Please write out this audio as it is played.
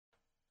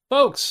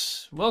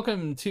Folks,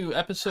 welcome to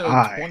episode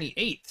Hi.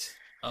 28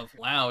 of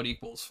Loud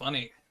Equals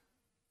Funny.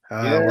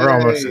 We're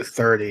almost Yay. at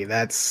 30.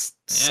 That's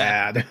Yeah,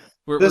 sad.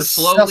 we're This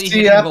slowly sussy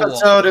hitting the wall.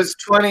 episode is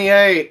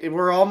 28.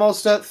 We're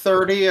almost at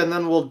 30, and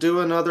then we'll do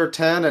another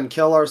 10 and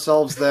kill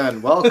ourselves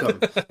then. Welcome.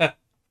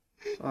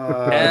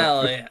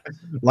 Hell yeah.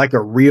 Like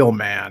a real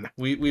man.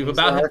 We've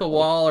about hit the Exactly.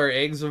 wall. Our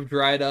eggs have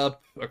dried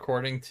up,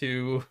 according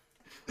to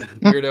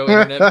weirdo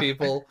internet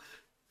people.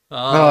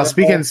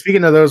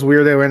 Speaking of those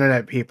weirdo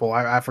internet people,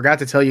 I forgot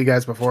to tell you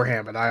guys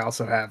beforehand, but I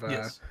also have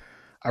Yes.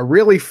 a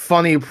really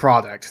funny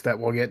product that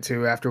we'll get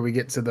to after we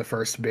get to the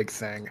first big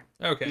thing.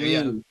 Okay,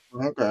 yeah.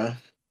 Okay.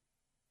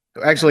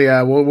 Actually,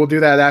 we'll do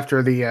that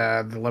after the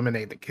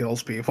lemonade that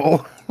kills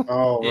people.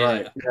 Oh, Yeah.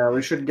 right. Yeah,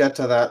 we should get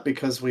to that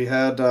because we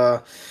had,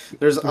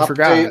 there's We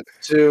forgot.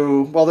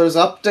 there's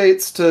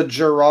updates to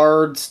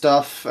Gerard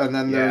stuff, and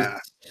then there's Yeah.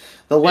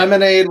 the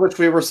lemonade, which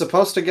we were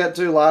supposed to get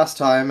to last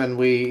time, and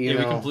we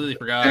We completely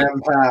forgot.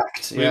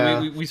 jam-packed.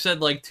 Yeah, We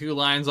said like 2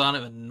 lines on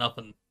it and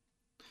nothing.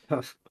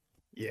 it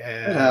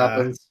Yeah.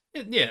 happens.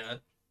 Yeah,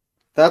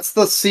 That's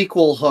the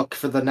sequel hook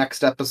for the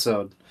next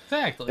episode.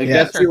 exactly. It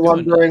Yeah. gets you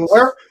wondering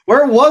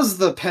where was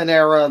the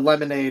Panera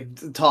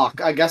lemonade talk?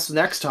 I guess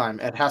next time.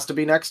 It has to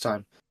be next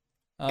time.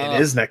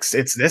 It is next.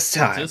 It's this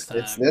time. It's this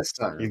It's time. this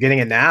time. You're getting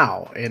it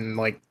now in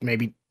like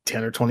maybe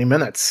 10 or 20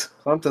 minutes.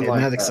 Something Isn't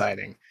like that that.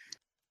 exciting?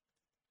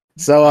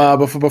 So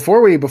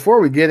before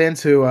we get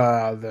into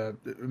the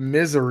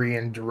misery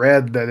and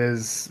dread that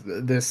is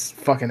this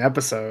fucking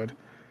episode,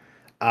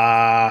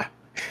 uh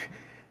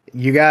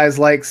you guys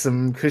like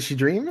some cushy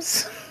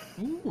dreams?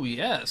 Ooh,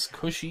 yes,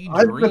 cushy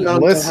I've been dream.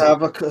 known Listen. to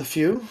have a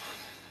few.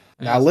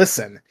 Now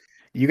listen,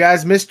 you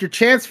guys missed your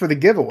chance for the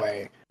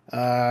giveaway.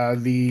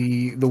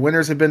 The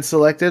winners have been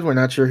selected. We're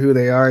not sure who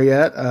they are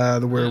yet.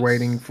 We're Yes.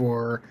 waiting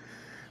for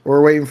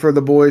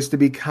the boys to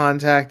be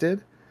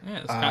contacted.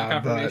 Yes, but-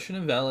 confirmation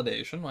and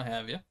validation, what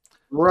have you.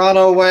 Run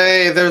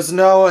away. There's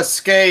no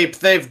escape.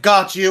 They've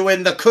got you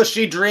in the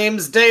Cushy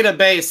Dreams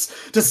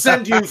database to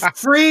send you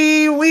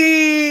free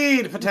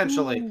weed,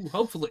 potentially. Ooh,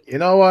 hopefully. You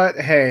know what?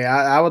 Hey,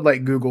 I would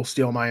let Google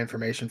steal my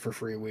information for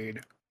free weed.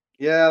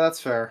 Yeah,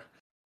 that's fair.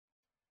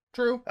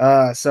 True.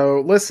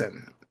 So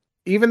listen,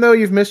 even though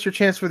you've missed your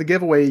chance for the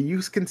giveaway, you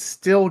can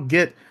still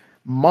get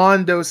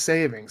Mondo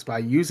savings by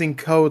using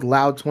code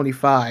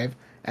LOUD25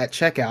 at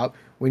checkout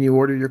when you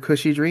order your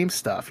Cushy Dream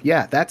stuff.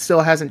 Yeah, that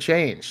still hasn't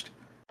changed.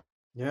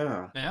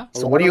 Yeah. Yeah.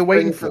 So what are you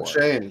waiting Things have for?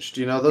 changed.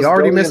 You know, those You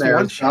already missed one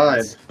billionaires died,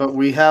 chance. but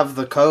we have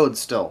the code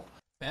still.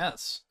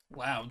 Yes.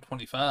 Loud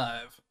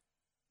 25.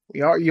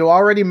 You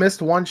already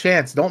missed one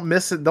chance. Don't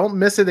miss it. Don't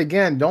miss it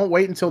again. Don't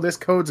wait until this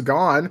code's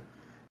gone.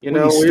 You What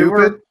know, are you, we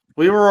stupid?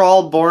 were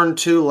all born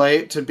too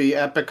late to be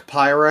epic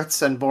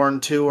pirates and born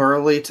too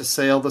early to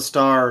sail the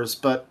stars,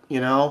 but, you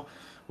know,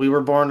 we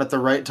were born at the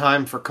right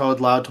time for code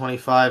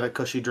Loud25 at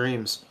Cushy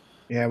Dreams.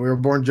 Yeah, we were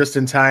born just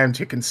in time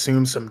to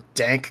consume some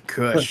dank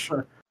kush.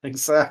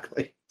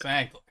 Exactly.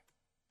 Exactly.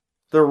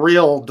 The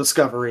real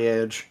Discovery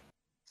Age.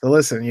 So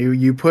listen,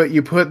 you put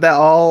that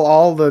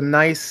all the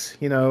nice,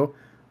 the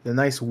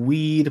nice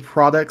weed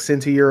products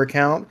into your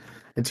account,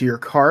 into your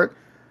cart.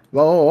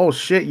 Well, oh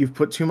shit, you've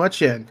put too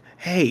much in.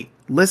 Hey,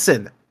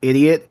 listen,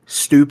 idiot,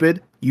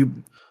 stupid, you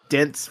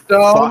dense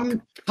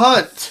Dumb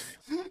cunt.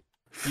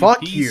 fuck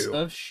piece you.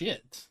 of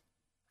shit.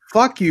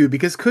 Fuck you,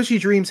 because Cushy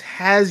Dreams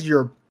has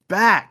your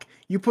back.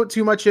 You put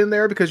too much in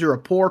there because you're a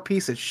poor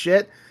piece of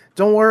shit.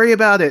 Don't worry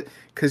about it,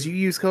 because you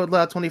use code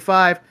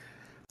LOUD25.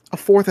 A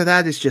fourth of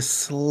that is just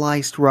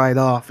sliced right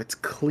off. It's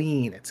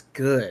clean. It's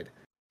good.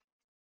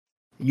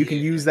 You can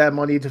use that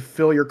money to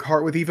fill your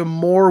cart with even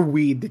more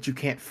weed that you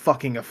can't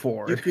fucking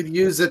afford. You could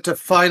use it to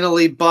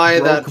finally buy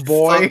Broke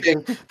boy.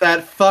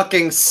 that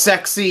fucking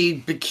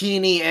sexy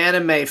bikini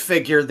anime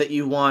figure that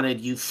you wanted,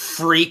 you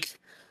freak.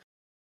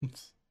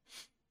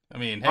 I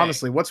mean, hey,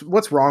 Honestly,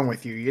 what's wrong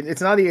with you?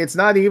 It's not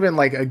even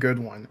like a good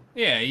one.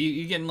 yeah,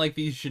 you getting like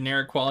these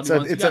generic quality It's a,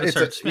 ones. You it's gotta a,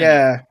 start it's a spending.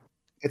 yeah.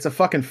 It's a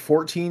fucking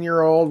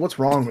 14-year-old. What's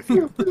wrong with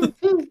you?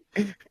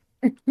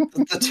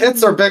 The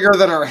tits are bigger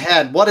than her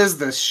head. What is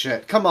this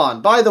shit? Come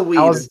on, buy the weed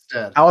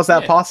instead. How is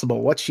that Yeah.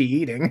 possible? What's she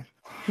eeting?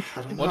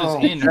 I don't What know.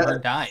 is in her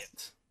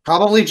diet?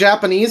 Probably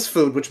Japanese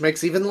food, which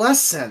makes even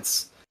less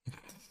sense.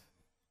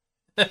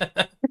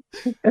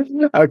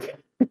 Okay.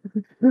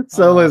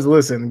 So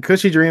listen,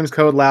 Cushy Dreams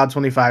code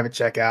LOUD25 at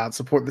checkout.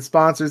 Support the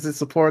sponsors that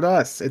support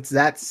us. It's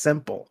that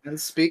simple. And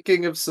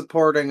speaking of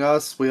supporting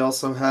us, we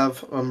also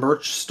have a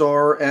merch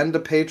store and a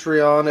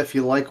Patreon if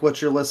you like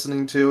what you're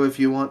listening to, if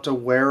you want to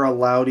wear a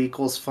Loud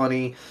Equals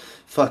Funny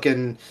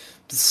fucking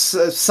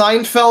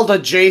Seinfeld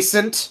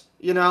adjacent,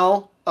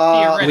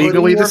 Yeah, right.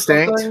 Legally hoodie or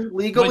distinct. something.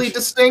 Legally Which-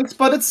 distinct,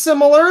 but it's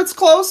similar. It's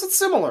close. It's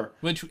similar.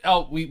 Which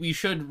we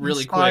should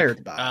really Inspired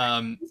quick. by.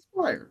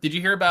 Inspired. Did you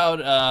hear about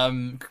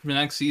the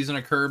next season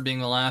of Curb being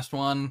the last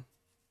one?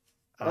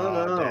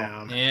 Oh, no.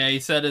 Damn. Yeah, he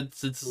said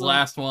it's his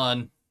last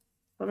one.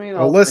 I mean,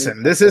 Well, I'll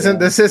listen, this isn't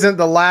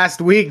the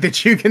last week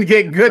that you can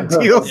get good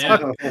deals. Yeah.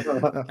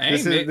 on.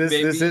 Hey,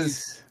 This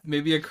is.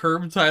 maybe a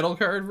curb title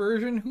card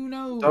version. Who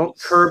knows? Don't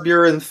curb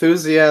your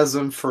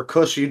enthusiasm for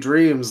cushy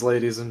dreams,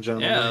 ladies and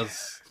gentlemen.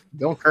 Yes.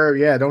 Don't curb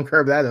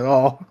that at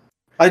all.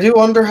 I do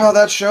wonder how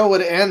that show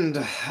would end,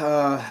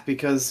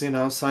 because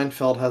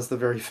Seinfeld has the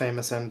very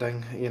famous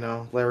ending.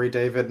 Larry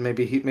David.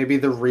 Maybe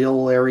the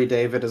real Larry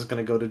David is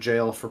going to go to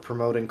jail for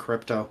promoting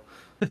crypto.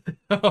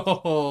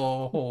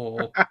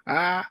 Oh.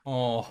 Ah,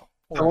 Oh.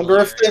 I wonder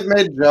if they've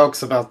made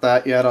jokes about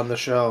that yet on the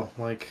show.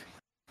 Like,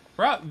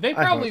 They I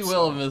probably hope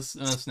will so. in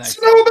this next.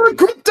 you know about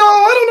crypto?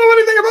 I don't know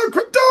anything about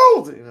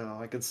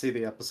crypto. I can see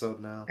the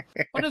episode now.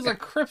 What is a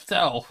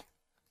crypto?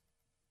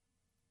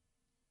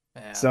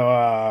 Yeah.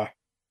 So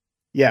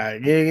yeah,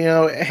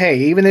 hey,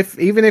 even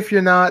if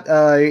you're not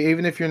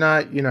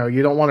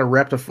you don't want to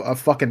rep a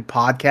fucking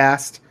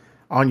podcast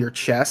on your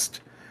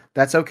chest,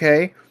 that's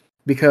okay,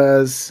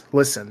 because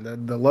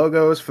listen, the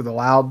logos for the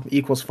loud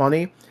equals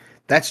funny,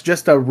 that's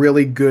just a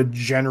really good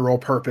general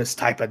purpose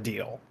type of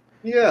deal.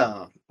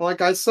 Yeah,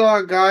 like I saw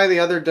a guy the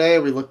other day.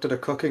 We looked at a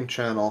cooking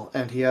channel,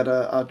 and he had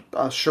a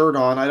shirt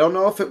on. I don't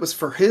know if it was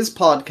for his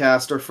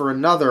podcast or for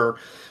another,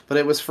 but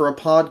it was for a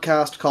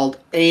podcast called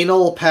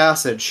Anal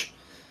Passage.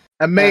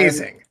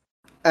 Amazing.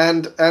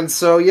 And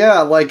so yeah,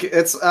 like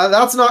it's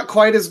that's not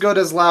quite as good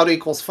as loud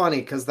equals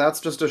funny, because that's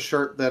just a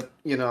shirt that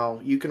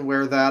you can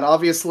wear that.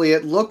 Obviously,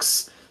 it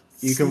looks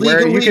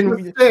legally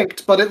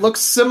distinct, but it looks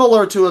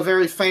similar to a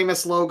very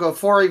famous logo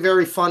for a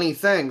very funny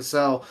thing.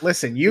 So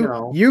listen,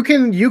 you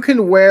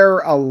can wear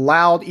a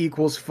loud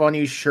equals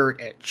funny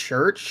shirt at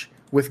church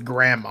with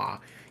grandma.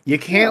 You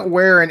can't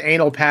wear an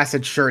anal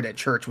passage shirt at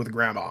church with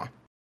grandma.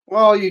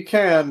 Well, you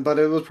can, but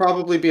it would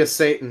probably be a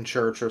Satan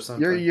church or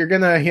something. You're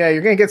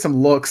gonna get some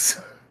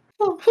looks.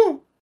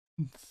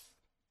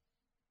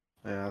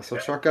 Yeah, so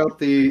check out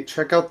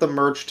the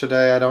merch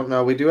today. I don't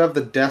know. We do have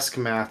the desk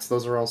mats.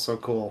 Those are also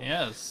cool.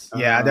 Yes.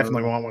 Yeah, I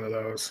definitely want one of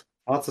those.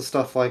 Lots of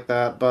stuff like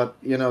that. But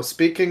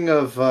speaking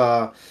of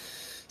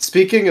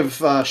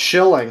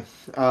shilling.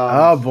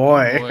 Oh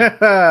boy.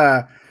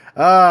 boy.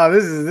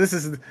 This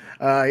is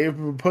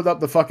you put up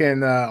the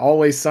fucking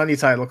Always Sunny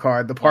title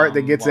card, the part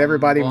that gets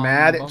everybody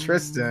mad at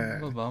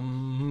Tristan.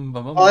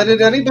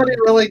 Did anybody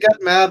really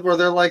get mad? Were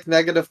there like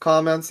negative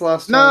comments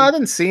last No, time? I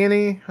didn't see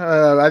any.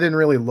 I didn't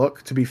really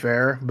look, to be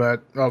fair,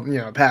 but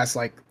past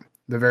like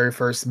the very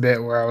first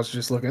bit where I was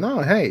just looking,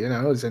 oh hey,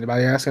 is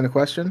anybody asking a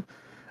question?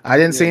 I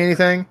didn't see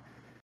anything,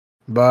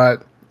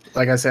 but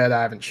like I said,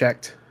 I haven't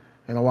checked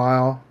in a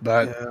while.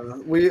 But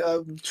yeah,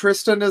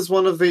 Tristan is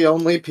one of the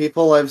only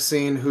people I've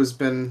seen who's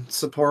been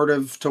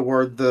supportive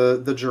toward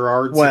the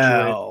Gerard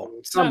situation.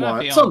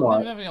 Somewhat.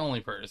 Not the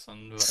only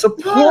person. But...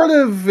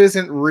 Supportive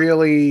isn't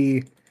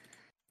really.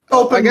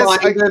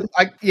 Open-minded.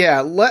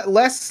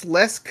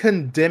 Less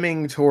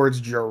condemning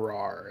towards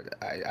Gerard.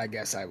 I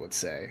guess I would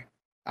say.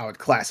 I would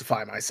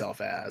classify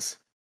myself as.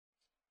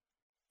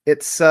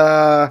 It's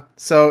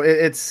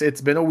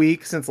it's been a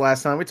week since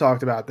last time we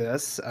talked about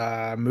this.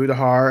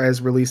 Mudahar has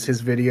released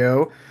his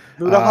video.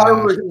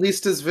 Mudahar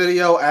released his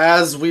video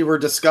as we were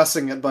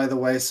discussing it, by the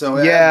way.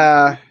 So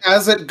yeah,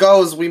 as it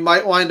goes, we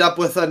might wind up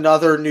with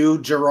another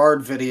new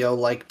Gerard video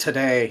like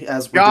today.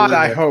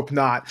 I hope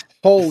not.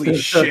 Holy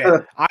shit!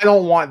 I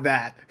don't want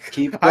that.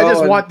 Keep going. I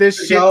just want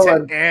this shit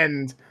to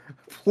end.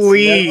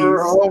 Please. It's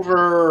never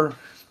over.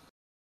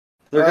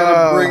 They're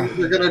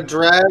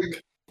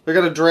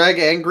gonna drag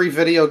angry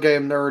video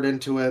game nerd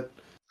into it.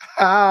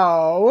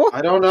 How?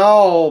 I don't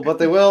know, but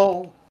they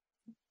will.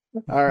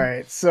 All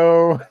right,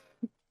 so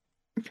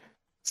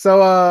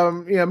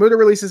Muda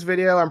releases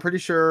video. I'm pretty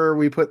sure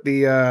we put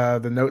the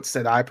notes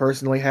that I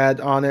personally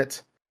had on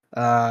it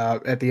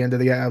at the end of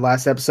the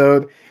last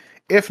episode.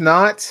 If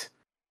not,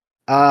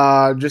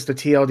 just a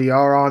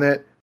TLDR on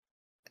it.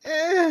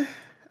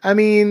 I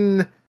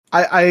mean,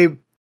 I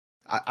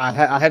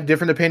have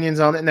different opinions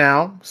on it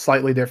now,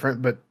 slightly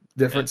different, but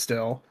different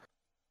still.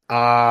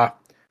 The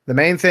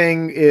main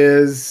thing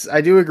is I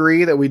do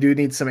agree that we do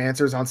need some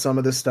answers on some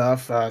of this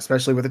stuff,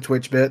 especially with the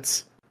Twitch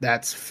bits.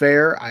 That's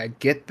fair. I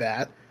get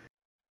that.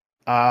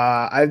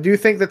 I do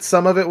think that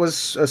some of it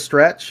was a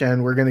stretch,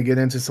 and we're going to get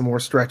into some more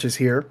stretches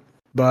here.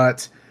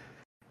 But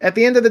at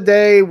the end of the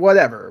day,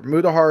 whatever.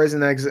 Mudahar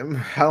isn't. I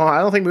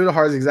don't think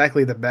Mudahar is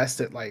exactly the best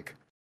at like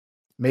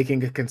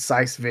making a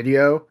concise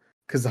video,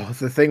 because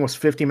the thing was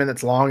 50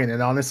 minutes long, and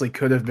it honestly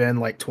could have been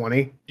like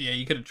 20. Yeah,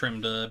 you could have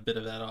trimmed a bit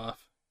of that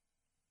off.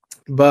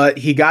 But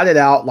he got it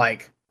out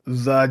like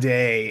the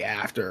day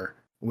after,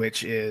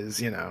 which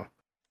is, a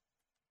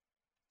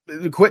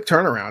quick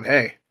turnaround.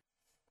 Hey.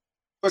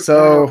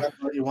 So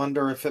you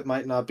wonder if it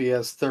might not be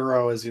as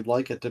thorough as you'd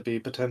like it to be,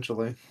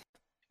 potentially.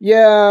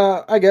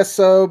 Yeah, I guess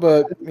so,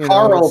 but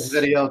Carl's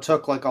video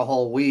took like a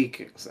whole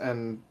week,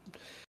 and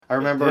I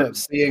remember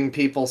seeing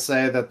people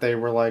say that they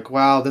were like,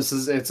 "Wow,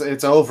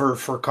 it's over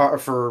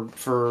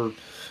for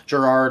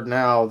Gerard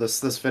now.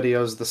 This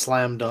video's the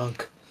slam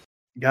dunk."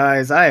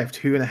 Guys, I have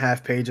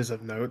 2.5 pages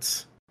of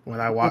notes when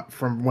I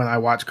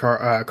watch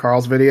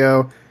Carl's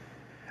video.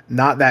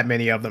 Not that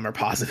many of them are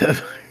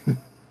positive.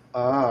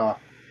 Ah.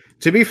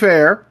 To be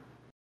fair,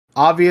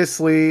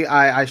 obviously,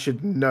 I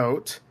should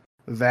note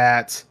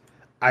that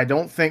I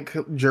don't think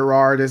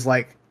Gerard is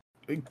like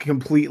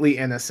completely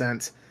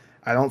innocent.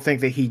 I don't think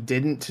that he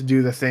didn't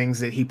do the things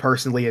that he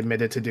personally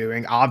admitted to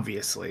doing,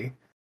 obviously.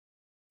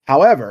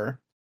 However,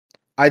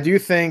 I do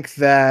think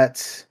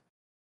that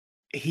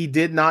he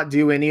did not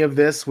do any of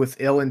this with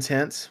ill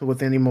intent,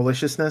 with any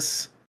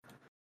maliciousness.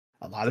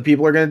 A lot of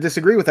people are going to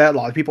disagree with that. A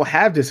lot of people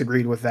have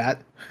disagreed with that.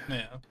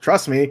 Yeah.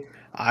 Trust me,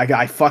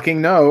 I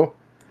fucking know.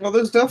 Well,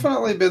 there's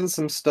definitely been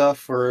some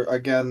stuff where,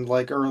 again,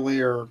 like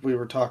earlier we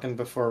were talking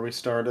before we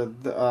started,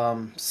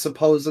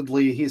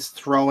 supposedly he's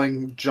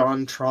throwing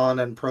John Tron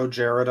and Pro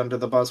Jared under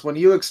the bus. When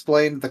you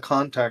explained the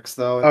context,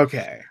 though,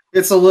 Okay.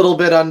 it's a little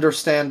bit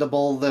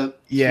understandable that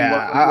he Yeah,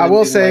 wasn't I will really,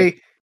 like,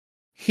 say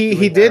he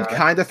doing did that.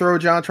 kind of throw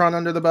JonTron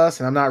under the bus,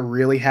 and I'm not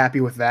really happy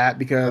with that Oh,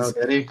 because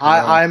did he?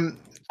 Oh.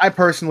 I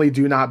personally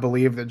do not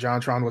believe that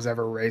JonTron was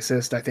ever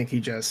racist. I think he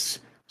just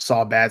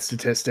saw bad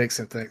statistics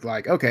and think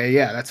like, okay,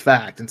 yeah, that's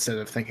fact, instead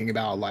of thinking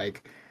about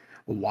like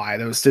why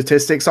those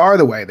statistics are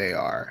the way they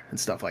are and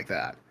stuff like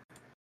that.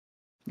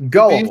 To be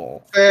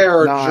Gullible,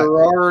 fair, not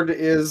Gerard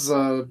is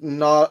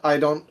not. I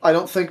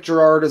don't think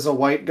Gerard is a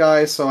white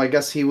guy, so I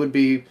guess he would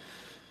be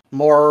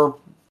more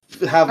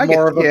have I get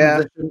more of a yeah,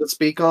 position to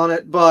speak on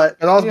it. But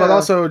but yeah,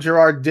 also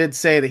Gerard did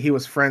say that he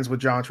was friends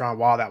with JonTron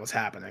while that was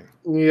happening.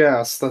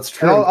 yes, that's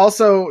And true.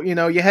 also, you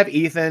know, you have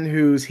Ethan,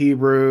 who's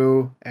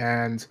Hebrew,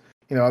 and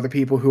you know other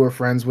people who are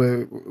friends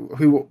with,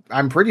 who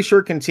I'm pretty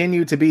sure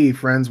continue to be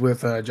friends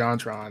with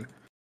JonTron.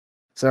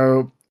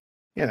 So,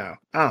 you know,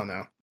 I don't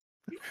know.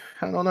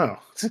 I don't know.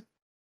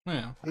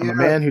 Yeah. I'm a Yeah,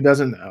 man who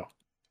doesn't know.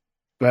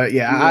 But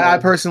yeah, I yeah.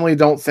 personally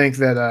don't think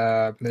that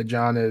that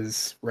John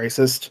is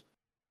racist.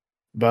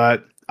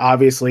 But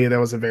obviously, there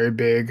was a very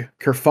big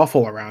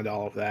kerfuffle around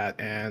all of that,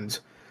 and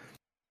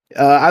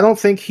I don't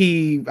think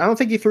he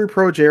threw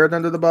Pro Jared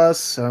under the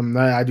bus.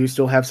 I do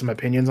still have some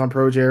opinions on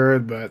Pro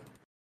Jared, but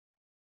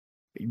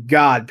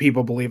God,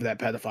 people believe that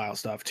pedophile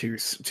stuff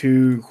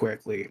too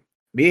quickly.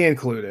 Me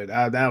included.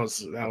 That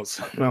was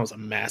a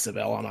massive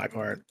L on my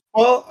part.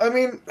 Well, I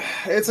mean,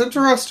 it's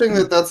interesting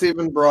that that's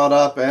even brought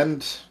up,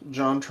 and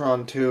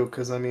JonTron too,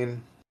 because I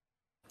mean,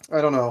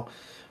 I don't know.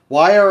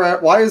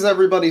 Why is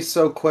everybody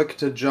so quick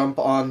to jump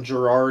on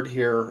Gerard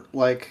here?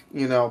 Like,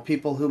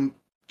 people who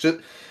just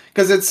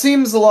because it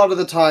seems a lot of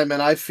the time,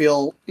 and I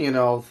feel,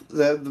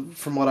 that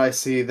from what I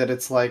see, that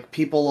it's like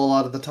people a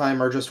lot of the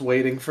time are just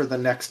waiting for the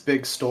next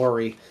big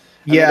story,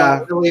 and they don't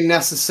Yeah, really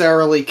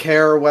necessarily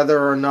care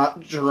whether or not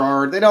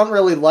Gerard. They don't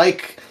really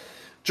like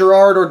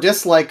Gerard or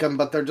dislike him,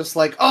 but they're just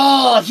like,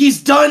 oh,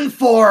 he's done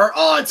for.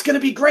 Oh, it's gonna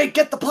be great.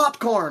 Get the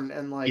popcorn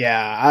and like.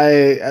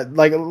 yeah.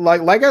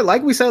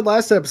 Like we said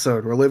last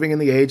episode, we're living in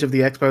the age of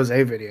the expose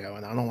video,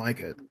 and I don't like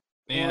it.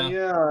 Well, Yeah.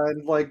 yeah,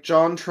 and like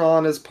John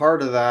Tron is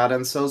part of that,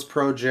 and so's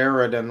Pro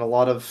Jared, and a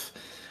lot of,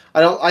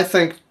 I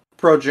think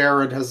Pro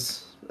Jared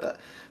has,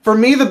 for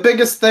me, the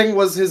biggest thing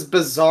was his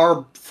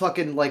bizarre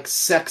fucking like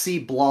sexy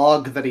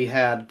blog that he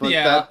had, but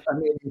Yeah. I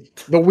mean,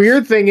 The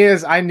weird thing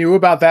is, I knew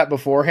about that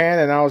beforehand,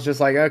 and I was just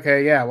like,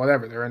 okay, yeah,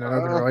 whatever. They're in an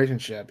open uh,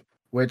 relationship,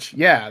 which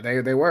yeah,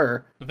 they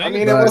were. The I thing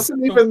mean, is, it But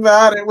wasn't even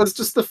that. It was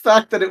just the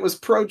fact that it was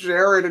Pro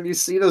Jared, and you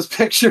see those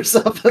pictures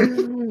of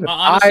him.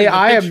 honestly, the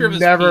I picture of am his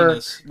never.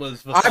 penis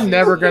was the I'm funniest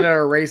never thing. gonna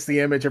erase the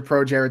image of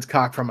Pro Jared's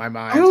cock from my I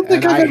mind, don't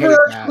think and I've I hate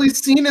ever that. actually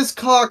seen his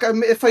cock. I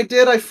mean, if I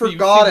did, I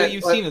forgot But it.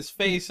 you've But seen his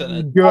face in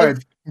it. Good,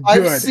 good.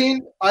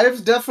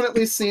 I've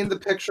definitely seen the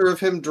picture of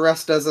him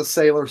dressed as a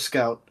Sailor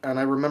Scout, and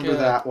I remember Good.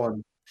 that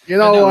one. You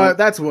But know no, what?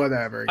 That's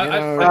whatever. You know,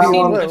 I've That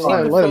seen one's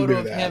fine. let him photo do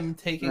of that. him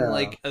taking Yeah.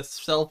 like a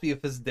selfie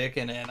of his dick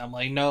in it. I'm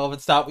like, no,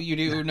 it's not what you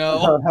do.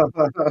 No,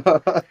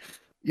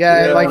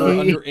 Yeah, like never Yeah,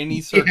 under any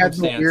he had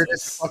the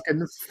weirdest circumstances.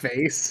 fucking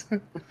face.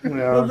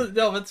 Well, yeah.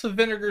 no, that's a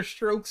Vinegar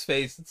Strokes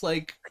face. It's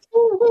like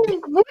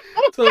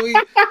so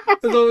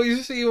that's what we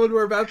see when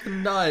we're about to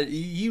nut.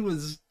 He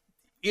was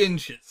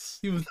inches.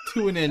 He was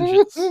 2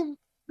 inches.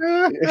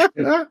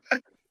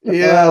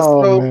 Yeah,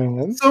 Oh so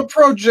man.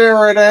 Pro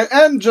Jared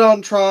and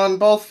John Tron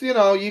both,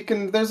 you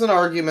can there's an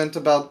argument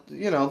about,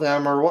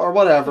 them or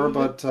whatever,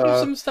 but There's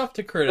some stuff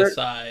to they're-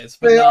 criticize,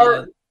 but they are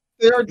not.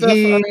 they are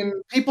definitely. He I mean,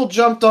 people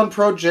jumped on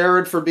Pro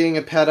Jared for being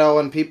a pedo,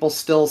 and people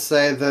still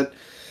say that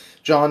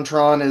John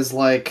Tron is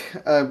like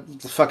a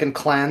fucking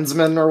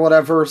Klansman or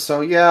whatever.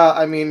 So yeah,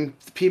 I mean,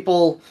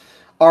 people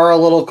are a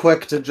little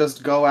quick to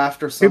just go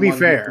after to be someone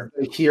fair,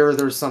 because they hear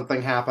there's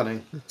something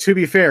happening.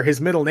 his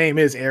middle name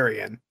is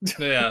Aryan.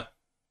 Yeah.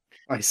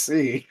 I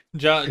see.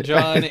 John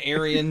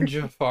Arian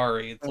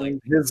Jafari. It's like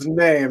And his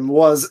name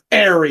was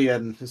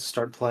Aryan. Just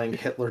start playing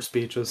Hitler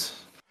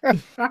speeches.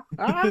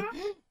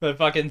 the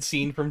fucking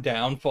scene from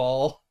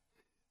Downfall.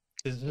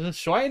 Is this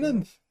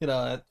Schweinen?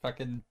 That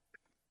fucking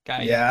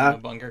guy Yeah. in the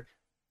bunker.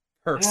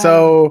 Perfect.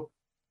 So,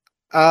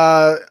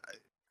 I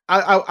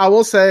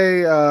will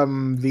say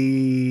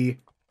the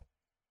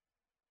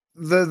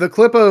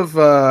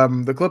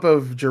clip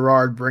of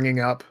Gerard bringing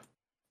up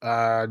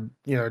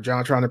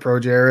John Tron to Pro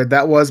Jared,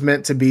 that was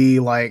meant to be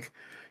like,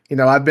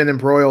 I've been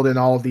embroiled in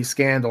all of these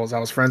scandals. I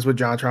was friends with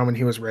JonTron when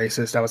he was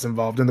racist. I was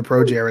involved in the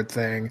pro Jared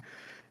thing,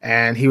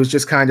 and he was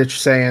just kind of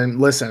saying,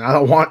 "Listen, I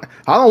don't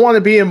want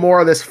to be in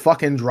more of this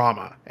fucking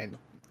drama." And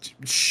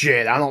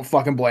shit, I don't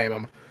fucking blame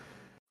him.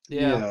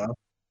 Yeah.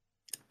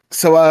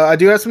 So I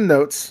do have some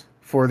notes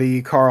for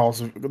the Carl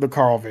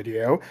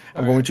video.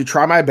 I'm going to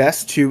try my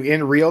best to,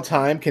 in real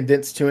time,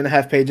 condense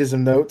 2.5 pages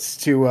of notes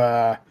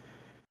to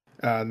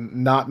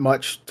not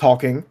much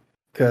talking,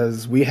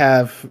 because we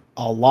have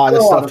a lot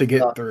of stuff to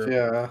get through.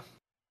 Yeah.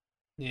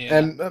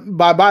 And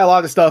by a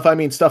lot of stuff, I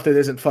mean stuff that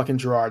isn't fucking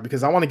Gerard,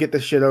 because I want to get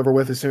this shit over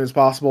with as soon as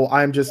possible.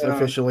 I'm just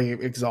officially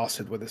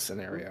exhausted with this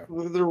scenario.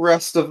 The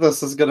rest of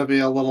this is going to be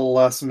a little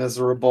less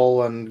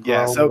miserable and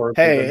so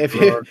hey,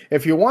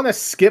 if you want to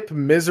skip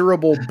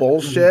miserable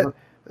bullshit,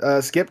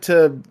 skip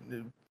to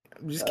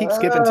just keep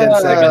skipping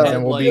 10 seconds,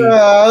 and we'll be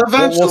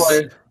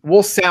eventually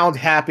we'll sound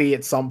happy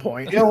at some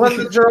point. When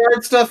the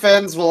Gerard stuff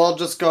ends, we'll all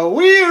just go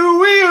wee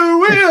wee,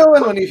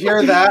 and when you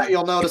hear that,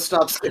 you'll know to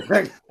stop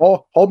skipping.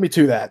 Oh, hold me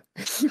to that.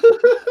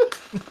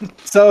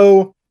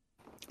 So,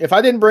 if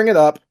I didn't bring it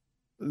up,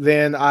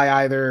 then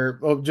I either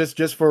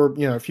just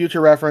for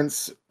future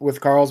reference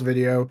with Carl's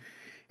video,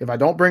 if I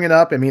don't bring it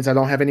up, it means I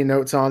don't have any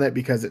notes on it,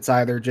 because it's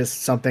either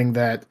just something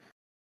that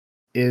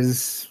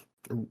is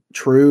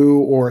true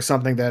or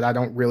something that I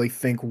don't really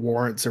think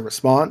warrants a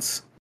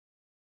response.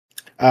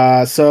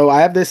 So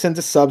I have this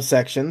into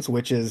subsections,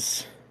 which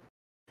is...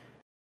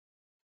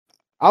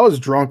 I was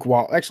drunk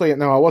actually,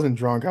 no, I wasn't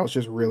drunk. I was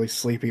just really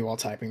sleepy while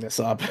typing this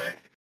up.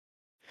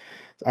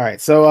 All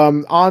right, so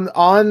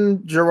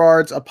on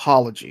Gerard's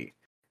apology,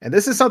 and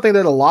this is something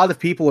that a lot of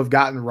people have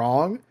gotten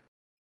wrong,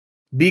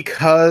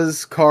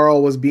 because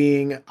Carl was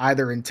being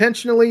either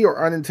intentionally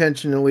or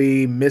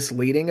unintentionally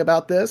misleading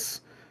about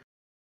this.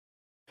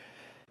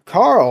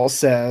 Carl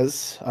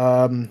says,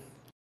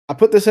 I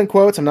put this in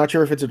quotes, I'm not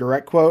sure if it's a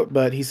direct quote,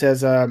 but he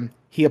says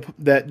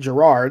that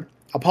Gerard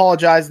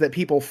apologized that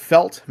people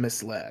felt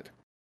misled.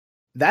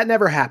 That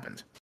never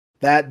happened.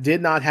 That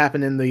did not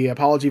happen in the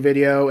apology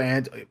video,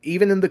 and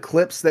even in the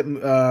clips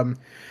that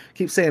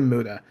keep saying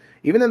Muda.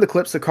 Even in the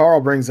clips that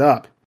Carl brings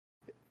up,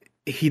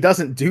 he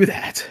doesn't do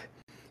that.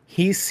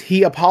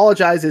 He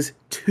apologizes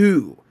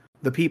to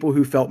the people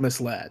who felt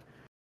misled.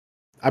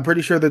 I'm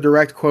pretty sure the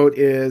direct quote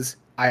is,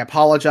 "I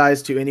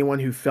apologize to anyone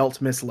who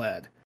felt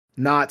misled."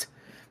 Not,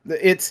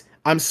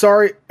 I'm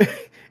sorry.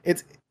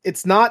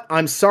 It's not,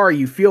 "I'm sorry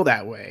you feel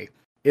that way."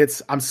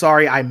 It's, "I'm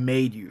sorry I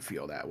made you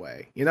feel that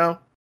way." Yeah,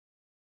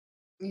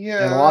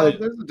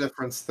 there's a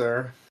difference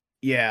there.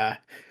 Yeah.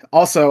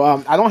 Also,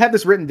 I don't have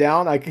this written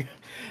down.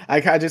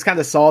 I just kind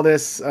of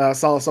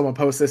saw someone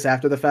post this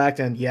after the fact,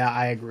 and yeah,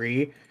 I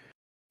agree.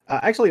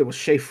 Actually, it was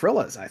Shay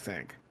Frillas, I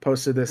think,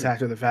 posted this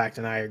after the fact,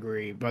 and I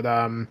agree. But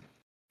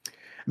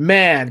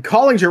man,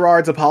 calling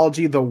Gerard's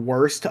apology the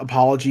worst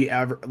apology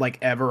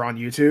ever on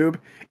YouTube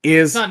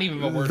is not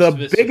even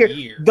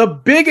the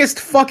biggest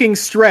fucking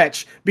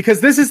stretch, because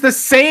this is the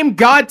same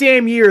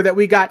goddamn year that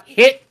we got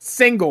hit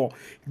single,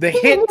 the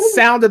hit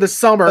sound of the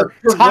summer,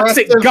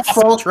 Toxic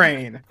Gossip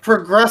Train.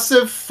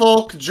 Progressive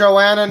folk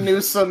Joanna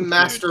Newsom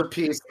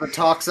masterpiece, The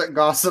Toxic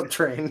Gossip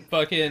Train.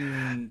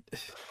 Fucking...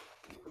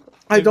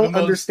 I don't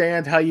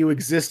understand how you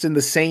exist in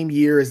the same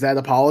year as that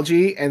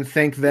apology and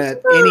think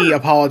that any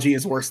apology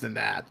is worse than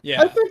that.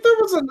 Yeah. I think there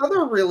was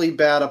another really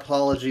bad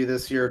apology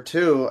this year,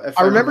 too.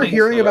 I remember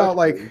hearing about,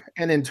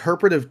 an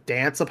interpretive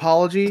dance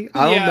apology.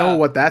 I don't know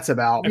what that's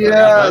about.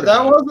 Yeah,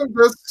 that wasn't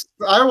this...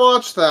 I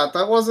watched that.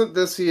 That wasn't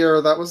this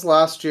year. That was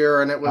last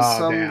year, and it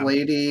was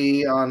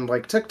lady on,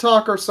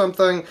 TikTok or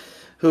something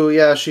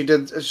who, she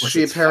did...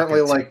 She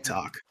apparently,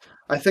 TikTok.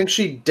 I think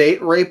she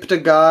date raped a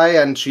guy,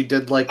 and she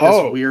did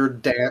this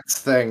weird dance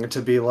thing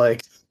to be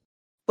like,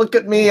 "Look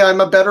at me,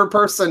 I'm a better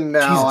person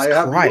now. Jesus I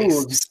have Christ.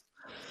 moves."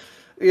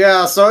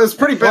 Yeah, so it was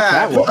pretty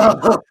bad.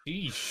 I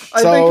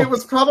think it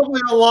was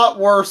probably a lot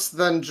worse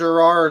than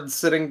Gerard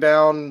sitting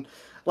down.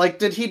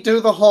 Did he do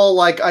the whole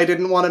 "I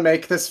didn't want to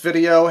make this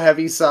video"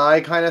 heavy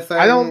sigh kind of thing?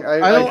 I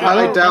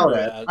doubt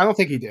it. I don't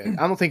think he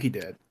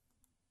did.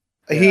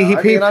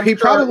 Yeah, he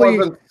probably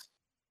wasn't.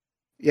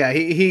 Yeah,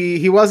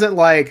 he wasn't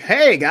like,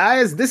 "Hey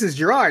guys, this is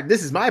Gerard.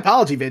 This is my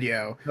apology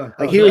video."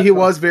 He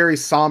was very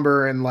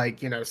somber and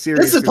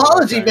serious. This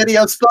apology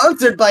video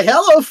sponsored by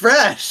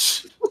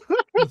HelloFresh.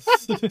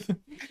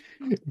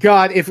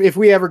 God, if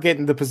we ever get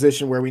in the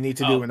position where we need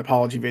to do an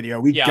apology video,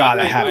 we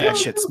gotta have that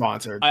shit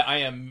sponsored. I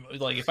am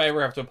if I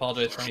ever have to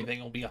apologize for anything,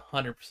 it'll be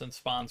 100%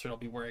 sponsored. I'll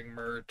be wearing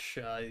merch.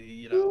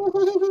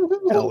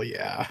 Hell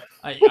yeah.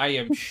 I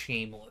am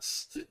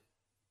shameless.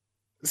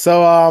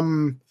 So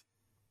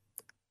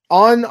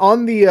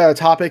On the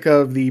topic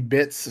of the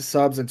bits,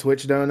 subs, and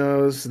Twitch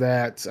donos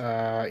that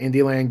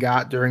Indieland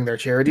got during their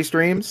charity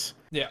streams.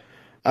 Yeah.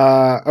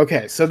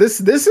 Okay, so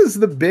this is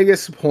the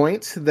biggest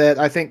point that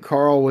I think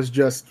Carl was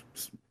just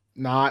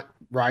not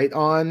right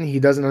on. He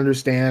doesn't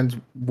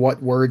understand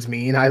what words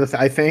mean,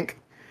 I think.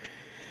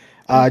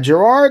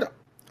 Gerard...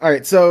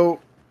 Alright, so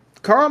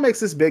Carl makes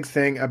this big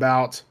thing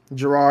about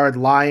Gerard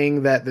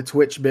lying that the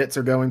Twitch bits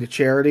are going to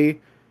charity,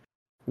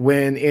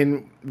 when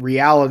in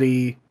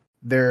reality...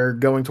 they're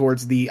going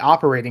towards the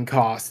operating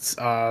costs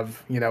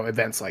of,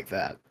 events like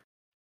that.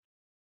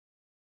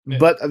 Yeah.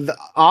 But the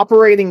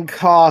operating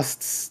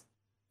costs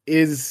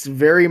is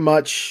very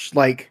much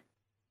like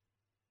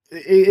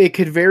it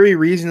could very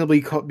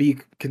reasonably be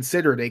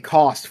considered a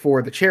cost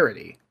for the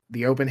charity,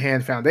 the Open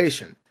Hand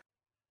Foundation.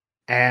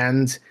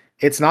 And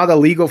it's not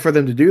illegal for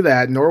them to do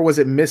that, nor was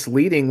it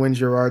misleading when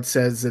Gerard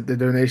says that the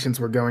donations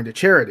were going to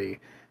charity.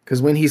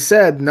 Because when he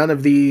said none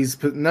of these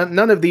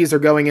are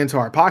going into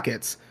our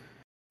pockets,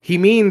 he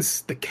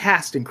means the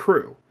cast and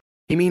crew.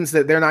 He means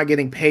that they're not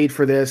getting paid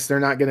for this. They're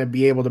not going to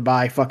be able to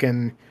buy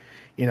fucking,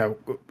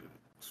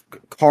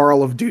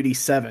 Call of Duty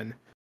 7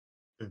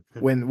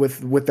 when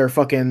with their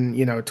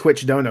fucking,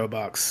 Twitch dono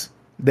bucks.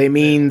 They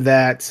mean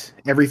that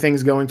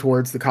everything's going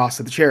towards the cost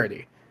of the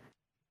charity.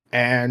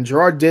 And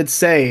Gerard did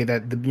say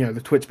that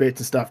the Twitch bits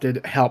and stuff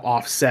did help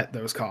offset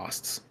those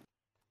costs.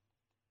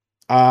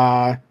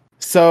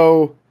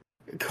 So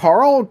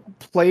Carl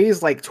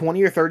plays like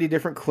 20 or 30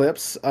 different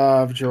clips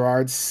of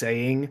Gerard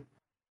saying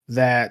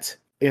that,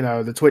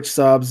 the Twitch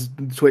subs,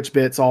 Twitch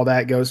bits, all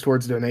that goes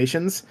towards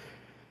donations.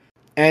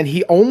 And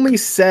he only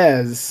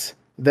says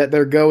that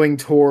they're going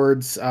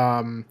towards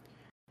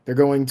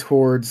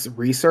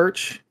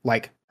research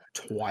like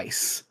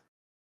twice.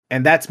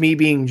 And that's me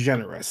being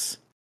generous.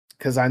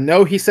 Because I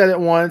know he said it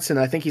once, and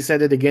I think he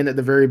said it again at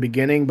the very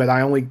beginning, but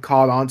I only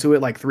caught on to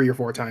it like 3 or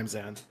 4 times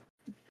in.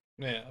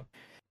 Yeah.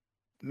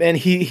 And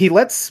he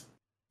lets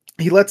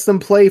them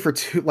play for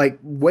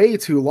way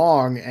too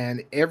long,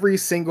 and every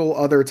single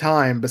other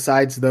time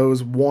besides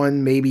those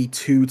 1, maybe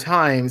 2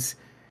 times,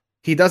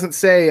 he doesn't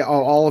say,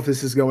 oh, all of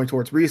this is going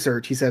towards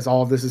research. He says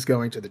all of this is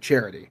going to the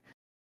charity.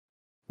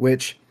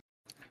 Which...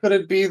 Could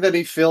it be that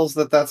he feels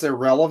that that's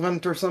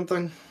irrelevant or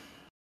something?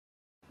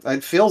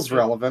 It feels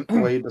relevant the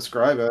way you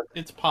describe it.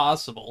 It's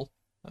possible.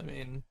 I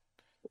mean,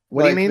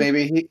 what do you mean?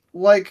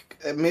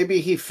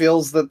 Maybe he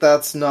feels that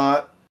that's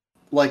not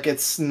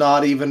it's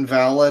not even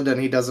valid,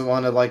 and he doesn't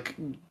want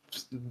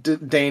to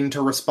deign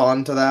to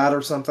respond to that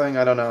or something.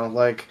 I don't know.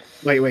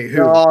 Wait, who?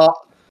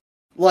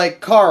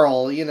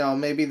 Carl.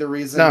 Maybe the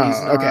reason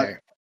he's not. Okay.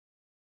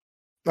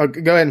 Oh,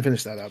 go ahead and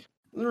finish that up.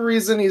 The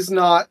reason he's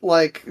not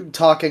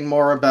talking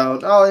more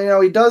about,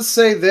 he does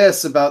say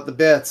this about the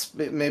bits.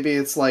 Maybe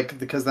it's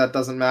because that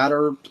doesn't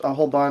matter a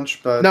whole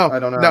bunch, but no, I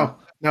don't know.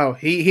 No.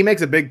 He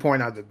makes a big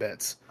point out of the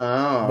bits.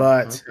 Oh,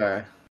 but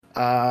okay.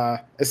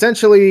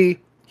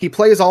 Essentially, he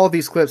plays all of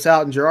these clips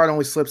out, and Gerard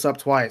only slips up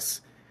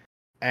twice.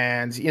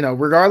 And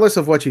regardless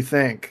of what you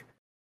think,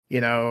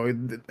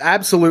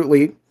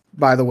 absolutely.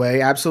 By the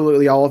way,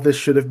 absolutely, all of this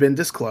should have been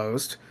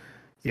disclosed.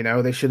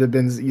 They should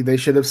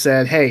have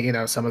said,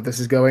 hey, some of this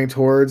is going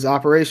towards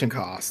operation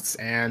costs,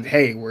 and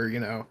hey,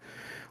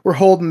 we're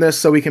holding this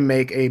so we can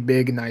make a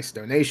big, nice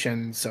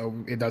donation so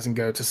it doesn't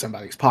go to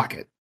somebody's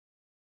pocket.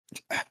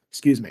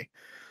 Excuse me.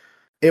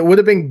 It would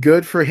have been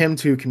good for him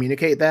to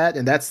communicate that,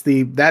 and that's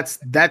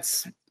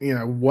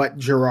what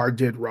Gerard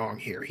did wrong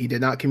here. He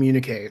did not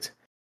communicate,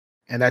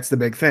 and that's the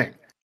big thing.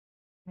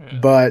 Yeah.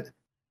 But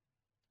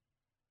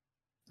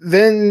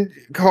then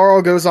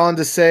Carl goes on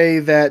to say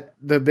that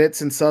the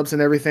bits and subs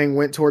and everything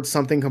went towards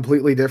something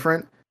completely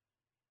different.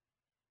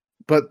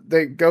 But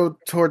they go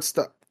towards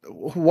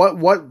what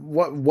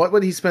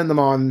would he spend them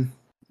on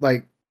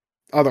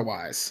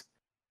otherwise?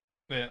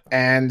 Yeah.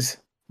 And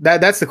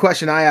that's the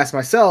question I asked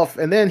myself.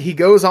 And then he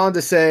goes on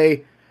to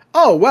say,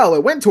 oh, well,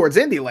 it went towards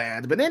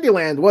Indieland, but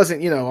Indieland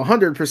wasn't,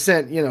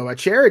 100%, a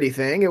charity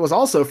thing. It was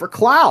also for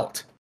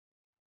clout.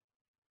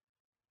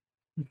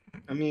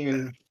 I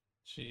mean,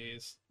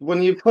 jeez.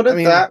 When you put it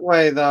that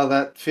way, though,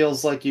 that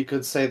feels like you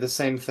could say the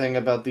same thing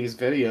about these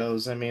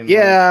videos. I mean,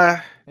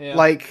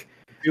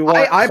 you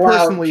want I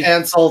personally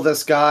cancel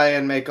this guy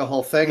and make a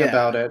whole thing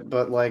about it,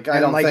 but I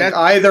don't think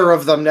either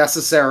of them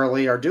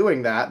necessarily are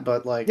doing that.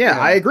 But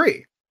I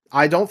agree.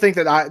 I don't think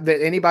that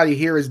anybody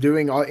here is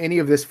doing any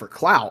of this for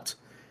clout.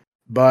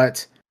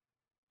 But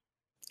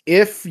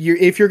if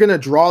you're going to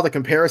draw the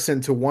comparison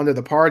to one of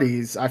the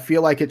parties, I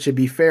feel like it should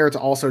be fair to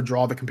also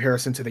draw the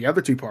comparison to the other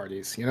 2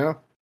 parties.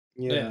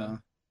 Yeah.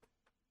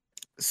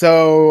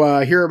 So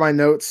here are my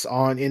notes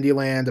on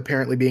Indieland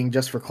apparently being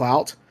just for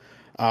clout.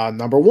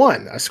 Number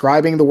 1,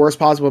 ascribing the worst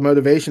possible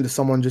motivation to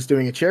someone just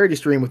doing a charity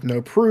stream with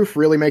no proof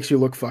really makes you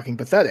look fucking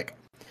pathetic.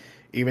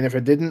 Even if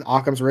it didn't,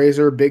 Occam's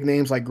Razor, big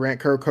names like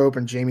Grant Kirkhope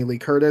and Jamie Lee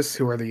Curtis,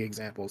 who are the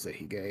examples that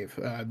he gave,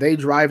 they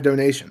drive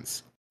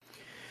donations.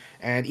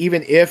 And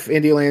even if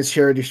Indieland's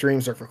charity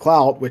streams are for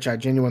clout, which I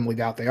genuinely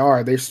doubt they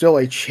are, they're still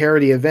a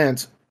charity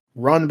event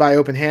run by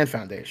Open Hand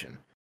Foundation.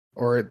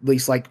 Or at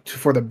least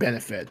for the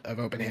benefit of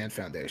Open Hand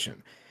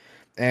Foundation.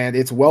 And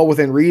it's well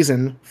within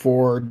reason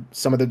for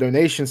some of the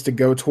donations to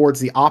go towards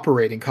the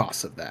operating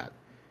costs of that.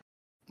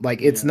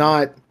 It's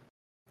not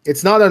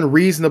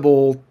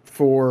unreasonable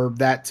for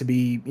that to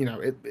be,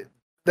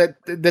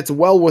 that's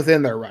well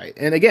within their right.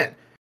 And again,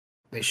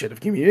 they should have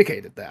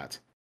communicated that.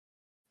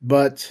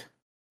 But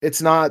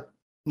it's not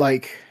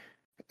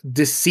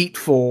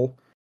deceitful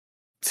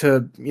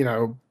to,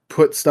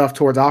 put stuff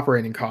towards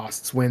operating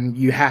costs when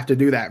you have to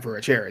do that for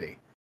a charity.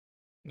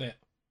 Yeah.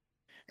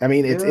 I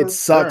mean, Yeah, it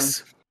that's fair.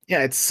 sucks.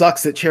 Yeah, it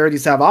sucks that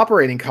charities have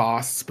operating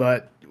costs,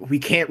 but we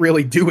can't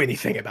really do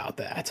anything about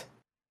that.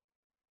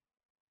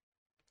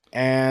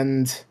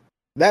 And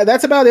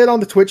that's about it on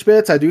the Twitch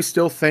bits. I do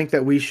still think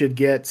that we should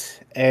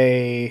get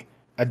a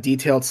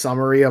detailed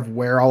summary of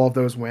where all of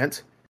those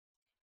went.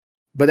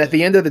 But at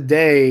the end of the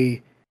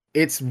day,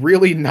 it's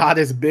really not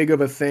as big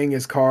of a thing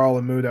as Carl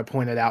and Muda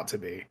pointed out to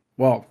be.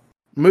 Well,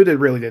 Muda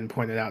really didn't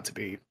point it out to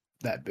be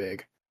that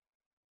big.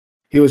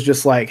 He was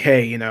just like,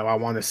 "Hey, I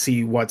want to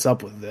see what's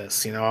up with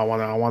this. I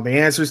want the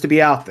answers to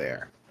be out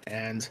there."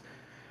 And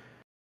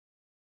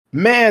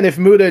man, if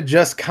Muda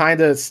just kind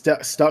of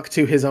stuck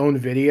to his own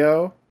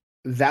video,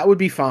 that would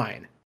be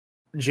fine.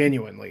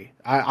 Genuinely,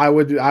 I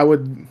would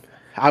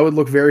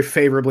look very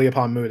favorably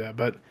upon Muda,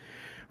 but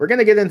we're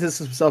gonna get into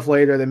some stuff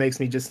later that makes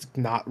me just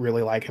not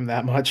really like him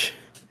that much.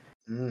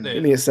 Mm.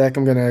 Give me a sec.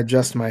 I'm gonna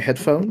adjust my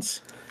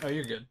headphones. Oh,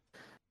 you're good.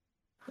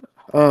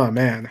 Oh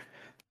man.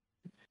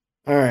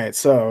 All right.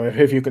 So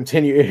if you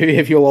continue,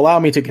 if you'll allow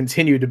me to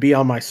continue to be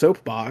on my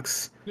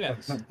soapbox,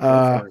 Yes. Go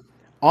uh, for it.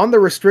 on the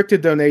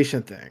restricted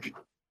donation thing.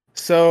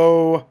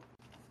 So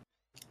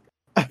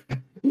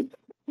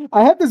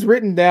I have this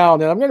written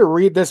down, and I'm gonna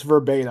read this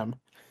verbatim.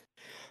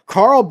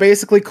 Carl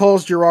basically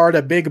calls Gerard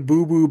a big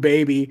boo-boo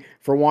baby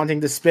for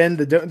wanting to spend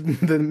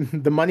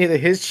the money that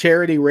his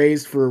charity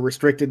raised for a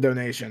restricted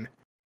donation.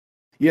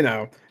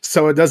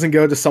 So it doesn't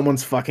go to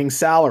someone's fucking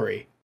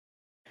salary.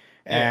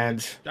 Yeah, And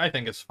which I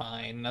think is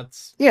fine.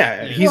 That's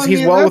yeah, yeah. he's Well, I he's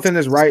mean, well that's- within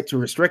his right to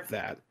restrict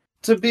that.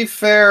 To be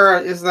fair,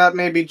 is that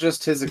maybe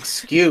just his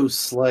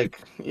excuse?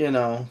 Like,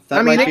 that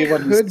I mean, might it be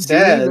what he could be,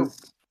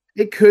 says.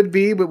 it could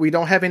be, but we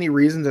don't have any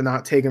reason to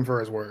not take him for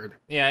his word.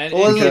 Yeah, and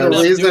Well, he isn't ended the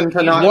up reason to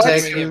he not ended up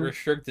take doing it him-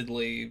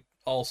 restrictedly.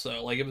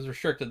 Also, like it was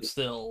restricted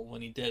still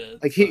when he did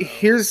it. Like so.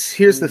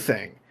 here's the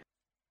thing.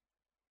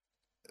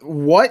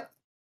 What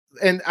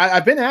and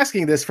I've been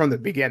asking this from the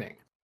beginning.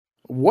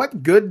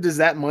 What good does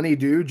that money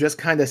do just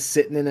kind of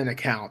sitting in an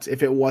account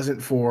if it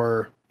wasn't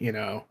for,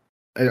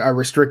 a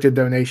restricted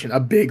donation, a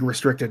big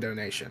restricted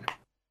donation?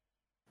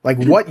 Like,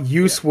 what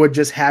use would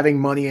just having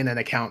money in an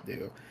account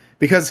do?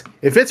 Because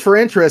if it's for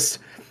interest,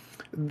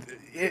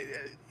 it,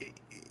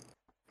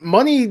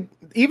 money,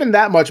 even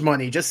that much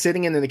money, just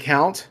sitting in an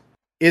account,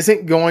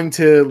 isn't going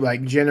to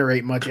like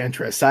generate much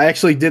interest. I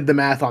actually did the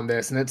math on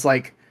this, and it's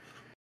like,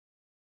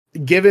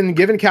 given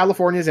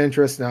California's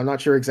interest, and I'm not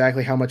sure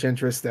exactly how much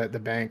interest that the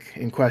bank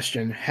in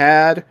question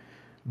had,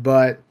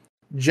 but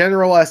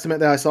general estimate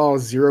that I saw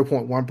was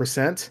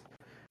 0.1%.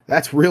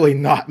 That's really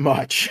not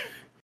much.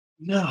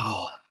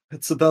 No,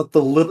 it's about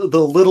the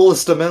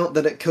littlest amount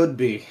that it could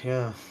be.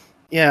 Yeah.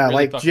 Yeah, Really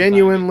like fucking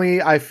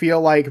genuinely, I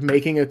feel like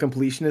making a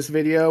completionist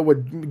video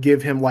would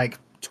give him like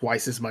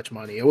twice as much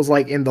money. It was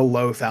like in the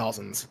low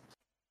thousands.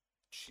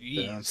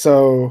 Jeez.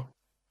 So,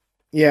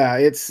 yeah,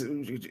 it's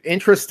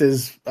interest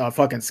is a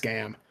fucking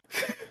scam.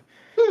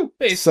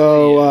 Basically,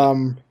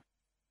 So,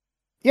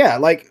 yeah,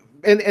 like,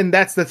 and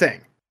that's the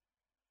thing.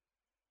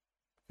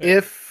 Yeah.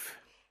 If,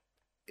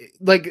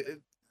 like,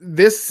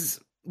 this,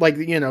 like,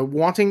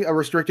 wanting a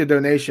restricted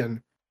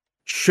donation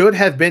should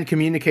have been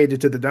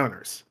communicated to the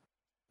donors.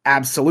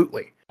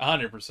 Absolutely.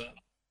 100%.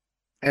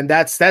 And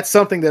that's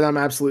something that I'm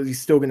absolutely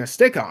still going to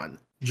stick on.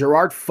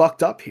 Gerard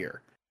fucked up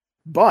here.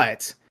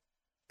 But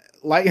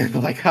like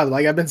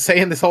I've been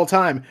saying this whole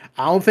time,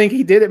 I don't think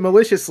he did it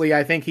maliciously.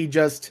 I think he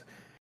just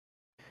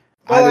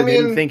either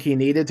didn't think he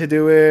needed to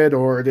do it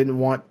or didn't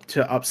want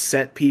to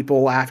upset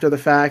people after the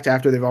fact,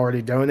 after they've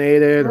already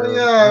donated. Well, Or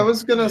yeah, I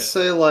was gonna Yeah.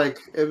 say like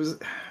it was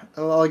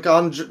like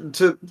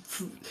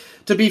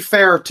to be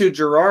fair to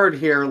Gerard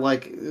here,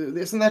 like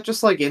isn't that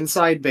just like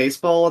inside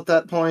baseball at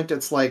that point?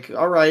 It's like,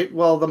 all right,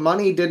 well the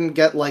money didn't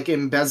get like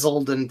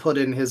embezzled and put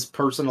in his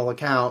personal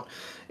account.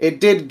 It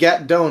did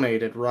get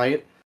donated,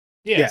 right?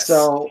 Yeah. Yes.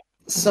 So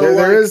there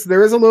like, is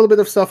a little bit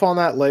of stuff on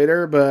that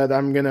later, but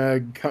I'm gonna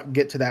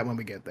get to that when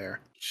we get there.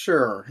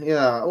 sure,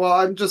 yeah. Well,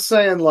 I'm just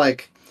saying,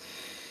 like,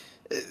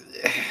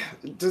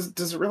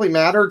 does it really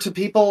matter to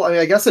people? I mean,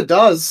 I guess it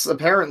does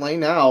apparently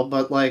now,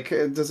 but like,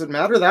 does it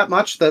matter that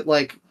much that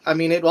like, I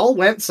mean, it all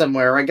went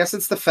somewhere. I guess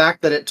it's the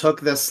fact that it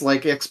took this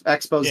like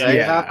expose Yeah.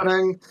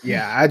 happening.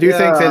 Yeah, I do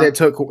think that it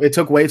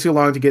took way too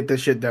long to get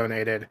this shit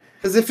donated.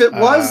 Because if it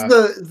was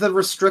the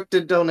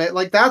restricted donate,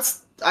 like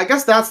I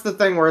guess that's the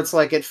thing where it's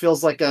like it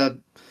feels like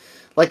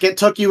it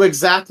took you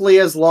exactly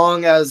as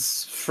long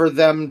as for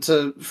them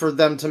to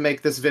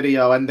make this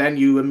video, and then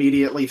you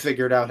immediately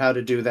figured out how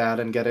to do that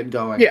and get it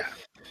going. Yeah.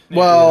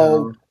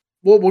 Well,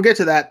 we'll get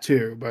to that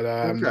too, but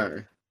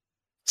Okay.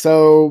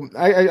 So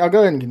I'll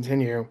go ahead and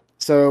continue.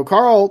 So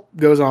Carl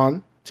goes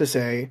on to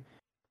say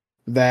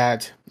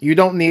that you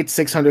don't need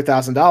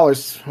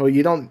 $600,000. Well,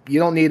 you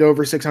don't need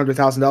over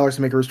 $600,000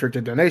 to make a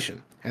restricted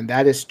donation, and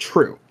that is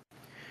true.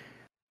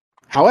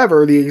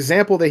 However, the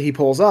example that he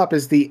pulls up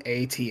is the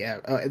AFTD,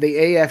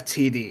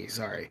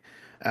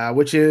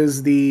 which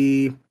is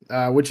the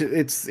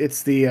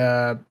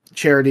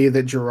charity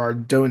that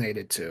Gerard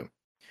donated to,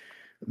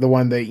 the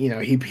one that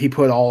he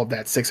put all of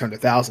that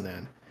 $600,000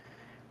 in.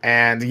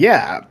 And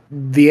yeah,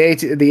 the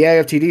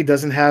AFTD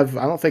doesn't have.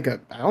 I don't think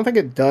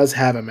it does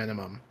have a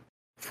minimum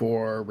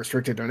for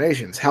restricted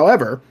donations.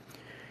 However,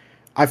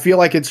 I feel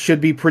like it should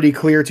be pretty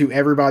clear to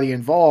everybody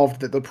involved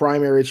that the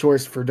primary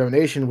choice for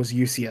donation was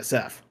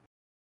UCSF,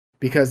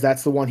 because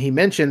that's the one he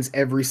mentions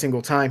every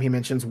single time he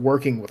mentions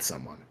working with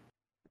someone.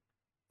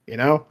 You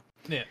know?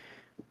 Yeah.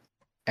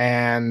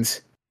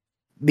 And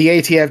the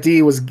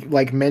ATFD was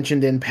like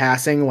mentioned in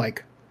passing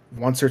like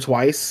once or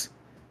twice,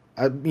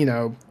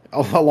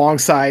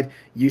 alongside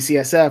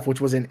UCSF,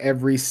 which was in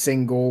every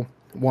single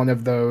one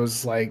of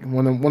those, like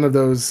one of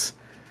those.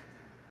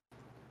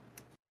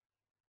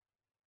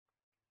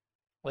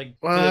 Like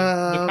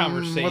the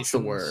conversations. What's the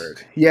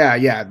word?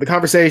 Yeah, the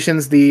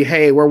conversations. The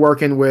hey, we're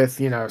working with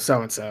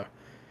so and so.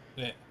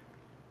 Yeah.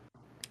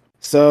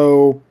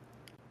 So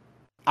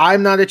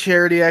I'm not a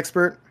charity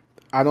expert.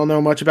 I don't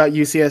know much about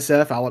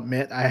UCSF. I'll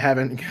admit I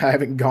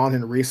haven't gone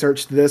and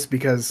researched this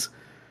because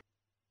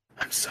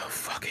I'm so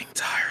fucking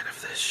tired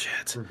of this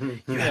shit.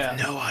 You have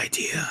no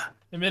idea.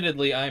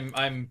 Admittedly,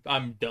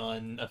 I'm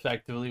done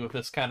effectively with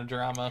this kind of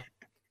drama.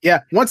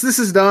 Yeah, once this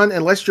is done,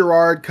 unless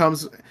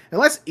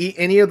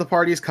any of the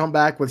parties come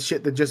back with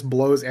shit that just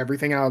blows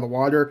everything out of the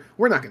water,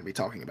 we're not going to be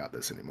talking about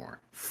this anymore.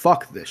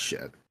 Fuck this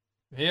shit.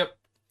 Yep.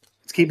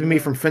 It's keeping me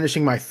from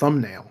finishing my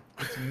thumbnail.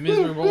 It's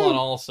miserable on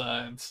all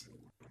sides.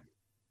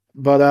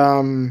 But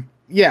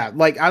yeah,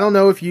 like I don't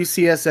know if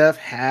UCSF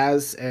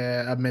has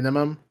a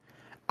minimum.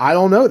 I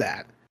don't know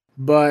that.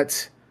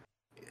 But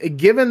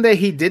given that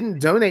he didn't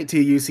donate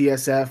to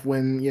UCSF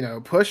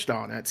when, pushed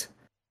on it,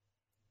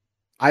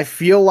 I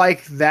feel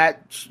like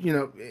that,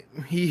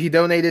 he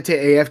donated to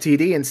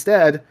AFTD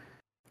instead.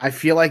 I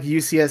feel like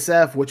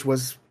UCSF, which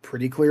was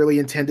pretty clearly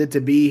intended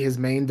to be his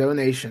main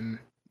donation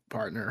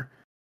partner,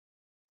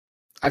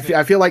 I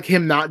feel like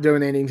him not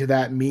donating to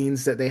that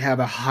means that they have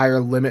a higher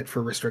limit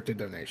for restricted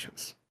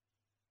donations.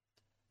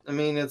 I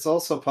mean, it's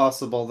also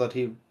possible that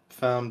he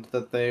found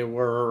that they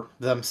were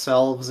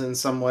themselves in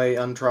some way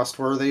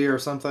untrustworthy or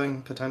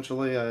something,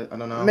 potentially. I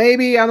don't know.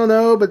 Maybe, I don't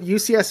know, but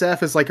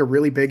UCSF is like a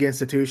really big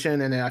institution,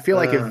 and I feel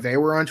like if they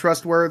were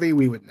untrustworthy,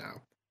 we would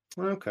know.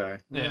 Okay.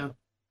 Yeah.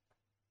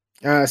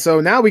 So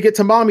now we get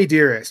to Mommy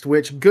Dearest,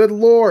 which, good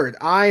lord,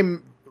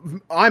 I'm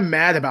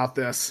mad about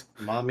this.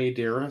 Mommy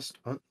Dearest?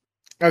 What?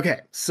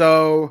 Okay,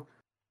 so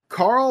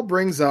Carl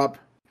brings up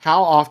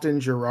how often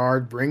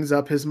Gerard brings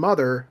up his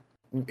mother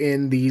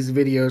in these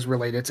videos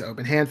related to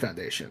Open Hand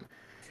Foundation.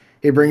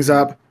 He brings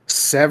up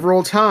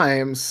several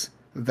times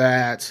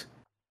that,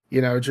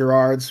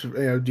 Gerard's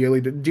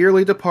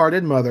dearly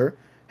departed mother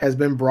has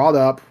been brought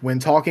up when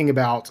talking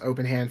about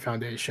Open Hand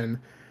Foundation,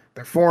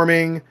 their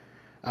forming,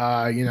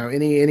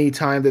 any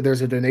time that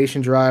there's a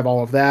donation drive,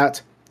 all of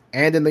that,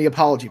 and in the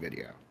apology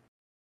video.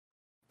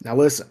 Now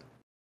listen,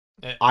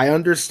 I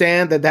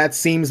understand that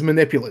seems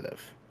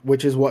manipulative,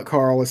 which is what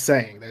Carl is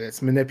saying, that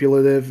it's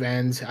manipulative,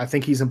 and I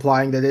think he's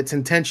implying that it's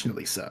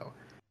intentionally so.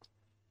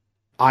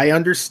 I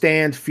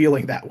understand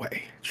feeling that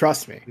way.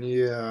 Trust me.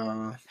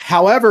 Yeah.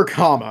 However,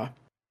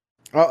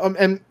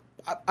 and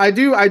I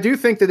do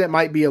think that it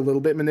might be a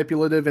little bit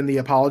manipulative in the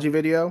apology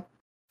video.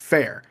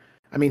 Fair.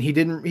 I mean, he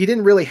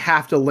didn't really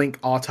have to link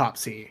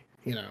autopsy,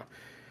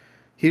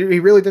 He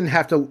really didn't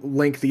have to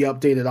link the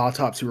updated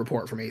autopsy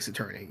report from Ace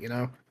Attorney,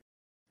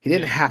 He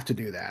didn't have to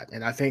do that.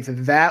 And I think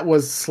that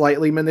was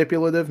slightly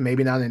manipulative,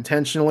 maybe not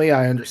intentionally.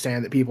 I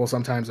understand that people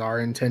sometimes are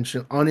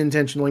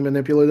unintentionally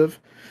manipulative.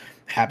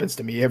 Happens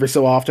to me every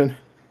so often.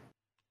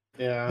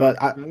 Yeah. But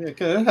it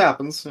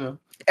happens, yeah.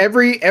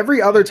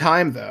 Every other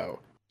time, though,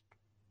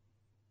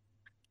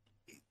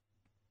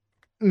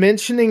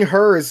 mentioning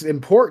her is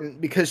important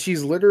because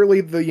she's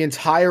literally the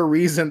entire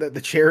reason that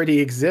the charity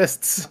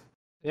exists.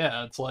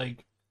 Yeah, it's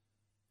like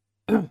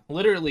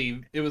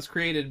literally it was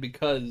created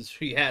because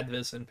she had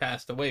this and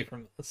passed away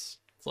from this.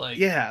 It's like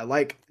yeah,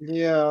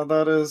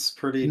 that is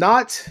pretty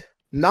not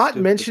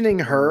mentioning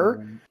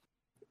her.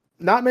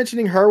 Not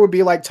mentioning her would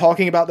be like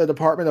talking about the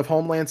Department of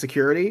Homeland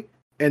Security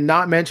and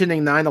not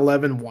mentioning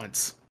 9/11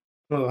 once.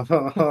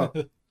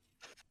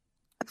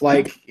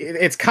 Like,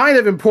 it's kind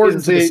of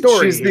important to the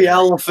story. She's the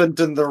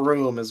elephant in the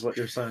room, is what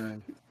you're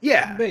saying.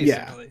 Yeah,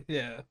 basically,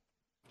 yeah.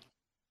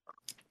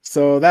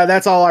 So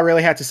that's all I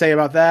really have to say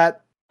about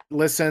that.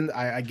 Listen,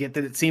 I get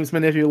that it seems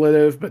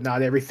manipulative, but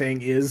not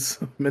everything is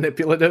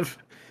manipulative.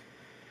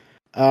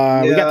 We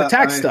got the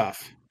tax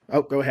stuff.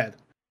 Oh, go ahead.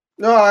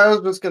 No, I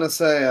was just gonna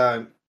say,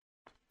 I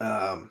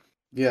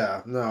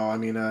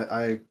mean,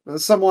 I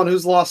as someone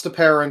who's lost a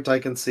parent, I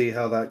can see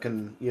how that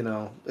can,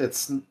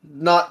 it's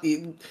not.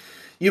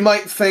 You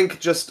might think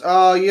just,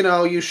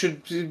 you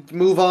should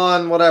move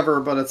on, whatever,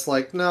 but it's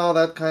like, no,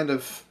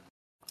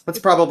 that's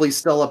probably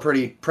still a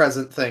pretty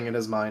present thing in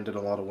his mind in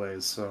a lot of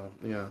ways. So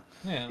yeah.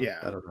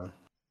 I don't know.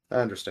 I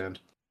understand.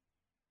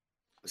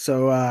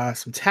 So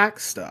some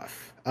tax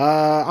stuff.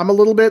 I'm a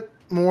little bit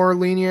more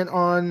lenient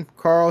on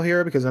Carl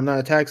here because I'm not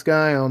a tax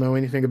guy. I don't know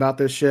anything about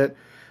this shit.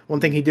 One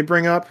thing he did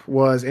bring up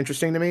was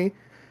interesting to me.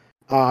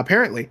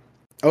 Apparently,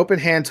 Open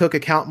Hand took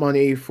account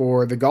money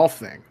for the golf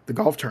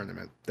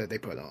tournament that they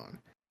put on.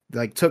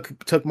 like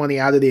took money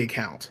out of the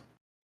account.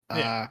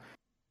 Yeah.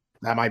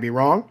 That might be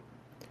wrong.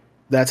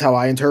 That's how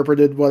I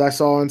interpreted what I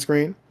saw on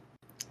screen.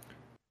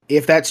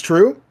 If that's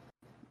true,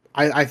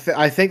 I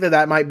think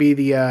that might be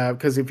the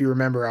because if you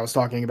remember, I was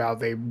talking about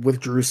they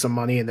withdrew some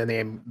money and then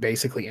they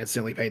basically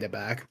instantly paid it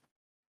back.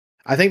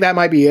 I think that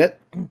might be it.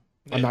 Yeah.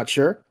 I'm not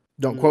sure.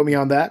 Don't quote me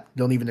on that.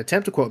 Don't even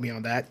attempt to quote me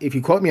on that. If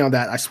you quote me on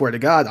that, I swear to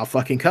God, I'll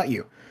fucking cut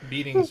you.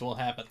 Beatings will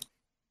happen.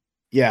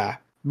 Yeah,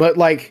 but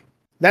like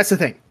that's the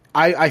thing.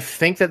 I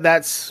think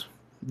that's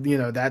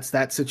that's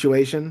that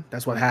situation.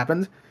 That's what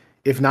happened.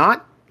 If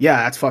not,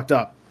 yeah, that's fucked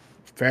up.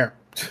 Fair.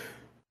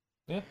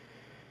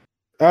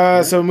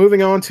 Yeah. So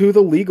moving on to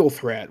the legal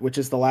threat, which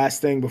is the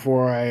last thing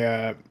before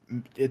I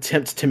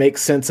attempt to make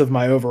sense of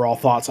my overall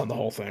thoughts on the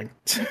whole thing.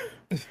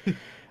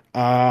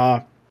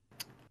 I'm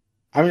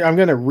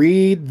gonna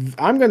read.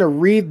 I'm gonna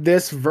read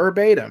this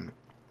verbatim.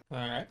 All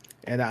right.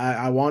 And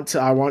I want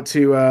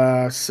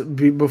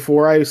to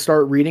before I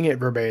start reading it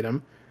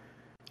verbatim,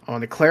 I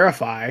want to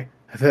clarify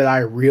that I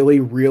really,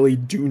 really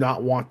do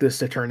not want this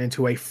to turn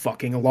into a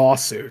fucking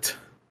lawsuit.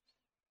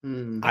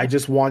 I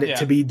just want it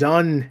to be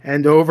done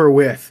and over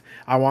with.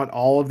 I want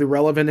all of the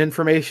relevant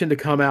information to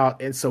come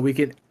out, and so we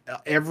can,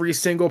 every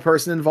single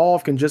person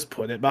involved can just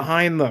put it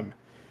behind them.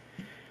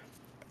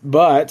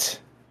 But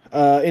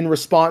in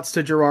response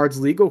to Gerard's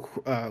legal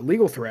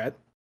threat,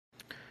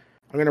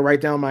 I'm going to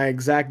write down my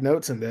exact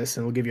notes in this,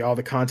 and we'll give you all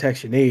the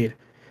context you need.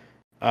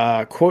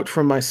 Quote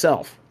from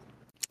myself.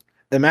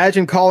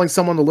 Imagine calling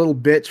someone a little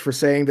bitch for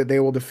saying that they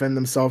will defend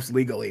themselves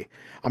legally.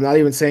 I'm not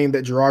even saying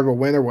that Gerard will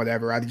win or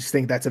whatever. I just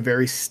think that's a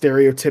very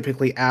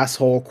stereotypically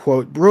asshole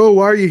quote, bro,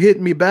 why are you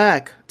hitting me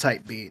back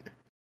type beat.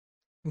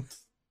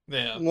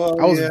 Yeah. Well,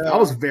 I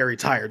was very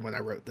tired when I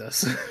wrote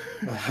this.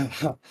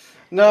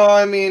 No,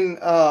 I mean,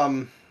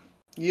 I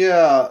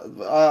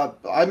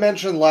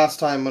mentioned last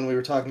time when we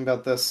were talking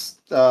about this,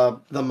 the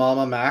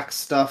Mama Max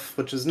stuff,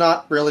 which is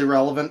not really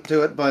relevant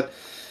to it, but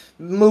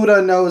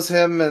Muda knows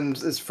him and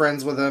is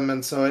friends with him,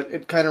 and so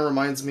it kind of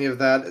reminds me of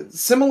that.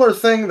 Similar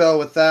thing, though,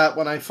 with that,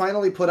 when I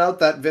finally put out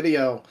that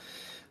video,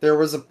 there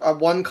was a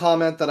one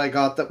comment that I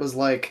got that was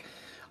like,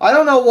 I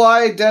don't know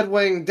why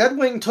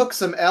Deadwing took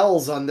some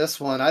L's on this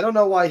one. I don't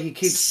know why he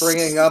keeps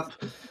bringing up...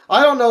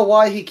 I don't know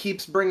why he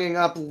keeps bringing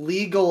up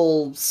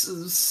legal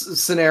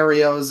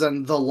scenarios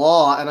and the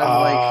law, and I'm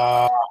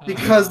like,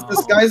 because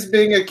this guy's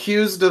being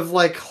accused of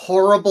like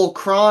horrible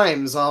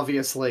crimes,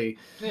 obviously.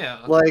 Yeah.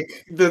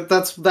 Like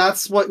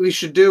that's what we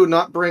should do,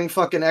 not bring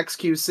fucking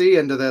XQC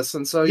into this.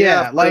 And so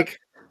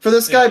for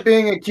this guy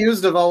being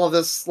accused of all of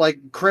this like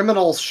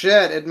criminal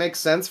shit, it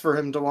makes sense for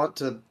him to want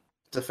to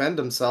defend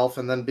himself,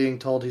 and then being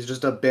told he's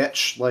just a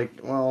bitch. Like,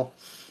 well,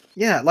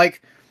 yeah,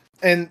 like,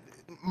 and.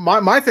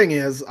 My thing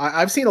is,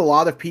 I've seen a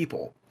lot of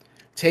people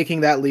taking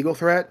that legal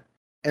threat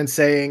and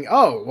saying,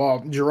 "Oh,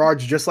 well,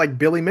 Gerard's just like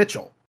Billy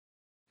Mitchell."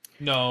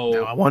 No.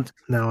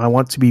 Now I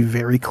want to be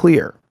very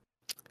clear.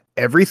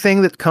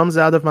 Everything that comes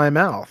out of my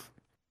mouth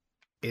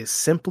is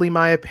simply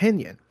my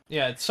opinion.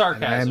 Yeah, it's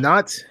sarcasm. And I am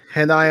not,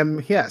 and I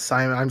am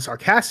I'm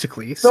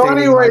sarcastically. So,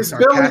 anyways,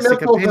 Billy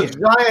Mitchell's opinion. a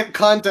giant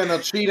cunt and a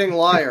cheating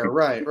liar.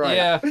 Right.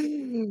 Yeah.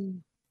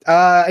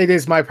 It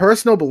is my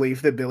personal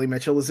belief that Billy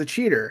Mitchell is a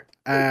cheater.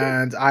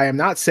 And I am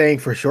not saying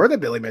for sure that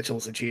Billy Mitchell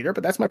is a cheater,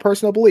 but that's my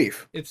personal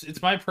belief.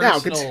 It's my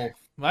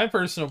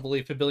personal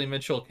belief that Billy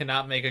Mitchell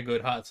cannot make a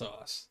good hot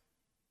sauce.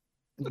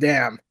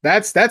 Damn,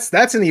 that's a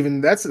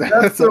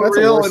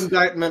real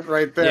indictment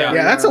right there.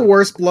 Yeah, that's a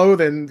worse blow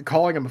than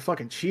calling him a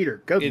fucking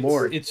cheater. Good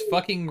lord, it's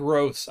fucking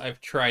gross. I've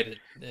tried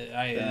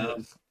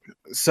it.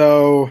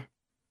 So,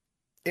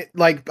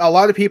 like a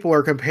lot of people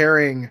are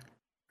comparing,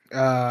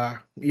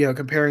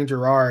 comparing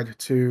Gerard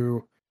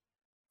to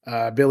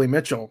Billy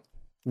Mitchell.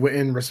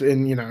 In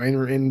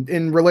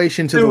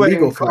relation to the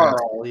legal threat,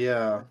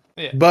 yeah.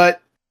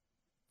 But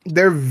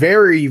they're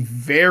very,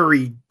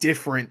 very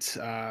different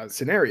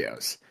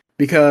scenarios,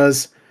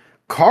 because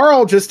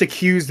Carl just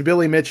accused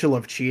Billy Mitchell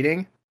of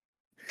cheating,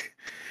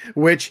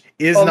 which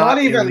is not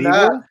even illegal.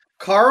 That.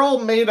 Carl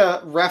made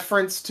a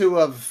reference to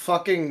a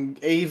fucking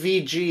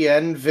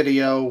AVGN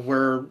video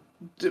where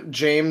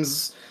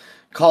James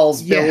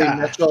calls Billy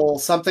Mitchell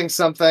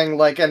something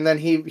like, and then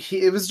he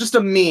it was just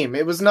a meme.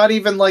 It was not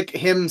even like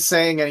him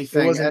saying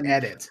anything. It was an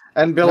edit.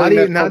 And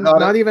Billy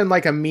not even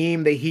like a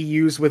meme that he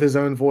used with his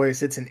own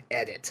voice. It's an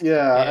edit.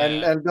 Yeah.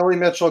 And Billy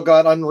Mitchell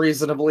got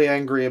unreasonably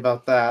angry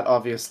about that,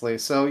 obviously.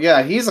 So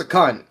yeah, he's a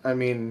cunt. I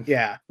mean,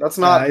 that's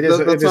not. It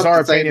is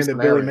our opinion that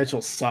Billy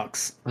Mitchell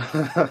sucks.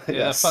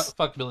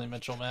 Fuck Billy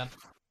Mitchell, man.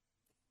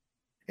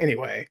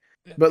 Anyway,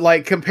 but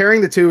like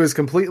comparing the two is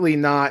completely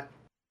not.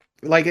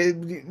 Like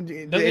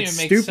it's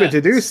stupid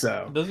to do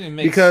so. It doesn't even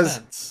make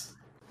sense.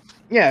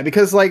 Yeah,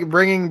 because like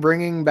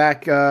bringing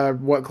back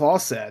what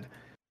Klaus said,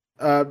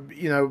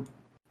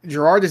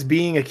 Gerard is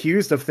being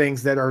accused of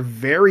things that are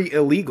very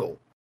illegal,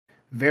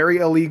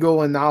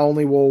 and not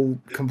only will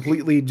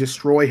completely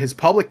destroy his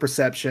public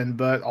perception,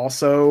 but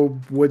also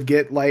would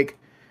get would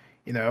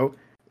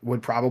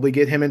probably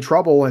get him in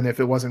trouble. And if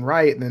it wasn't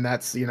right, then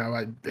that's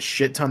a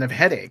shit ton of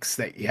headaches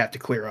that you have to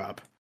clear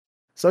up.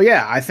 So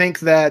yeah, I think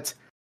that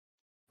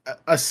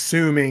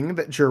assuming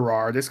that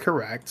Gerard is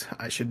correct,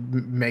 I should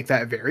make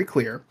that very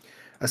clear.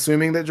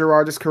 Assuming that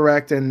Gerard is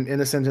correct and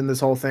innocent in this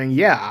whole thing,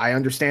 yeah, I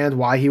understand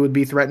why he would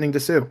be threatening to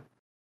sue.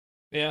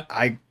 Yeah.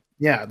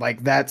 Yeah,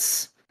 like that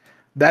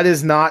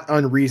is not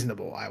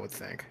unreasonable, I would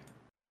think.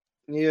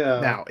 Yeah.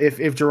 Now,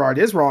 if Gerard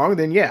is wrong,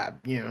 then yeah,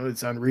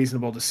 it's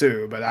unreasonable to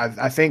sue. But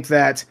I think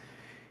that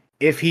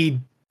if he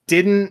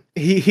didn't,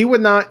 he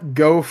would not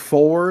go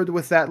forward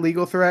with that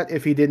legal threat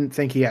if he didn't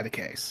think he had a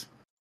case.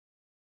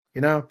 I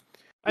Like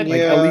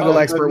think a legal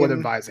I expert would mean,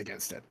 advise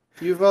against it.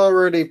 you've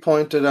already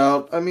pointed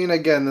out. I mean,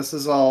 again, this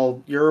is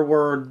all your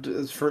word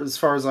as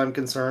far as I'm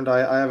concerned.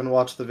 I haven't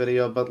watched the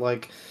video, but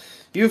like,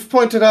 you've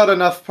pointed out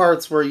enough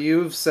parts where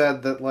you've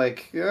said that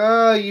like,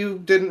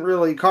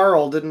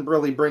 Carl didn't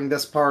really bring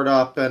this part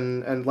up,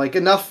 and like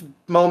enough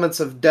moments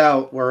of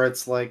doubt where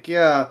it's like,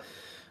 yeah,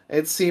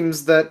 it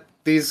seems that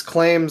these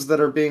claims that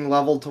are being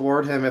leveled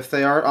toward him, if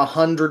they aren't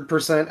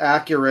 100%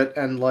 accurate,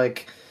 and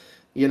like,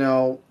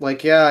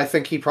 like, yeah, I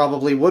think he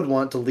probably would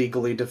want to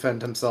legally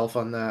defend himself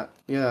on that.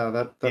 Yeah,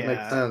 that makes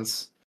Yeah.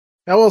 sense.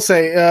 I will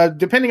say,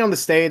 depending on the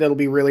state, it'll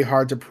be really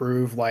hard to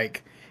prove,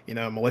 like,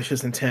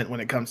 malicious intent when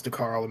it comes to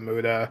Carl and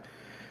Muda.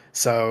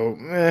 So,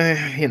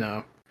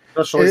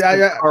 Especially since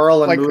I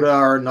Carl and like, Muda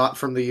are not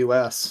from the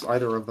U.S.,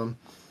 either of them.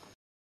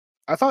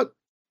 I thought,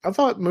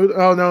 Muda.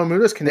 Oh no,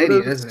 Muda's Canadian,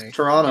 Muda's isn't he?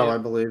 Toronto, Yeah. I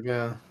believe,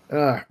 yeah.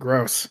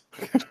 Gross.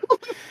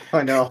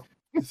 I know.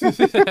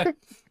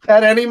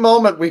 At any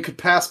moment, we could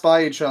pass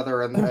by each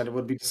other, and it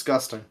would be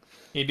disgusting.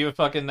 You do a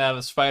fucking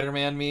the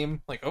Spider-Man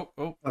meme, like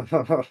oh.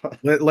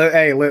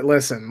 Hey,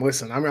 listen.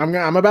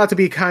 I'm about to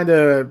be kind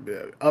of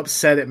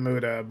upset at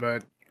Muda,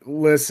 but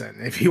listen,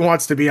 if he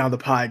wants to be on the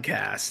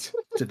podcast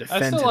to I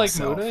defend still like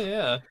himself, Muda,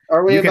 yeah.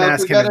 Are we you can about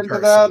ask to him get in into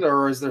that, person.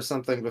 or is there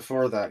something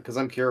before that? Because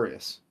I'm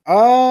curious.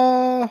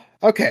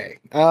 Okay.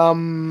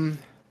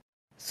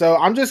 So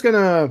I'm just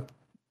gonna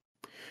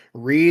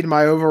read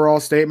my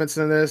overall statements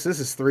in this. This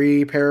is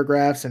 3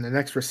 paragraphs and an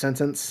extra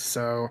sentence,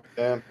 so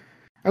Yeah,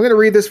 I'm gonna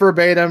read this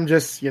verbatim.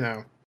 Just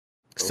go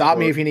stop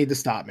for me it. if you need to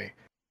stop me.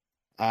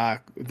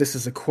 This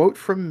is a quote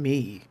from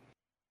me.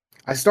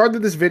 I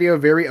started this video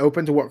very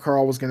open to what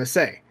Carl was going to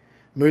say.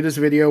 Muda's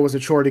video was a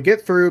chore to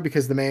get through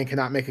because the man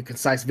cannot make a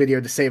concise video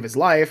to save his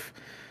life.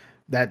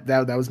 That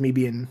was me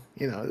being,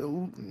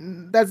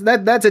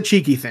 that's a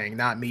cheeky thing,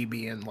 not me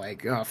being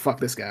like, oh fuck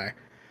this guy.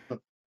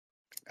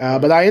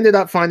 But I ended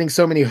up finding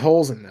so many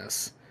holes in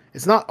this.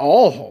 It's not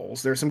all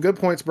holes. There's some good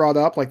points brought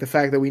up, like the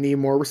fact that we need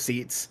more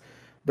receipts,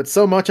 but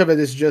so much of it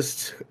is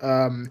just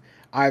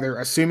either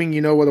assuming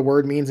you know what a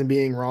word means and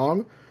being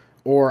wrong,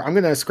 or I'm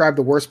going to ascribe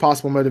the worst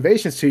possible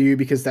motivations to you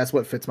because that's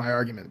what fits my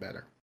argument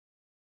better.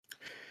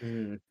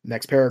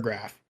 Next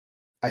paragraph.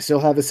 I still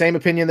have the same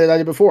opinion that I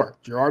did before.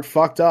 Gerard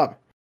fucked up,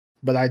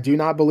 but I do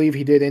not believe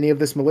he did any of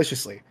this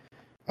maliciously.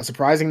 A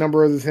surprising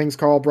number of the things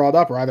Carl brought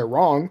up are either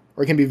wrong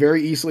or can be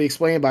very easily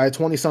explained by a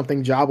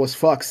 20-something jobless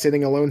fuck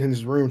sitting alone in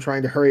his room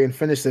trying to hurry and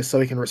finish this so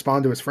he can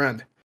respond to his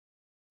friend.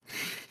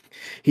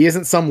 He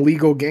isn't some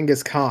legal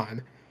Genghis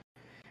Khan,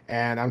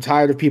 and I'm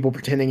tired of people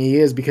pretending he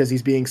is because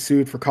he's being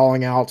sued for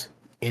calling out,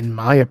 in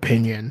my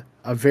opinion,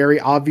 a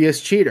very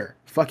obvious cheater.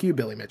 Fuck you,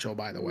 Billy Mitchell,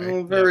 by the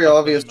way. Very fuck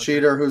obvious Billy Mitchell.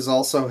 cheater who's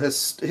also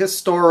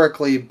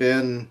historically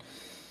been,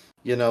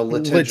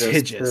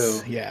 litigious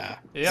too. Yeah.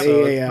 Yep.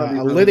 So A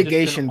really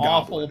litigation Just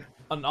goblin.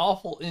 an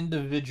awful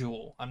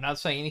individual. I'm not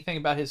saying anything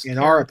about his In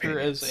our character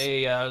as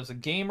opinions. a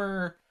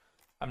gamer.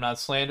 I'm not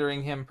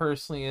slandering him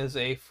personally as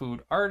a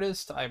food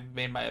artist. I've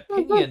made my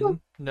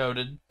opinion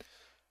noted.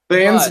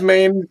 Bane's But-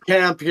 main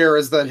camp here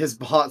is that his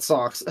hot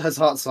sauce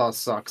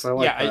sucks. I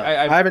like yeah,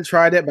 that. I haven't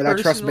tried it, but I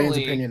trust Bane's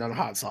personally- opinion on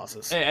hot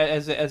sauces.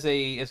 as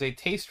a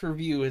taste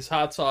review, his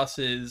hot sauce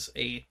is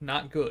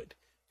not good.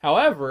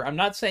 However, I'm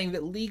not saying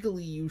that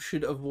legally you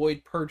should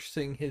avoid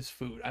purchasing his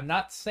food. I'm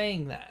not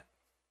saying that.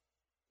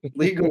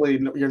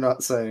 Legally, you're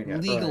not saying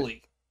it. Legally.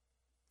 Right.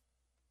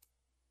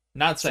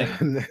 Not saying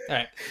it. All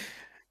right.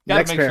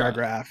 Next make sure.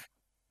 paragraph.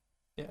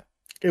 Yeah.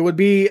 It would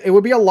be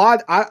a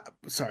lot.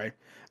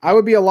 I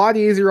would be a lot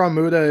easier on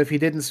Muda if he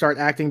didn't start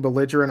acting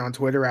belligerent on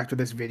Twitter after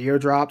this video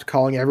dropped,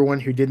 calling everyone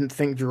who didn't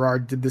think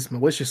Gerard did this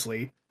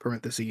maliciously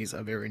 (parentheses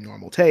a very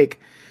normal take)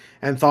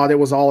 and thought it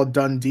was all a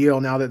done deal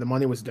now that the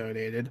money was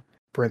donated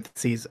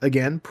 (parentheses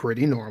again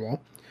pretty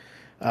normal).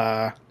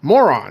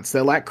 Morons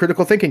that lack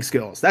critical thinking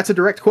skills. That's a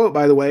direct quote,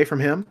 by the way, from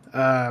him.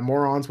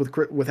 Morons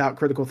without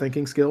critical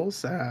thinking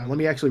skills. Let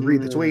me actually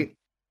read the tweet.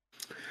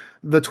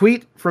 The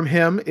tweet from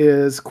him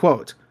is,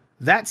 quote,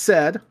 "That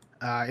said,"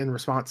 in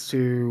response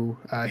to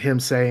him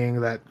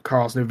saying that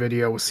Carl's new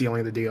video was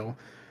sealing the deal.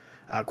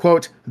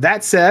 Quote,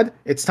 "That said,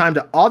 it's time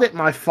to audit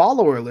my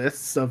follower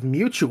lists of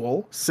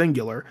mutual,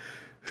 singular,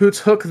 who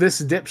took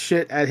this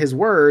dipshit at his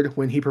word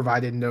when he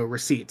provided no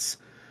receipts.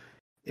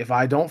 If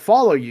I don't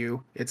follow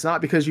you, it's not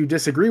because you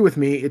disagree with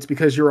me, it's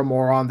because you're a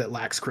moron that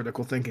lacks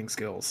critical thinking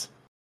skills."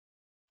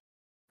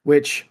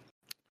 Which,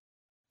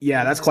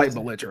 yeah, that's quite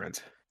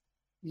belligerent.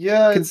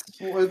 Yeah,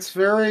 it's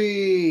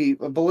very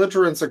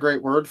belligerent's a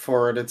great word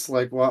for it. It's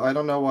like, well, I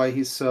don't know why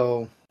he's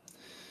so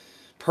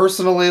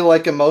personally,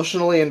 like,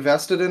 emotionally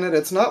invested in it.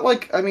 It's not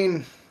like, I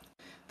mean,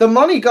 the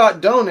money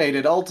got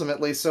donated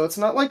ultimately, so it's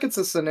not like it's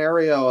a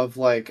scenario of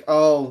like,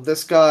 oh,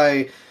 this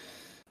guy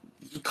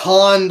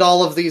conned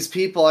all of these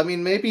people. I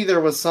mean, maybe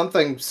there was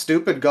something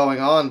stupid going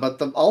on,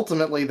 but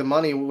ultimately the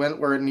money went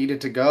where it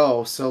needed to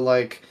go. So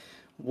like,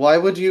 why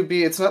would you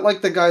be? It's not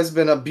like the guy's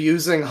been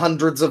abusing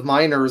hundreds of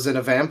minors in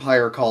a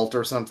vampire cult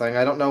or something.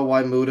 I don't know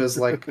why Muda's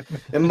like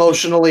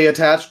emotionally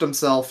attached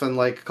himself and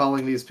like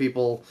calling these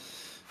people,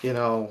 you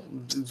know,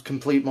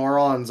 complete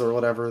morons or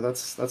whatever.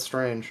 That's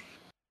strange.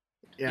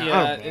 Yeah, I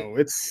Yeah, don't know.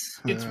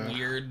 It's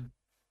weird.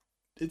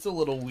 It's a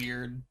little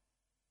weird.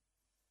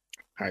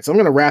 All right, so I'm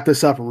going to wrap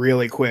this up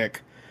really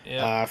quick.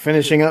 Yeah.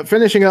 Finishing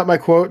up my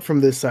quote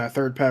from this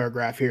third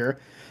paragraph here.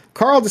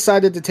 Carl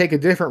decided to take a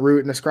different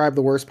route and ascribe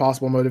the worst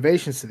possible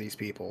motivations to these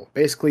people,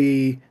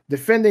 basically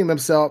defending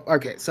themselves.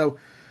 Okay, so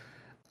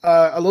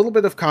a little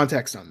bit of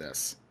context on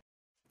this.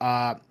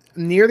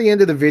 Near the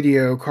end of the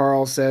video,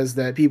 Carl says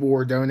that people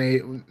were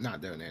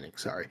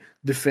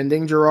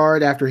defending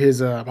Gerard after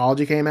his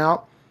apology came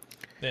out,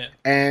 Yeah.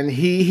 and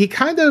he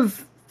kind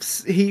of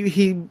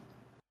he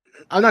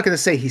I'm not going to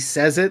say he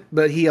says it,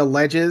 but he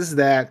alleges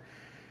that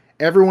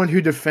everyone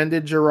who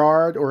defended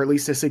Gerard, or at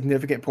least a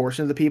significant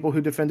portion of the people who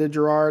defended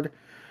Gerard,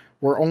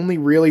 were only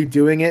really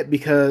doing it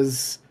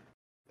because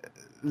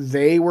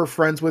they were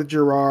friends with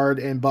Gerard,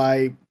 and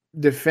by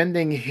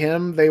defending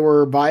him, they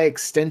were by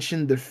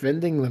extension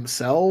defending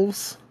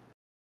themselves.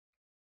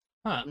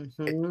 Huh.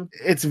 Mm-hmm.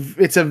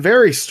 It's a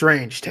very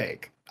strange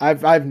take.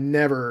 I've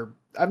never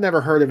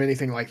heard of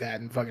anything like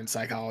that in fucking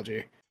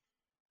psychology.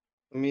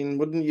 I mean,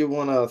 wouldn't you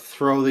want to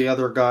throw the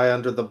other guy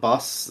under the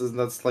bus?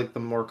 That's like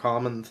the more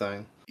common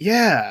thing.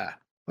 Yeah,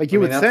 like I you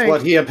mean, would that's think.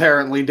 what he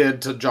apparently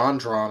did to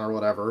JonTron or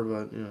whatever,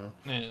 but you know.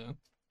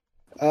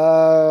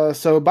 Yeah.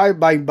 So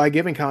by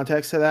giving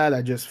context to that,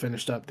 I just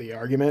finished up the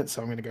argument,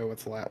 so I'm going to go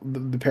with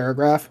the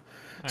paragraph.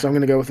 So I'm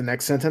going to go with the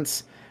next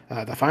sentence,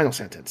 the final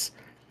sentence.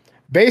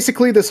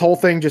 Basically, this whole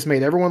thing just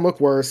made everyone look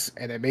worse,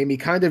 and it made me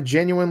kind of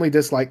genuinely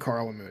dislike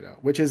Carl and Muda,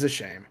 which is a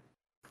shame.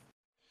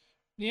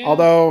 Yeah.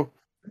 Although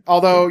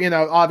you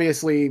know,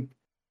 obviously,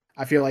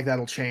 I feel like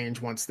that'll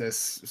change once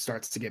this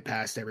starts to get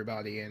past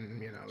everybody, and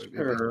you know,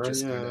 Sure, it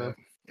just yeah. kind of,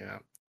 you know.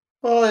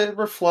 Well, it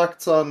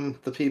reflects on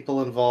the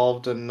people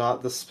involved and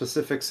not the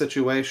specific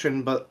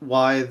situation, but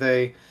why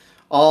they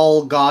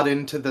all got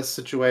into this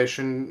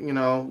situation. You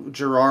know,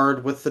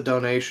 Gerard with the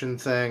donation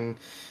thing,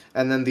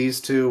 and then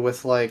these two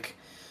with like,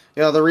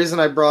 you know, the reason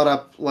I brought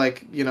up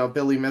like, you know,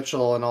 Billy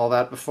Mitchell and all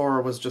that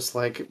before was just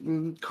like,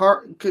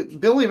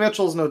 Billy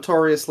Mitchell's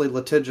notoriously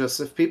litigious.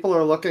 If people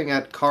are looking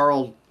at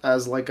Carl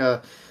as like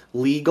a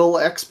legal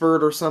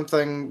expert or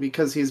something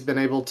because he's been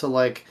able to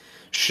like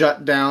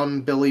shut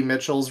down Billy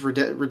Mitchell's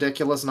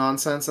ridiculous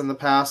nonsense in the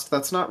past,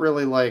 that's not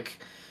really like,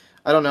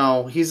 I don't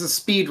know. He's a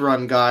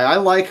speedrun guy. I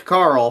like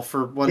Carl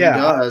for what he Yeah,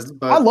 does, I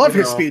but love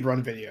you his know,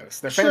 speedrun videos.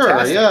 They're sure,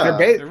 fantastic. yeah.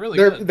 They're really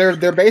good.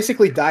 They're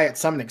basically diet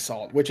summoning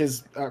salt, which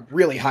is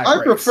really high I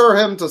praise. prefer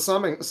him to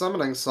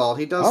summoning Salt.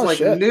 He does Oh, like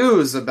shit.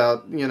 news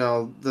about, you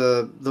know,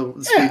 the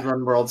Yeah.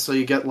 speedrun world, so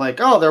you get like,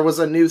 oh, there was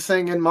a new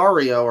thing in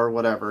Mario or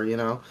whatever, you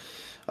know.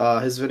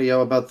 His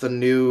video about the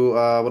new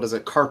what is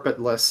it,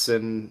 carpetless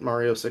in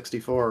Mario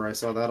 64. I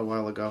saw that a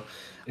while ago.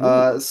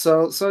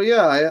 So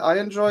yeah, I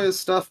enjoy his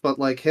stuff, but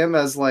like him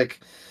as like,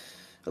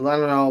 I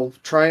don't know,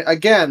 trying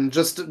again,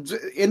 just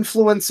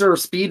influencer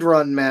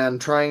speedrun man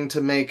trying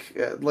to make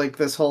like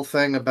this whole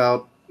thing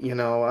about, you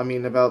know, I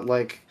mean about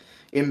like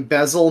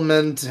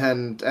embezzlement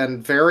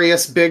and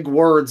various big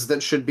words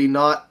that should be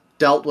not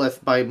dealt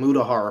with by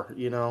Mudahar,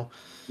 you know.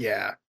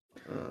 Yeah.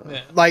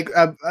 Yeah. Like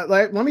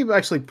let me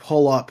actually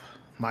pull up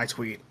my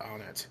tweet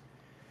on it.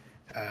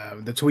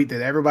 The tweet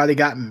that everybody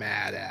got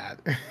mad at.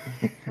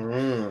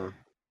 Mm.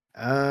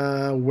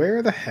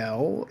 Where the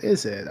hell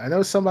is it? I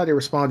know somebody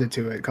responded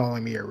to it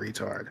calling me a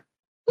retard.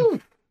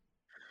 It's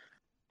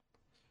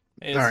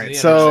All right, the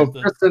so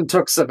internet. Kristen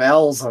took some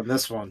L's on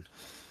this one.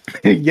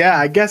 yeah,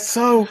 I guess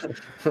so.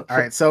 All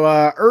right, so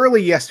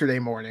early yesterday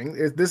morning,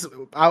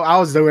 I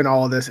was doing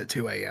all of this at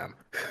 2 a.m.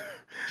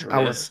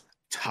 I was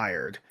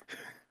tired.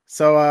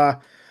 So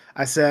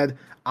I said,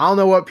 I don't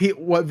know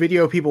what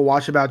video people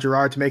watch about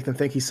Gerard to make them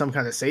think he's some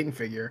kind of Satan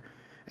figure,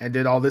 and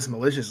did all this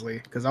maliciously.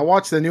 Because I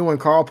watched the new one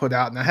Carl put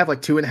out, and I have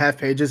like 2.5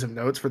 pages of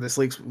notes for this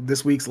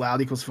week's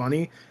Loud Equals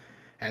Funny,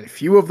 and a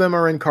few of them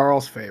are in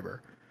Carl's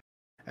favor.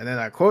 And then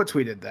I quote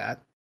tweeted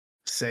that,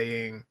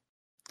 saying,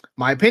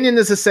 "My opinion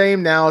is the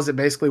same now as it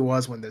basically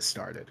was when this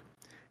started."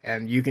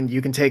 And you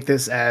can take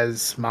this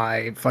as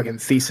my fucking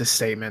thesis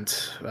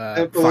statement.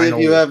 I believe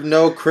you have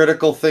no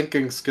critical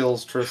thinking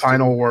skills, Tristan.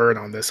 Final word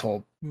on this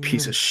whole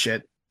piece of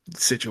shit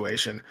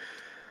situation.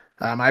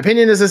 My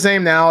opinion is the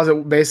same now as it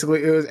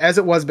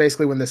was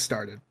basically when this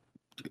started.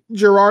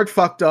 Gerard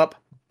fucked up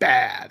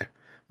bad,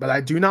 but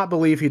I do not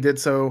believe he did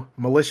so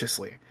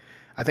maliciously.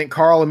 I think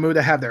Carl and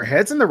Muda have their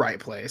heads in the right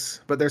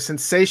place, but they're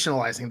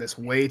sensationalizing this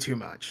way too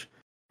much.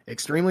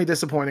 Extremely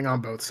disappointing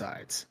on both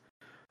sides.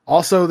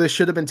 Also, this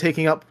should have been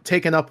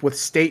taken up with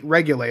state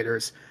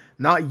regulators,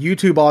 not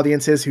YouTube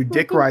audiences who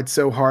dick ride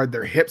so hard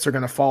their hips are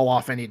gonna fall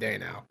off any day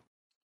now.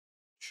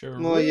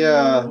 Well,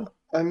 yeah. True.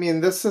 I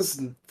mean, this is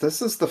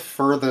the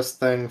furthest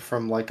thing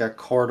from like a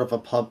court of a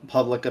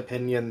public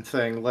opinion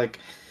thing. Like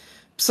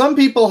some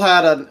people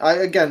had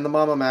again, the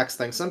Mama Max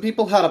thing. Some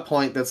people had a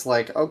point that's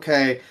like,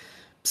 okay,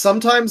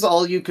 sometimes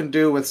all you can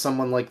do with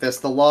someone like this,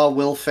 the law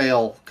will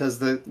fail because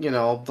the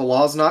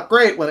law's not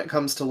great when it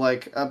comes to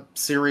like a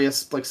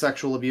serious like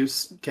sexual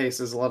abuse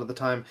cases a lot of the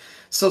time.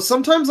 So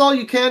sometimes all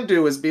you can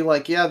do is be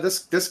like, yeah,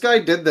 this guy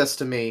did this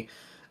to me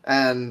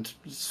and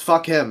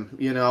fuck him,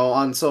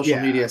 on social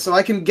Yeah. media. So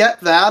I can get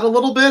that a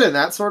little bit in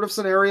that sort of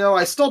scenario.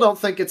 I still don't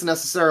think it's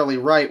necessarily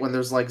right when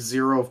there's like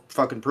zero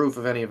fucking proof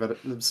of any of it,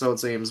 so it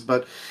seems.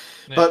 But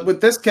with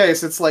this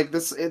case, it's like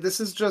this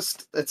is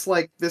just it's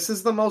like this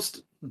is the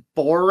most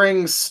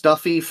boring,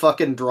 stuffy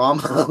fucking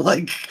drama.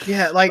 Like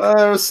Yeah, like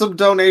some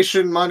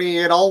donation money,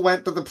 it all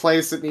went to the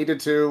place it needed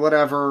to,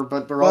 whatever,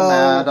 but we're all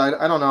mad.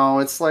 I don't know.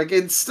 It's like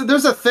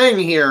there's a thing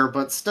here,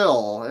 but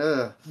still.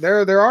 Ugh.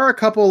 there are a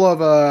couple of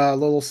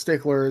little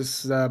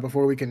sticklers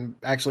before we can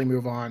actually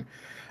move on.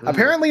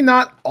 Apparently,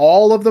 not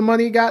all of the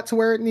money got to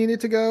where it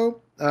needed to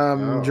go.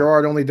 Oh.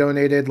 Gerard only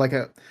donated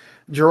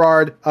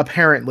Gerard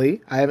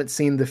apparently, I haven't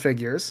seen the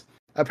figures.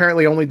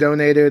 Apparently, only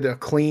donated a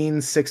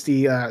clean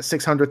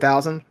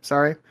 600,000.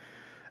 Sorry,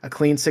 a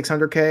clean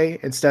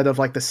 600K instead of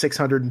like the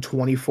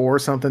 624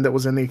 something that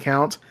was in the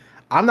account.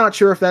 I'm not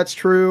sure if that's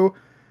true.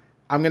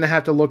 I'm gonna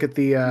have to look at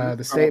the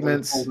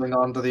statements. Holding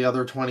on to the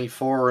other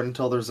 24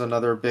 until there's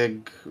another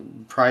big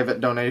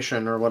private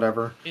donation or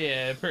whatever.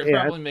 Yeah, it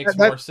probably makes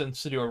more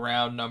sense to do a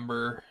round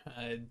number.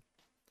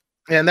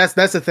 And that's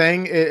the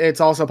thing.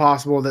 It's also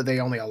possible that they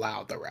only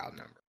allowed the round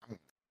number.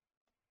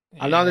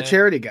 I'm not a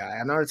charity guy.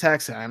 I'm not a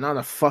tax guy. I'm not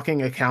a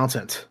fucking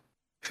accountant.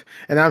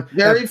 And I'm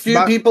very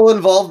few people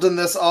involved in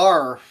this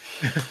are.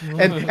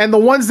 and the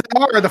ones that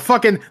are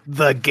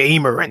the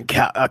gamer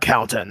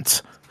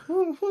accountant.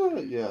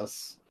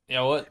 Yes.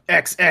 Yeah, what?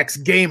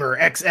 XX gamer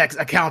XX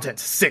accountant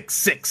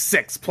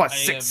 666 plus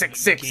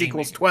 666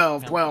 equals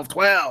 12 12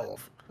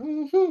 12.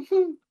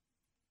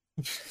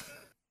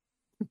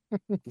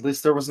 At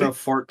least there was no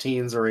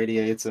 14s or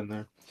 88s in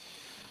there.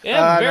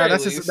 Yeah, no,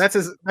 that's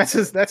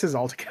his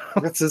alt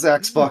account. That's his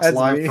Xbox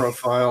Live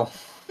profile.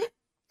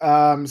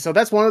 So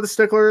that's one of the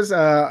sticklers.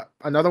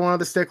 Another one of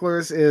the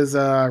sticklers is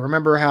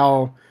remember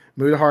how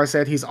Mudahar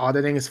said he's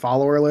auditing his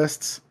follower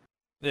lists?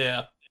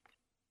 Yeah.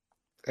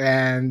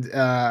 And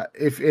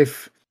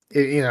if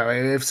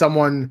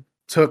someone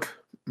took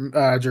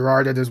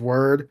Gerard at his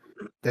word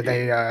that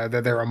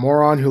they're a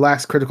moron who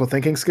lacks critical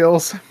thinking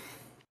skills.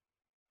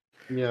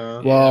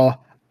 Yeah.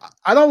 Well,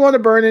 I don't want to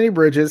burn any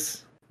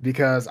bridges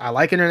because I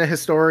like Internet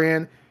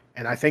Historian,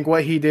 and I think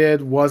what he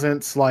did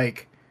wasn't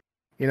like,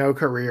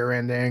 career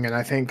ending, and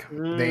I think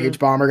the H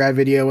Bomber Guy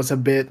video was a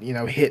bit,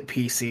 hit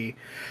PC.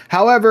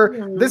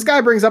 However, this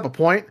guy brings up a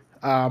point.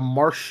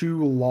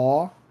 Marshu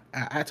Law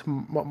at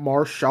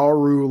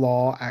Marsharu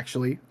Law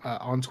actually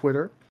on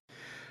Twitter.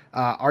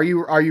 Are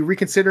you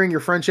reconsidering your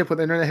friendship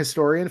with Internet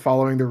Historian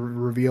following the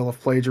reveal of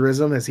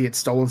plagiarism as he had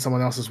stolen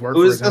someone else's work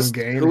for his own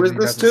game? Who is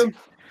this to?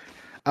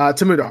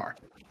 To Mudahar.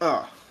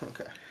 Oh,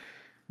 okay.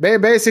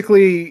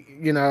 Basically,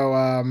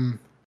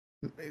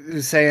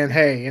 saying,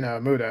 hey,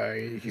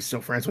 Muda, he's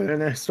still friends with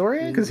Internet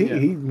Historian because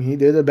he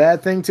did a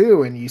bad thing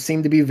too, and you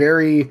seem to be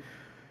very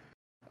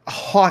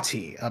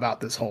haughty about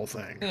this whole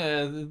thing.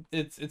 Yeah,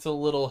 it's a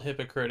little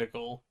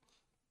hypocritical.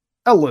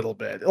 A little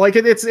bit. Like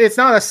it's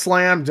not a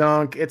slam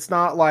dunk. It's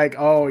not like,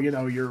 oh,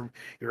 your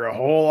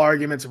whole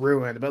argument's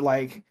ruined. But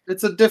like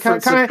it's a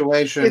different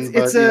situation.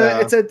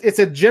 It's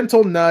a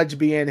gentle nudge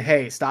being,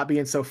 hey, stop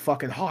being so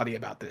fucking haughty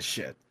about this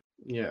shit.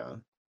 Yeah.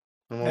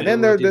 And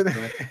then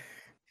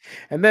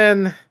and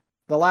then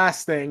the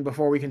last thing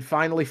before we can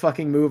finally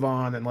fucking move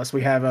on, unless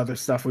we have other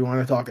stuff we want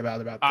to talk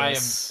about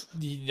this.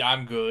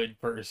 I'm good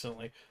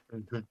personally.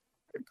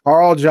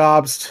 Carl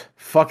Jobst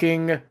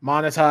fucking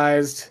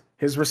monetized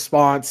his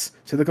response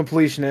to the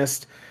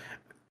completionist.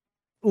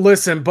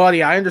 Listen,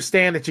 buddy, I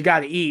understand that you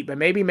got to eat, but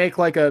maybe make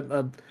like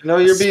a no.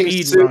 You're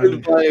being sued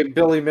run. by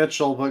Billy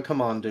Mitchell, but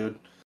come on, dude.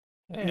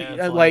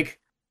 Yeah,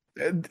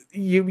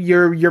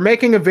 you're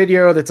making a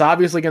video that's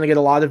obviously going to get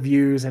a lot of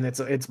views and it's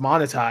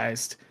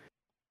monetized.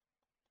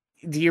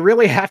 Do you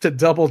really have to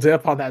double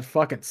dip on that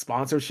fucking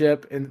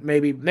sponsorship and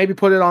maybe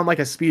put it on like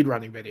a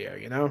speedrunning video?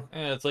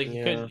 Yeah, it's like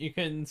you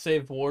couldn't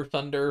save War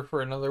Thunder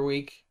for another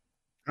week.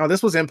 Oh,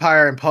 this was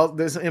Empires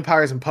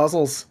and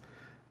Puzzles,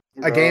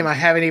 a game I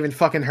haven't even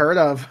fucking heard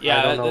of. Yeah,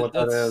 I don't know what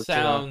that is.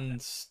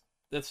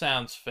 That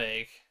sounds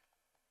fake.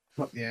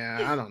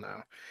 Yeah, I don't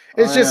know.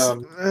 It's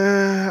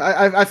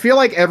I feel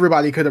like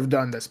everybody could have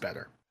done this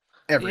better.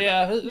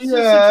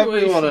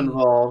 Everyone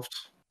involved.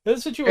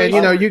 This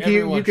situation, and you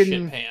can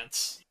shit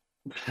pants.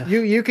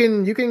 You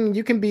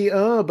can be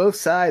both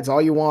sides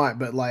all you want,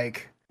 but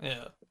like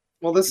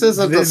well, this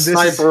isn't the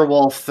Sniper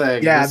Wolf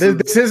thing. Yeah,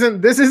 this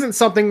isn't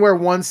something where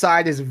one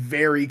side is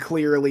very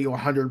clearly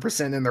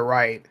 100% in the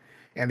right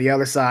and the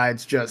other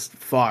side's just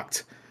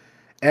fucked.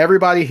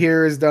 Everybody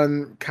here has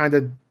done kind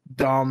of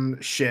dumb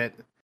shit.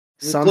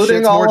 Some including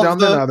shit's more all of dumb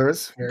than the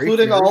others.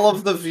 including all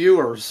of the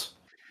viewers.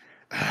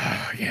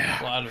 Oh, A yeah.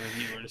 lot of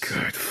viewers.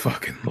 Good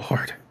fucking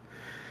lord.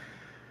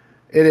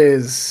 It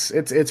is.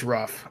 It's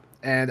rough.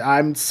 And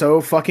I'm so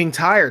fucking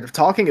tired of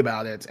talking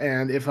about it.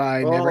 And if I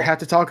never Well, have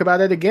to talk about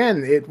it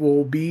again, it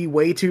will be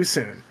way too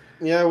soon.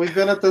 yeah, we've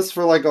been at this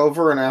for like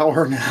over an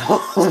hour now.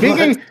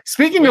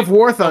 Speaking Wait, of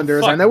War oh,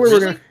 Thunders, I fuck, know we were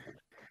really? gonna.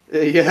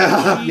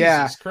 Yeah.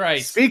 Yeah. Jesus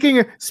Christ.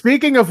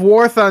 Speaking of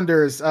War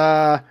Thunders,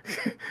 the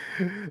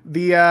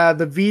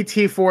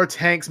VT4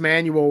 tanks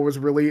manual was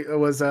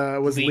was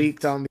leaked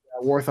Leaked. on the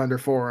War Thunder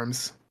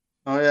forums.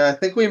 Oh yeah, I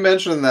think we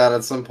mentioned that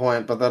at some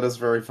point, but that is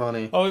very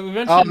funny. Oh, we Oh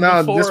mentioned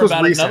no, before this was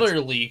about recent. another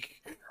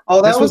leak.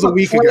 Oh, This that was was a a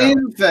week ago.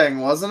 plane thing,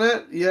 wasn't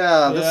it?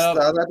 Yeah, this Yep.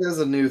 that is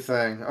a new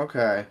thing.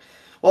 Okay.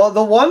 Well,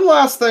 the one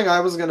last thing I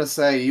was gonna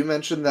say, you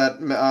mentioned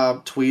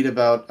that tweet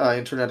about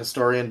Internet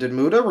Historian. Did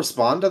Muda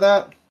respond to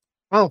that?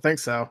 I don't think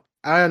so.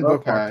 I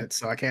unbookmarked Okay. it,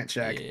 so I can't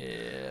check.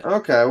 Yeah.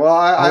 Okay. Well,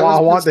 I I was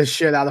want just this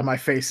shit out of my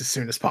face as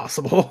soon as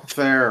possible.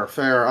 fair,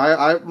 fair.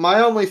 My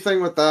only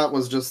thing with that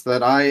was just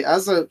that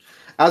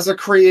as a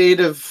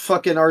creative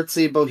fucking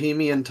artsy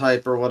bohemian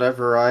type or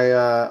whatever,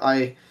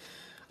 I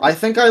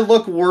think I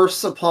look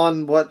worse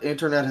upon what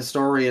Internet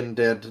Historian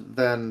did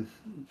than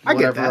I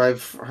get whatever that.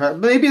 I've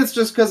heard. Maybe it's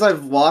just because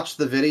I've watched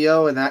the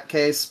video in that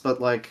case, but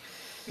like,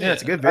 Yeah,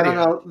 it's a good I don't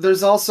video. know.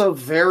 There's also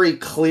very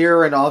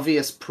clear and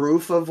obvious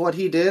proof of what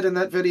he did in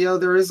that video.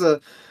 There is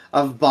a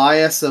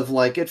bias of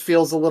like, it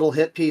feels a little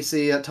hit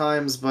PC at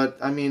times, but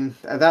I mean,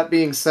 that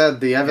being said,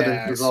 the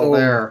evidence Yeah, is all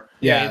there.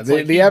 Yeah, Yeah, it's the,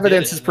 like the he did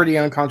evidence it. is pretty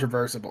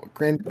incontrovertible.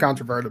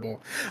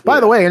 By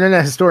the way,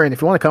 Internet Historian,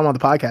 if you want to come on the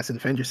podcast and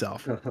defend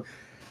yourself,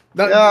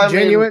 no, Yeah, I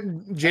mean,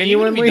 Even if he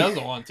genuinely,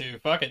 doesn't want to,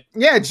 fuck it.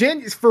 yeah,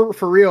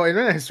 for real,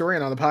 Internet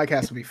Historian on the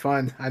podcast would be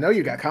fun. I know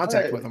you got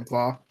contact I- with him,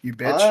 Claw, you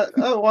bitch.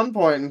 At one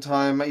point in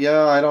time,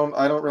 yeah, I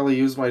don't really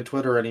use my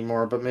Twitter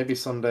anymore, but maybe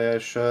someday I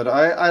should.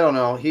 I don't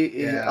know.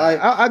 Yeah,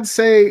 I I'd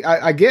say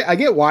I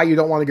get why you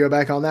don't want to go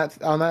back on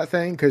that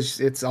thing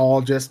because it's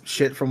all just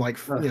shit from like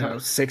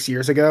 6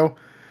 years ago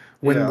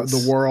when the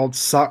yes. world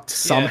sucked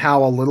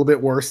somehow a little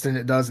bit worse than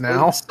it does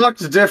now. It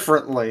sucked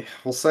differently.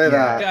 We'll say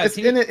that. Yeah, It's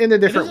in a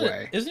different isn't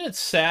way. Isn't it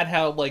sad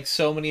how like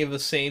so many of the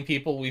same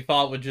people we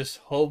thought would just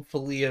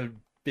hopefully have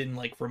been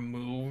like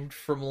removed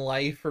from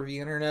life or the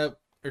internet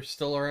are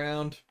still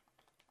around?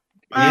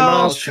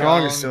 Miles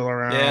Strong. Chong is still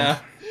around. Yeah.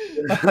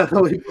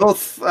 We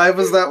both.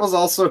 That was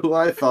also who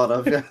I thought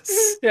of.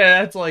 Yes.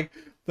 Yeah, that's like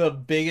the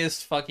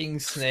biggest fucking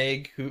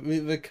snake,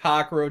 the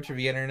cockroach of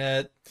the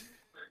internet.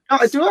 Now,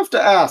 I do have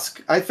to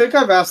ask. I think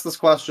I've asked this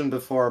question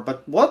before,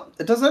 but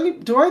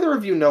do either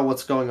of you know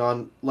what's going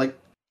on? Like,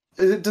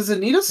 does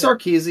Anita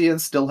Sarkeesian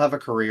still have a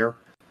career?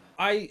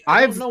 I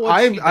I've- don't know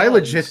what she I does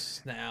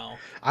legit- now.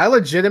 I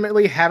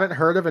legitimately haven't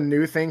heard of a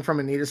new thing from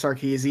Anita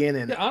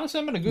Sarkeesian in Yeah, honestly,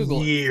 I'm gonna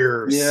Google it.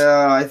 years.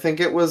 Yeah, I think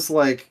it was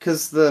like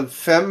because the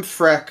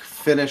FemFrec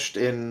finished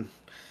in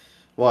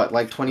what,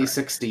 like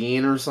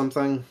 2016 or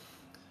something.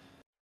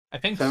 I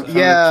think Fem- so.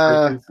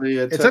 Yeah. Frequency.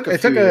 It It took took a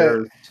few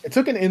years. It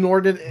took an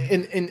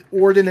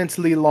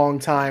inordinately long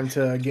time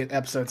to get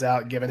episodes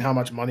out, given how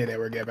much money they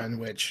were given.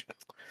 Which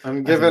I'm I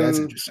think that's given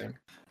interesting.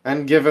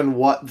 and given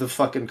what the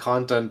fucking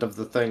content of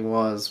the thing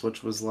was,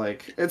 which was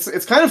like it's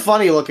kind of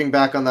funny looking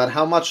back on that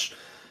how much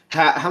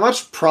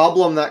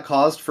problem that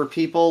caused for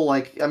people,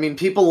 like I mean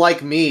people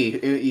like me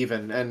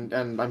even, and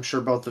I'm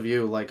sure both of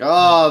you, like,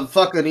 oh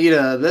fuck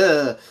Anita,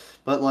 bleh.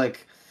 But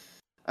like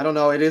I don't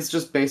know, it is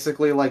just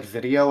basically like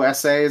video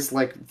essays.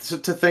 Like to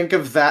think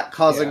of that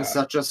causing Yeah.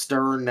 such a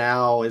stir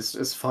now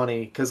is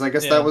funny, because I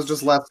guess Yeah. that was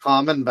just less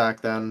common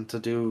back then to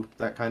do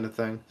that kind of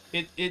thing.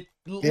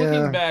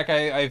 Looking back,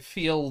 I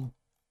feel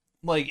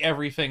like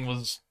everything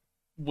was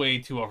way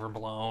too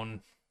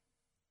overblown.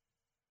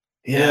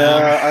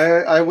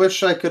 Yeah, I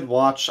wish I could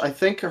watch. I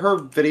think her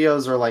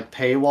videos are like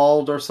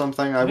paywalled or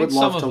something. I I would think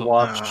some love of to them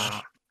watch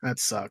That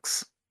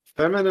sucks.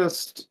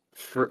 Feminist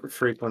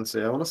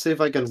Frequency. I want to see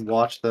if I can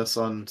watch this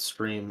on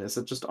stream. Is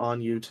it just on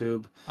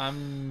YouTube? I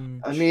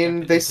mean,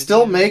 checking they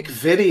still videos. make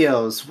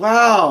videos.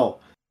 Wow.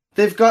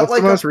 They've got What's the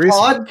like a most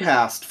recent?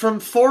 podcast from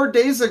 4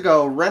 days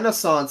ago,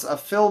 Renaissance, a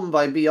film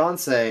by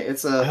Beyonce.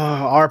 It's Oh, a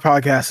our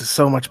podcast is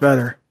so much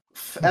better.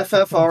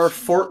 FFR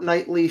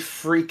Fortnightly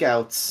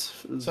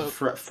Freakouts. So-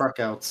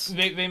 Freakouts.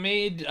 They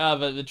made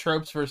the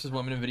Tropes versus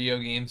Women in Video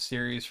Games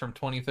series from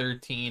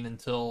 2013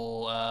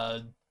 until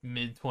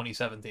mid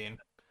 2017.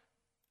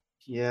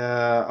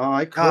 Yeah, oh,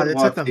 I God, could it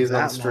watch took them these on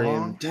that stream.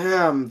 long?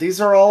 Damn,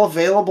 these are all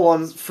available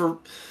on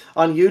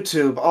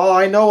YouTube. Oh,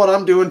 I know what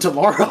I'm doing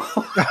tomorrow.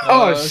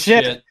 Oh,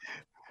 shit.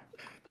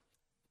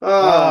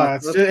 Oh,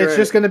 It's that's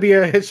just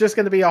great.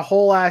 gonna be a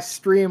whole ass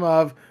stream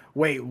of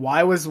wait,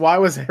 why was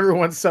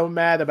everyone so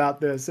mad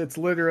about this? It's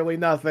literally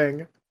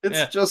nothing.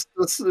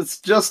 It's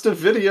just a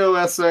video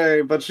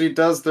essay, but she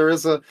does. There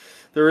is a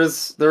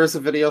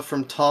video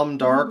from Tom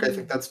Dark. I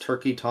think that's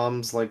Turkey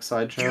Tom's like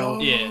side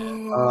channel. Yeah.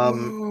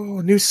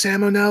 New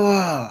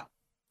salmonella.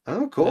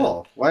 Oh,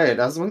 cool. Wait,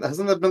 hasn't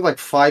that been like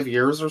 5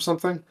 years or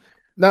something?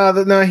 No,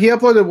 he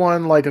uploaded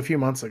one like a few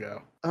months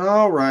ago.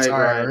 Oh, right,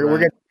 Sorry, right, we're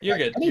getting. You're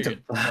good. I need You're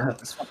to. good.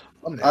 This fucking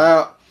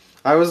thumbnail.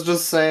 I was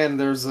just saying,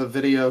 there's a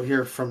video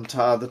here from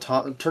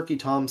Turkey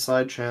Tom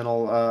side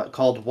channel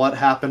called "What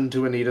Happened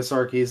to Anita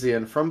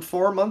Sarkeesian" from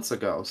 4 months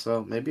ago.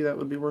 So maybe that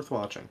would be worth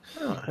watching.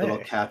 Oh, Little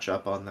hey. catch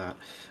up on that.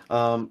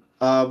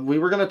 We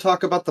were gonna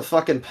talk about the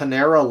fucking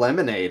Panera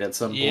lemonade at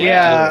some point.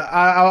 Yeah, too.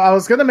 I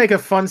was gonna make a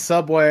fun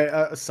Subway.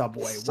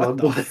 Subway. What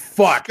the Subway.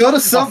 fuck? Go to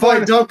Subway,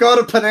 fun- don't go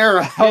to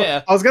Panera.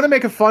 Yeah. I was gonna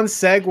make a fun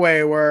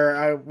segue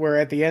where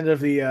at the end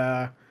of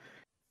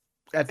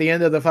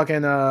the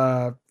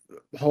fucking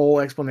whole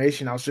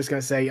explanation, I was just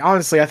gonna say,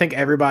 honestly, I think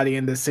everybody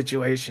in this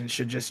situation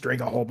should just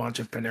drink a whole bunch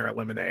of Panera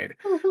lemonade.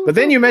 But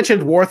then you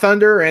mentioned War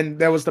Thunder, and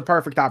that was the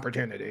perfect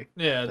opportunity.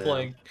 Yeah, it's Yeah.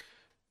 like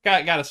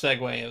got a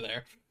segue in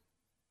there.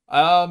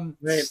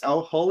 Wait,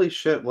 oh holy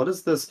shit, what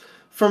is this?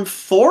 From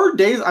 4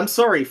 days, I'm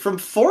sorry, from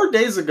 4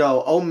 days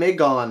ago,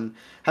 Omegon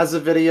has a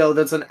video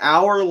that's an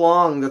hour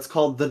long that's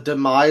called The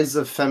Demise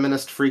of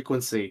Feminist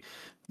Frequency.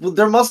 Well,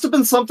 there must have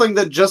been something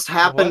that just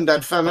happened What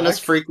at the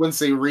Feminist fuck?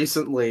 Frequency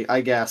recently,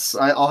 I guess.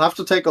 I'll have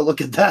to take a look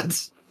at that.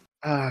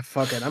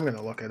 Fuck it, I'm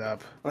gonna look it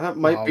up. That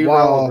might While be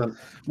while, relevant.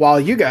 while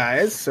you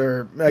guys,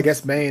 or I guess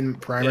Bane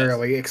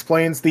primarily,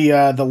 explains the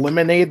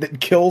lemonade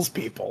that kills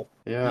people.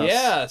 Yes.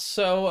 Yeah,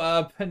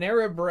 so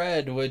Panera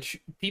Bread,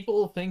 which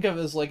people think of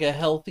as like a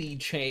healthy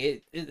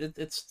chain,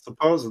 it's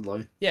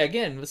Supposedly. yeah.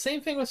 Again, the same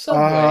thing with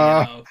Subway.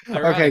 Okay,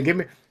 ironically. give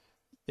me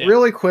Yeah.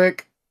 really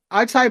quick.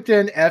 I typed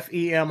in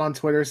FEM on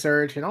Twitter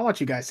search, and I want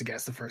you guys to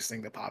guess the first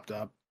thing that popped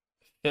up.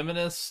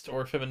 Feminist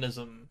or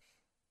feminism.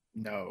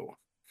 No.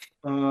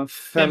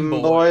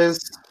 Femboys.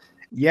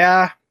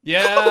 Yeah,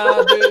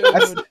 Yeah,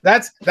 dude.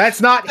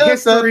 that's not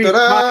history, by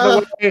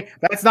the way.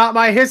 That's not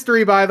my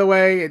history, by the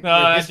way. No,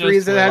 that's History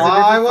is just it has a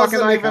I different fucking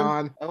wasn't even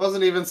icon. I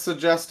wasn't even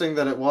suggesting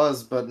that it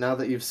was, but now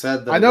that you've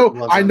said that I it know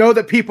wasn't.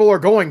 that people are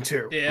going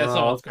to. Yeah, Oh,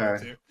 someone's going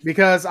okay. to.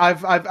 Because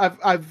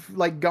I've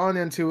like gone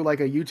into like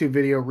a YouTube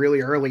video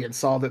really early and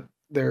saw that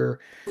the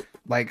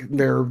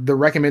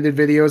recommended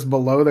videos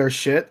below their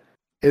shit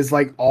is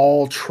like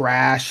all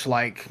trash,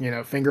 like,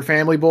 finger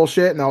family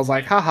bullshit, and I was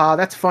like, haha,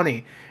 that's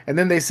funny. And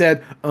then they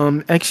said,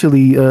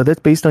 actually, that's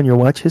based on your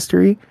watch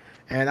history,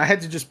 and I had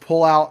to just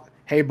pull out,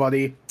 hey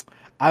buddy,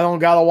 I don't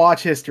got a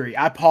watch history.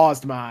 I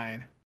paused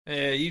mine.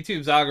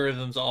 YouTube's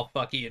algorithm's all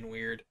fucky and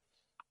weird.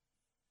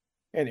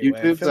 Anyway,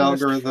 YouTube's feminist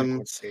algorithm-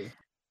 frequency.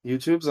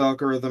 YouTube's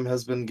algorithm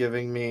has been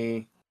giving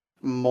me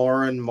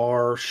more and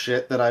more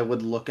shit that I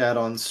would look at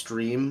on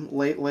stream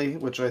lately,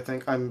 which I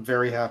think I'm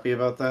very happy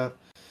about that.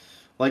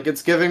 Like,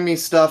 it's giving me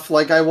stuff,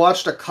 like, I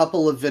watched a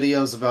couple of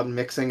videos about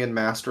mixing and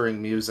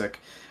mastering music,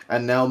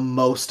 and now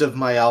most of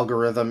my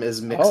algorithm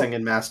is mixing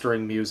and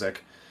mastering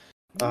music.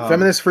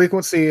 Feminist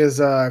frequency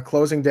is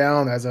closing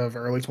down as of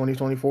early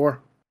 2024.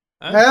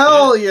 Oh,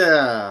 Hell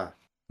yeah!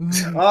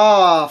 shit.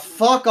 Ah,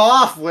 fuck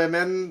off,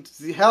 women!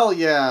 Hell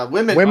yeah,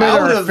 women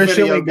out are of video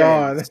officially games.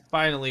 gone.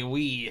 Finally,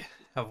 we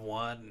have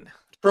won.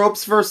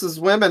 Tropes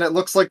versus women. It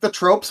looks like the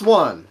Tropes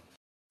won.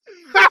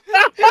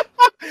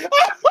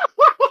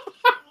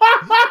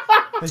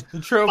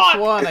 The Tropes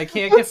won. I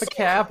can't get the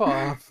cap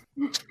off.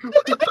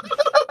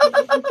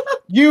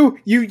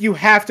 You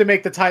have to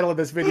make the title of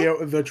this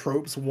video "The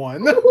Tropes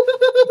Won."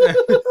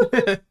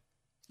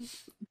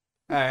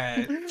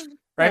 Alright.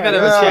 Write that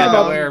in the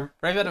chat.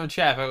 Write that in the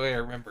chat. That way I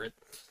remember it.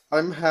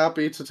 I'm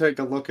happy to take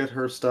a look at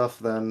her stuff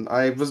then.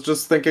 I was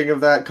just thinking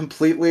of that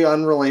completely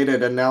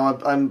unrelated, and now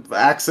I'm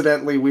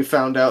accidentally we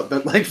found out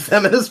that, like,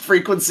 feminist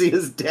frequency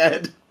is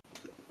dead.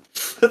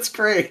 That's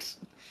great.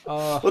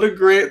 What a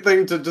great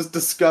thing to just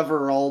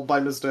discover all by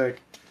mistake.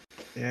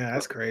 Yeah,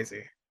 that's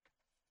crazy.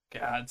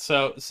 God.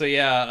 So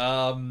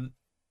yeah.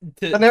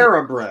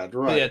 Panera Bread,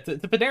 right? Yeah, the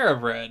Panera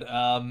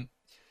Bread.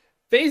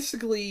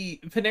 Basically,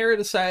 Panera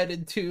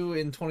decided to,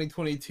 in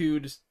 2022,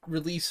 just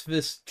release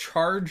this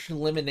charged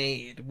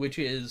lemonade, which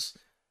is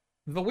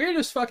the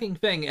weirdest fucking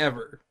thing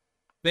ever.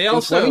 They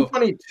also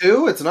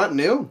 2022. It's not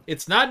new.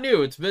 It's not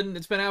new. It's been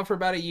out for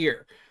about a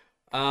year.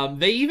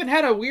 They even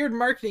had a weird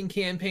marketing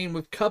campaign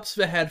with cups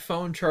that had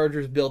phone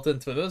chargers built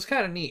into them. It was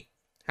kind of neat.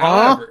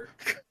 However,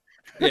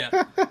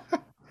 yeah,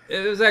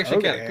 it was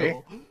actually kind of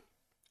cool.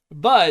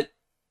 But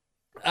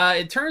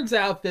it turns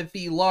out that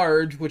the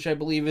large, which I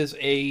believe is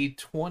a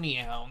 20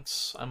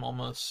 ounce, I'm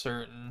almost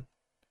certain.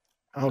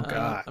 Oh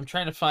god, I'm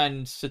trying to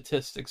find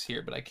statistics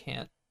here, but I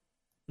can't.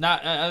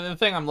 Not the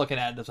thing I'm looking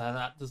at does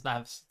not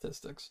have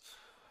statistics.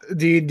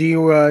 Do you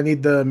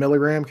need the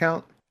milligram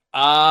count?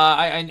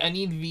 I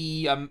need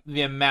the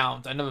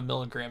amount. I know the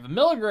milligram. The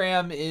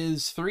milligram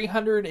is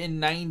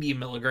 390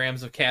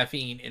 milligrams of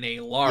caffeine in a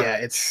large. Yeah,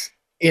 it's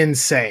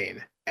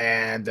insane.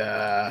 And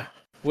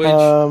which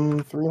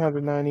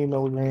 390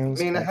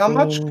 milligrams. I mean, caffeine, how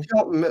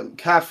much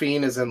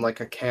caffeine is in, like,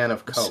 a can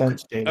of Coke?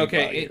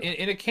 okay,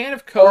 in a can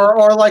of Coke,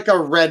 or like a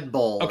Red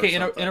Bull. Okay,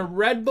 in a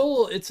Red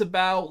Bull, it's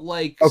about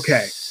like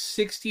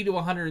 60 to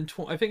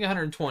 120. I think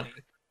 120.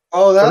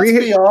 Oh, that's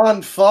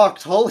beyond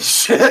fucked. Holy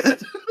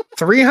shit.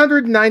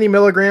 390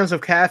 milligrams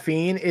of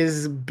caffeine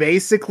is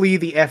basically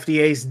the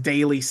FDA's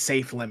daily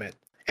safe limit.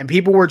 And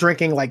people were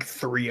drinking like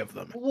 3 of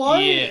them.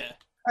 What? Yeah.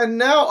 And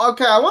now,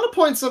 okay, I want to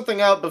point something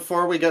out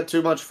before we get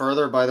too much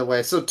further, by the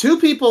way. So, two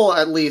people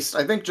at least,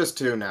 I think just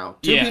two now,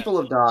 two Yeah, people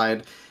have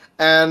died.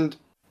 And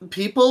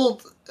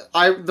people,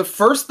 the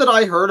first that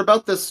I heard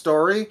about this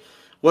story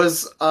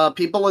was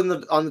people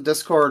on the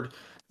Discord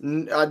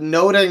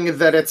noting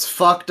that it's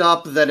fucked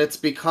up that it's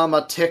become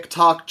a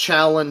TikTok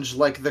challenge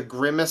like the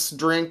Grimace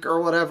drink or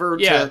whatever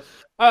yeah.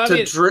 I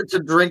mean, to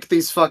drink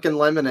these fucking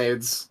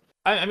lemonades.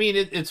 I mean,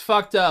 it's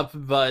fucked up,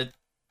 but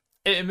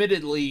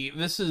admittedly,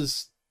 this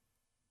is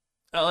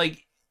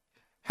like,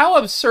 how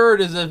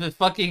absurd is if it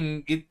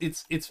fucking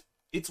it's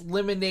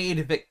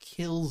lemonade that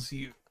kills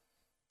you.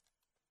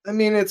 I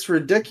mean, it's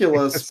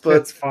ridiculous, but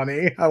it's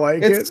funny. I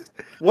like it's it.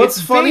 what's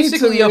It's funny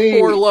basically to me. a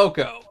Four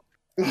Loco.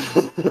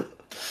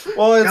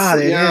 Well, it's God,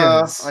 it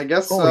yeah, is. I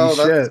guess Holy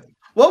so. That's shit.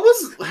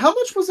 how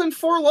much was in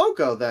Four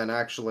Loco then,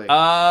 actually?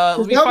 Let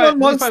 'Cause me that find one let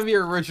me was find the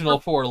original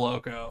Four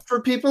Loco. for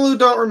people who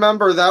don't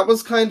remember, that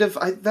was kind of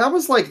that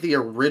was like the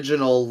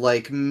original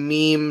like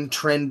meme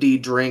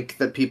trendy drink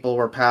that people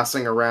were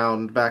passing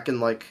around back in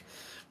like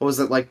what was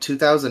it like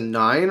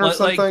 2009 or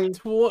something?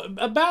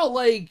 About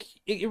like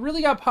it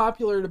really got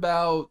popular at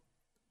about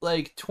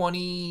like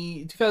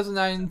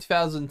 2009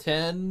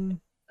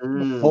 2010.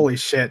 Mm. Holy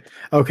shit.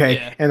 Okay,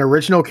 Yeah, an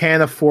original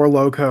can of Four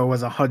Loco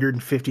was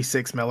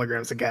 156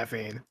 milligrams of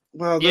caffeine.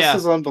 Wow, this yeah.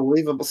 is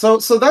unbelievable. So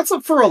that's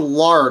for a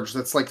large.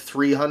 That's like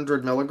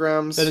 300 That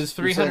milligrams. is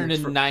You're saying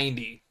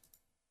 390.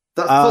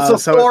 so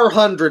So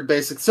 400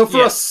 basic. So for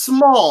a Yeah.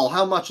 small,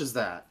 how much is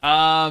that?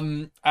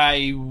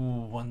 I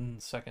 1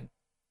 second.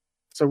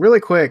 so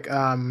really quick,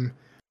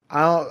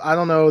 I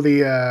don't know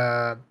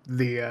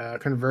the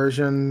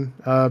conversion.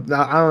 I don't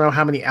know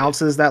how many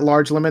ounces that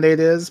large lemonade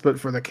is, but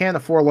for the can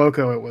of Four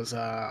Loco, it was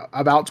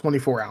about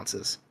 24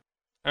 ounces.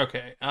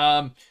 Okay.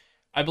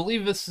 I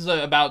believe this is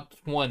about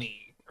 20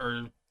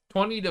 or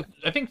 20 to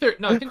I think there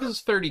no, I think this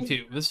is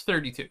 32. This is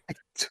 32.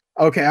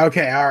 Okay, all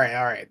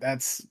right.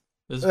 This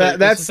is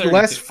That's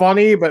less 32.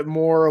 funny, but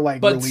more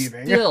like But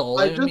relieving. still,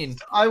 I I just mean,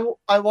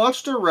 I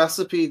watched a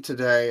recipe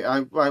today. I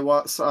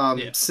watched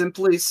yeah.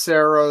 Simply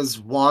Sarah's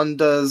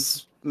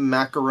Wanda's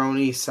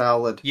macaroni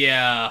salad.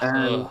 Yeah.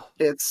 And Ugh.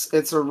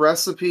 it's a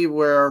recipe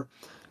where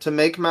to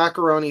make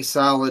macaroni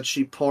salad,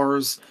 she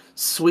pours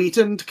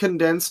sweetened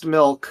condensed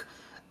milk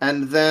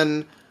and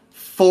then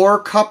 4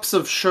 cups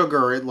of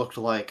sugar, it looked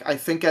like. I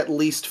think at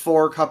least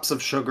 4 cups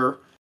of sugar.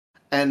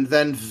 And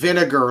then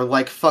vinegar,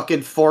 like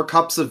fucking 4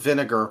 cups of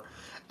vinegar.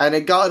 And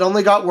it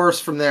only got worse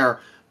from there.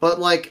 But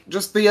like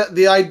just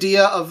the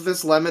idea of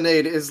this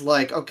lemonade is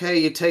like, okay,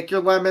 you take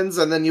your lemons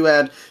and then you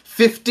add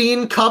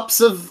 15 cups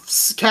of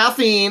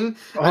caffeine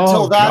Oh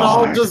until that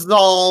all god.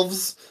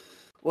 dissolves.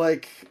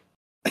 Like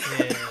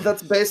Yeah.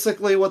 that's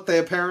basically what they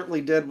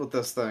apparently did with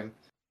this thing.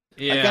 I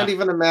can't Yeah.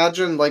 even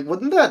imagine like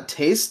wouldn't that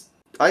taste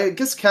I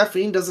guess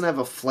caffeine doesn't have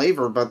a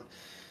flavor, but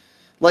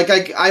like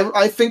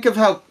I think of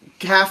how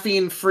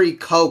caffeine-free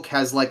Coke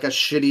has like a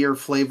shittier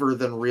flavor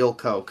than real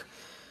Coke.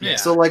 Yeah.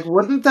 So like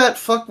wouldn't that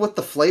fuck with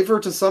the flavor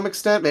to some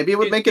extent? Maybe it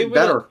would make it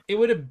better. It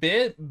would a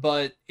bit,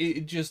 but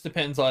it just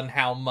depends on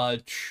how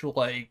much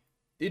like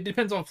it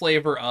depends on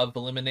flavor of the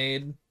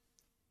lemonade,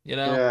 you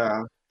know?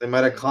 Yeah, they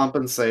might have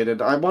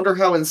compensated. I wonder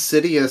how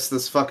insidious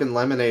this fucking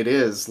lemonade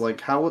is. Like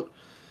how I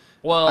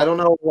Well, don't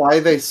know why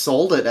they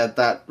sold it at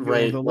that Well,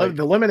 rate. Like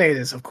the lemonade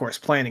is, of course,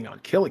 planning on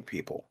killing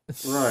people.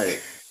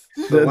 right.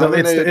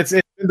 The It's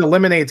been the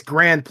lemonade's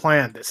grand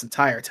plan this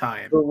entire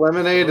time.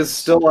 lemonade is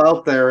still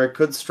out there. It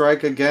could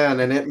strike again,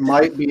 and it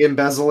might be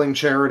embezzling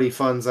charity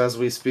funds as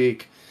we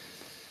speak.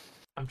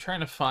 I'm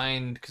trying to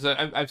find because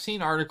I've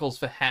seen articles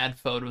that had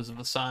photos of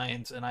the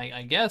signs, and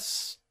I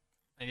guess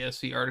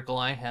the article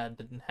I had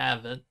didn't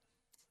have it.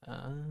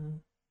 I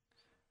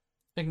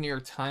think New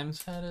York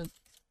Times had it.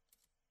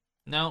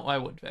 No, why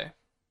would they?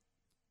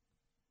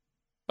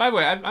 By the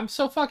way, I'm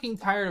so fucking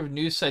tired of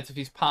news sites with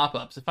these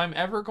pop-ups. If I'm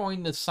ever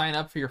going to sign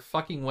up for your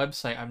fucking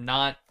website, I'm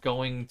not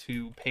going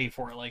to pay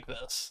for it like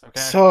this. Okay.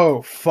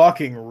 So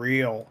fucking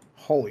real.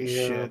 Holy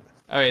Yeah. shit.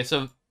 Okay,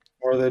 so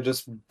Or they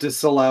just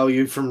disallow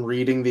you from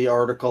reading the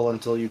article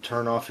until you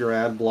turn off your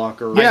ad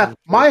blocker. Yeah,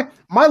 my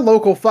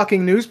local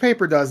fucking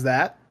newspaper does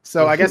that.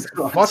 So I guess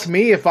God. fuck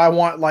me if I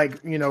want like,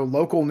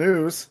 local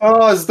news.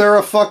 Oh, is there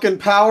a fucking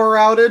power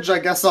outage? I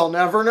guess I'll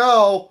never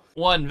know. that's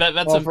Well,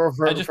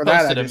 I just for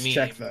that, posted I a just meme.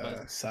 check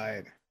the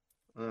site.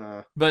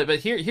 But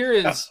here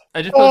is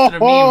I just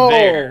posted a meme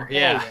there.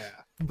 Yeah. yeah.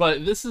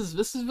 But this is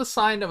the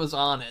sign that was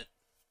on it.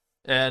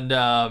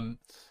 And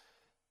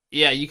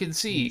yeah, you can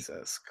see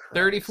Jesus Christ.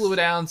 30 fluid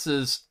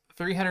ounces,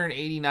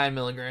 389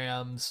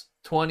 milligrams,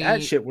 20.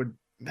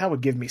 That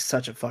would give me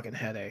such a fucking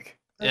headache.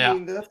 Yeah. I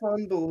mean, that's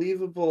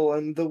unbelievable.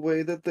 And the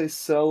way that they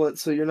sell it,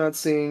 so you're not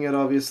seeing it,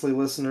 obviously,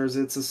 listeners.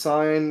 It's a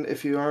sign.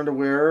 If you aren't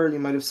aware, you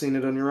might have seen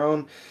it on your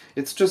own.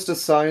 It's just a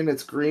sign.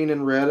 It's green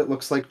and red. It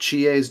looks like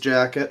Chie's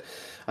jacket.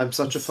 I'm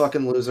such a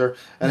fucking loser.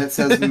 And it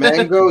says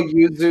mango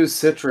yuzu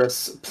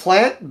citrus,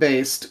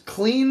 plant-based,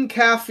 clean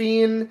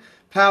caffeine,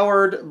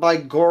 powered by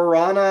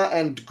guarana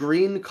and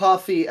green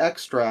coffee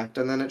extract.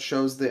 And then it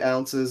shows the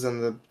ounces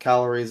and the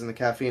calories and the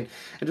caffeine.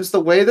 And just the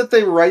way that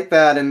they write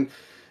that and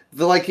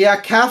They're like, yeah,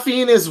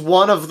 caffeine is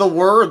one of the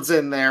words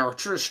in there.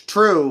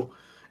 True.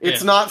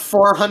 It's Yeah. not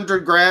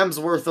 400 grams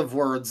worth of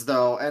words,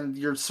 though, and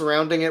you're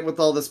surrounding it with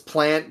all this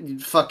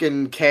plant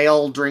fucking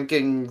kale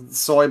drinking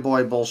soy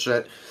boy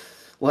bullshit.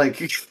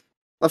 Like,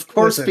 of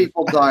course Listen,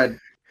 people died. Yeah.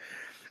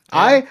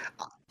 I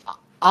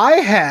I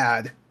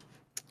had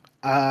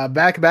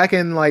back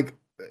in like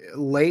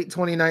late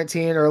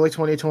 2019, early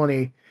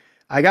 2020,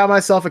 I got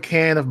myself a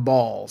can of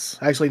balls.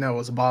 Actually, no, it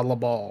was a bottle of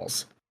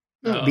balls.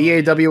 Oh,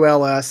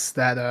 BAWLS,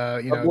 that the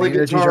energy drink.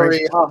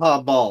 Obligatory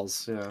haha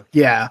balls. Yeah.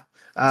 Yeah.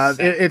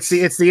 It's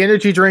the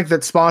energy drink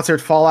that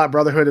sponsored Fallout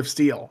Brotherhood of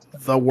Steel,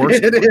 the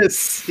worst. It one.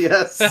 is,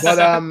 yes. But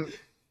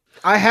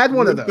I had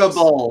one of Luca those.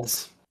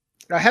 balls.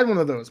 I had one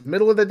of those.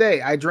 Middle of the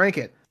day, I drank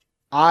it.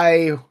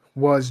 I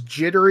was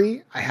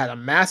jittery. I had a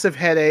massive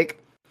headache,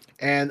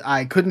 and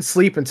I couldn't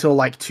sleep until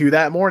like 2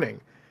 that morning.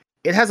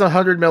 It has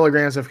 100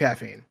 milligrams of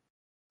caffeine.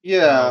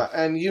 Yeah,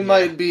 and you yeah.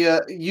 might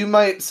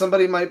be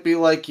somebody might be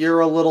like, you're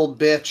a little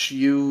bitch,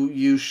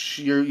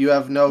 you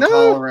have no No,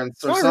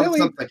 tolerance or not really.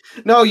 something.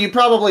 No, you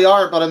probably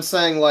aren't, but I'm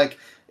saying like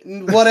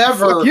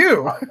whatever. Fuck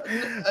you.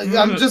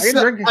 I'm just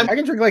I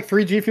can drink like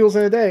 3 G Fuels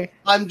in a day.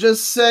 I'm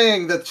just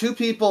saying the two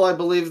people I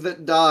believe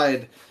that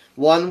died.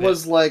 One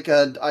was like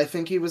I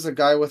think he was a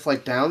guy with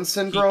like Down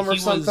syndrome or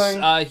something.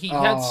 He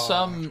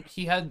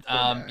had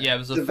it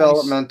was a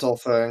developmental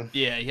thing.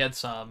 Yeah, he had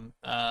some.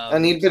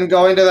 And he'd been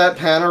going to that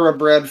Panera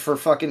Bread for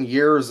fucking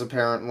years,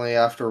 apparently,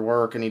 after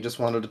work, and he just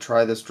wanted to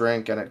try this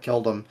drink, and it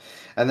killed him.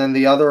 And then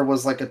the other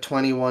was like a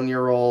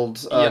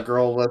 21-year-old Yep.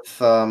 girl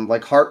with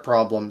like heart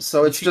problems.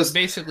 So it's just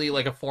basically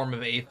like a form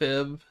of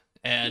AFib.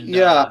 And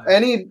yeah,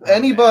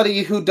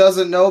 anybody who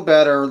doesn't know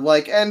better,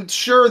 like, and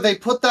sure they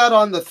put that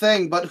on the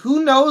thing, but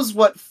who knows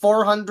what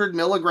 400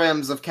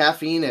 milligrams of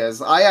caffeine is?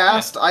 I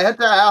had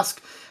to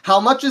ask how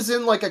much is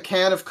in like a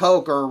can of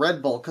Coke or a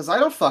Red Bull, because I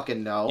don't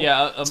fucking know.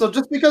 Yeah. So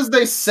just because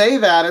they say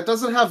that, it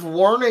doesn't have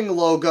warning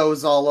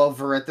logos all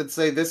over it that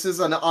say this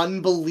is an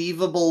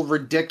unbelievable,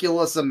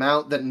 ridiculous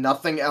amount that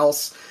nothing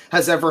else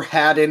has ever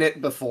had in it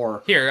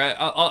before. Here,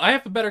 I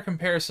have a better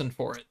comparison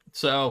for it.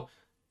 So,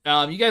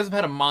 you guys have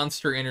had a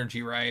Monster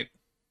Energy, right?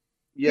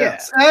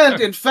 Yes. Yeah. And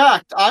in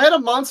fact, I had a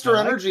Monster I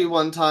like Energy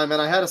one time, and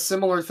I had a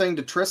similar thing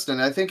to Tristan.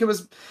 I think it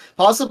was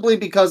possibly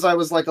because I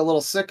was like a little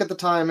sick at the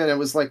time, and it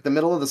was like the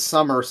middle of the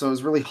summer, so it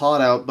was really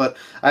hot out. But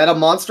I had a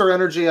Monster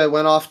Energy. I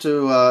went off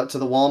to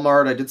the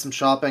Walmart. I did some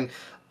shopping.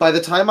 By the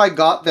time I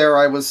got there,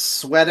 I was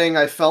sweating.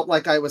 I felt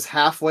like I was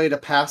halfway to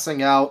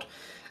passing out,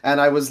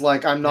 and I was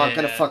like, I'm not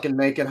gonna fucking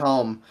make it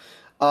home.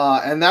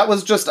 And that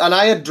was just, and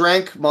I had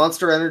drank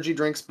Monster Energy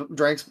drinks. I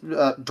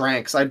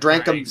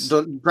drank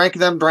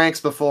them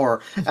drinks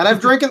before, and I've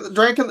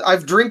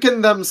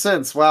drinking them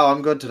since. Wow,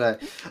 I'm good today.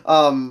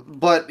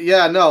 But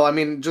yeah, no, I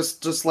mean,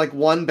 just like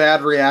one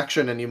bad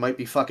reaction, and you might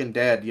be fucking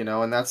dead, you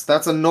know. And that's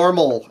a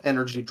normal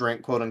energy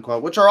drink, quote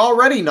unquote, which are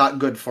already not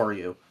good for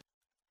you.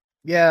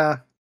 Yeah.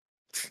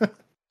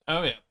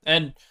 Oh yeah,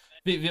 and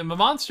the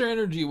Monster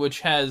Energy, which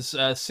has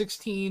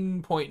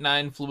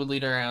 16.9 fluid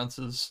liter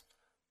ounces,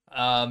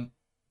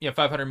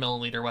 500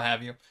 milliliter, what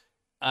have you,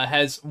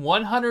 has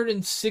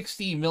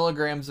 160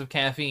 milligrams of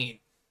caffeine.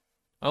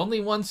 Only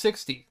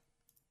 160.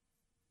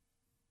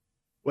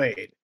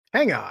 Wait,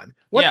 hang on.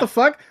 What the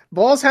fuck?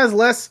 Balls has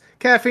less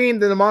caffeine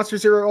than the Monster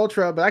Zero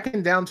Ultra, but I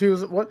can down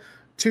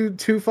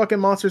two fucking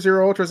Monster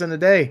Zero Ultras in a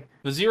day.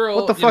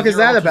 What the fuck is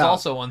that about?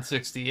 Also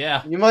 160.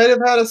 Yeah. You might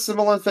have had a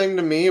similar thing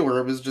to me, where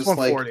it was just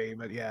 140, like,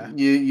 but yeah,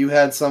 you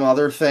had some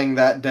other thing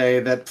that day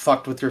that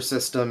fucked with your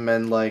system,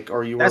 and like,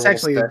 or you were That's a little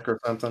actually- sick or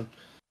something.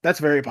 that's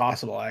very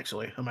possible.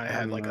 Actually, I might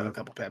have had like a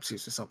couple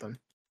Pepsis or something.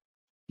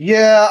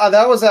 Yeah,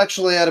 that was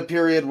actually at a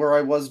period where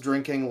I was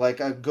drinking like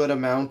a good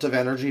amount of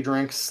energy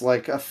drinks,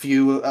 like a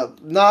few,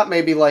 not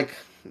maybe like,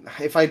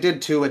 if I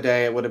did 2 a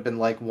day, it would have been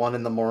like 1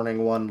 in the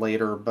morning, 1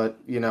 later, but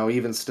you know,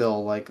 even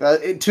still, like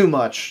too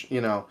much, you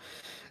know.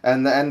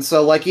 And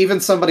so like even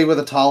somebody with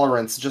a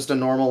tolerance, just a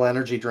normal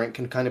energy drink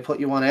can kind of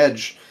put you on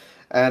edge.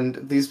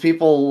 And these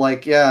people,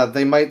 like, yeah,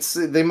 they might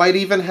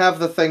even have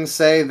the thing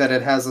say that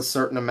it has a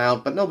certain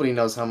amount, but nobody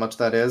knows how much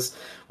that is.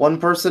 One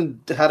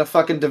person had a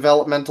fucking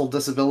developmental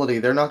disability.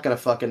 They're not gonna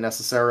fucking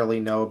necessarily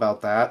know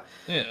about that.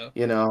 Yeah.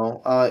 You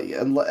know,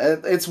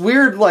 it's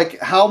weird, like,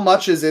 how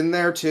much is in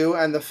there, too,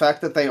 and the fact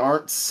that they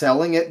aren't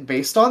selling it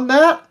based on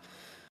that.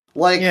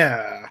 Like,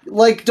 Yeah.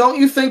 like, don't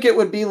you think it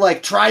would be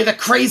like, try the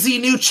crazy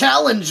new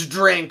challenge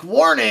drink,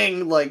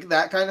 warning, like,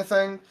 that kind of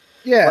thing?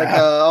 Yeah. Like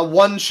a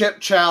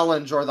one-chip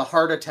challenge or the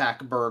heart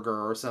attack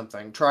burger or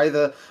something. Try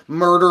the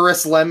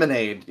murderous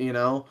lemonade, you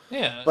know?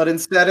 Yeah. But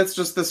instead it's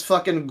just this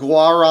fucking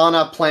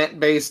guarana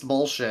plant-based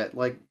bullshit.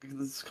 Like,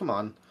 come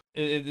on.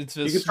 It's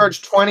You could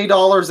charge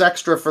 $20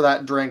 extra for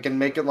that drink and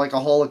make it like a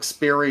whole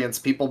experience.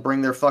 People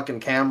bring their fucking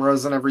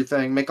cameras and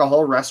everything. Make a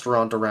whole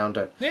restaurant around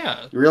it.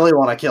 Yeah. You really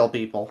want to kill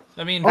people.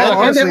 I mean, Oh,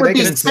 honestly, it would they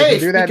be can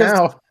safe do that because-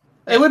 now.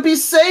 It would be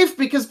safe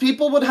because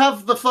people would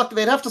have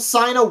they'd have to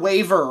sign a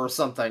waiver or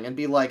something and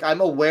be like,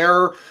 I'm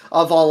aware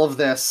of all of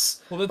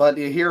this, but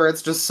here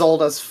it's just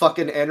sold as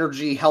fucking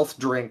energy health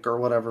drink or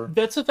whatever.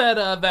 That's at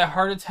that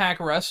Heart Attack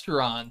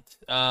restaurant.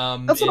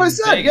 That's what I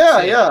said.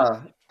 Vegas,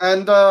 yeah.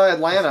 And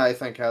Atlanta, I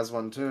think, has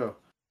one too.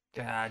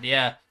 God,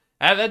 yeah.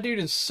 That dude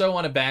is so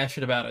unabashed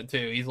about it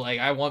too. He's like,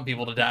 I want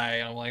people to die.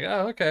 And I'm like,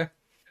 oh, okay.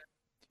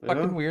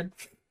 Fucking weird.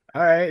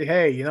 All right,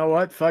 hey, you know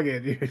what? Fuck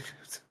it, dude.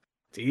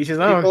 To each his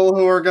own. People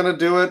who are gonna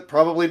do it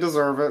probably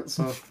deserve it.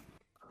 So,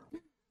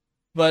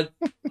 but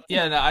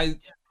yeah, no,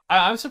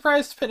 I'm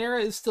surprised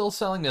Panera is still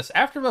selling this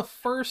after the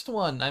first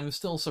one. I'm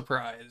still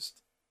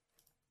surprised.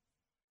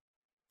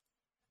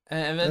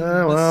 And then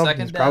the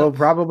second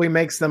probably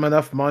makes them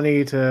enough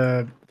money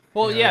to.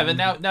 Well, yeah,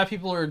 but now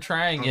people are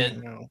trying it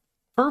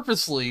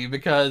purposely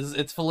because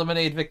it's the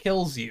lemonade that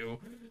kills you.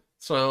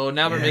 So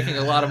now they're making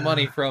a lot of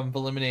money from the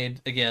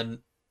lemonade again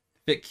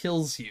that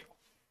kills you.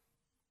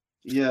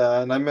 Yeah,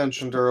 and I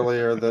mentioned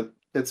earlier that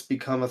it's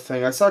become a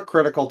thing. I saw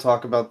Critical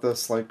talk about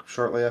this like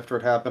shortly after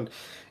it happened.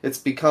 It's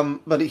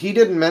become, but he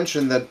didn't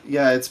mention that.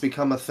 Yeah, it's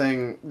become a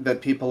thing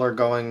that people are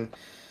going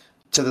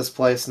to this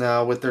place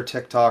now with their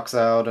TikToks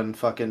out and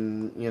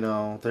fucking,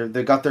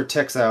 they got their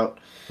ticks out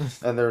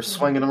and they're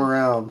swinging them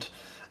around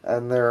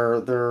and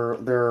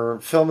they're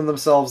filming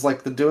themselves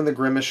like they're doing the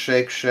Grimace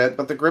Shake shit.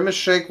 But the Grimace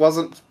Shake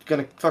wasn't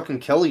gonna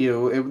fucking kill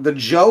you. The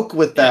joke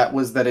with that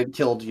was that it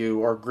killed you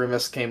or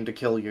Grimace came to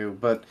kill you.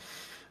 But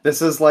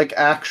this is like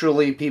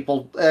actually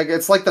people.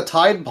 It's like the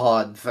Tide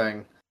Pod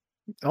thing.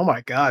 Oh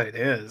my god, it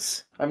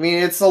is. I mean,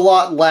 it's a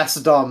lot less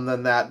dumb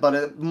than that,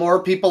 but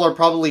more people are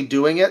probably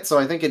doing it, so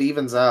I think it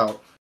evens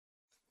out.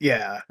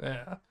 Yeah.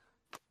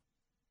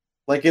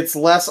 Like, it's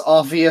less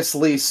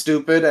obviously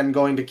stupid and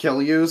going to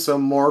kill you, so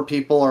more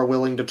people are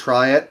willing to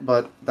try it,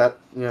 but that,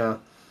 yeah.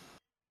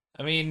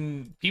 I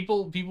mean,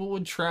 people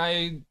would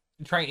try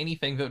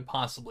anything that would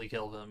possibly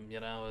kill them,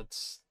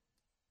 It's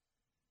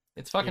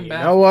fucking bad.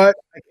 You know what?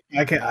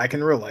 I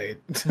can relate.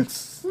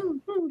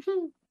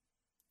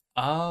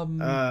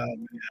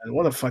 Man,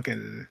 what a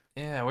fucking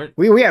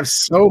we have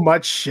so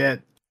much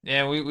shit.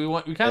 Yeah, we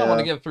kind of want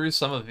to get through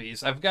some of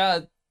these. I've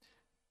got.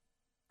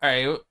 All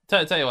right,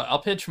 tell you what.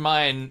 I'll pitch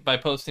mine by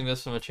posting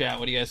this in the chat.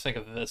 What do you guys think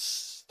of this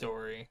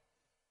story?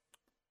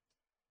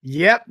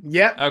 Yep.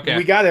 Okay,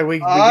 we got it. We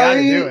got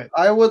to do it.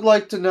 I would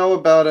like to know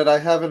about it. I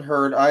haven't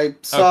heard. I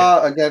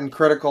saw again.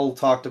 Critical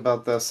talked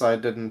about this. I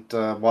didn't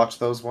watch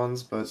those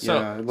ones, but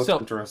yeah, it looks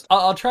interesting.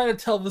 I'll try to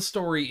tell the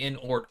story in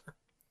order.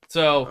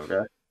 So.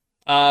 Okay.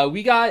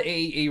 We got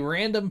a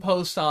random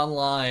post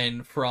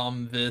online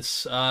from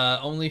this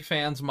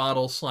OnlyFans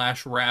model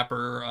 /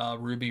 rapper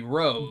Ruby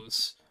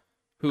Rose,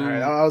 who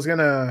I was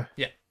gonna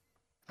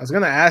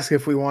ask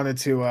if we wanted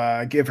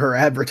to give her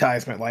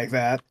advertisement like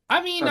that.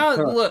 I mean,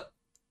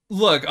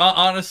 look,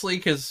 honestly,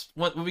 because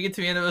when we get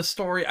to the end of the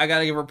story, I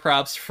gotta give her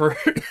props for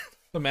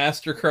the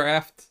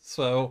mastercraft.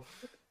 So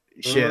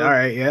shit, all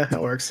right, yeah,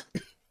 that works.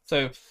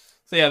 So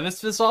yeah,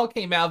 this all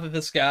came out that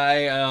this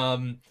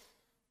guy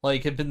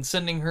had been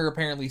sending her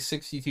apparently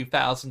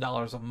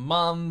 $62,000 a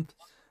month,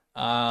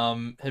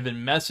 had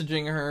been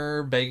messaging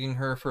her, begging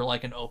her for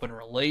like an open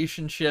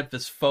relationship,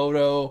 this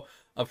photo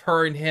of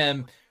her and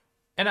him.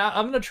 And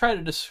I'm going to try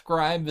to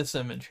describe this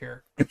image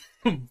here.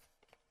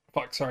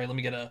 Fuck, sorry, let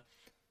me get a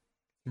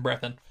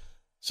breath in.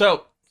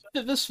 So,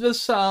 this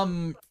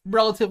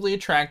relatively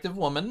attractive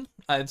woman,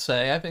 I'd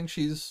say. I think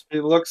she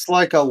looks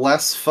like a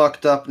less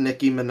fucked up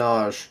Nicki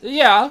Minaj.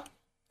 Yeah.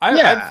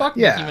 I'd fuck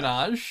Nicki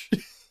Minaj.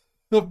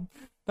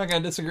 Not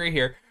gonna disagree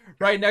here.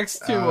 Right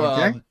next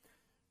to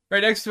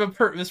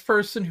this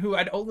person who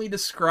I'd only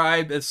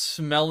describe as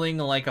smelling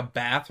like a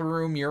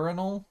bathroom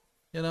urinal.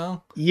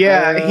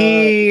 Yeah,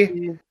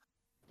 he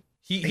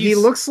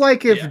looks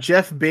like if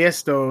Jeff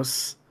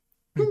Bezos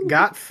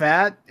got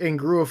fat and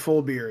grew a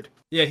full beard.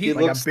 Yeah, he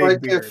looks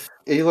like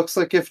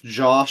if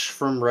Josh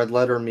from Red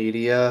Letter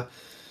Media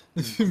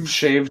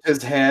shaved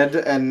his head,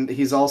 and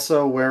he's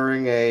also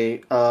wearing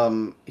like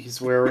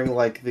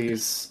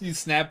these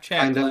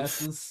Snapchat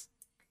glasses.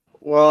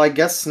 Well, I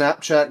guess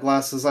Snapchat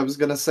glasses. I was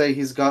gonna say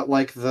he's got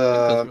like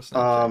the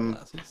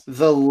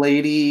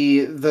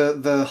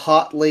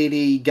hot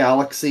lady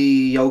Galaxy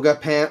yoga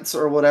pants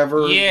or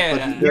whatever. Yeah,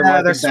 but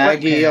they're like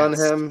baggy on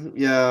him.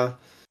 Yeah,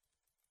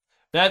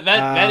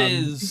 that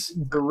is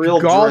the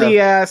real gaudy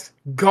ass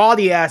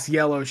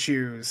yellow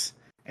shoes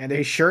and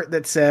a shirt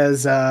that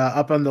says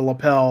up on the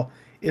lapel,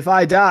 "If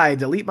I die,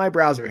 delete my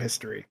browser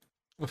history."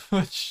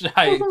 Which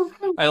I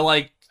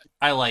like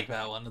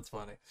that one. It's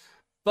funny,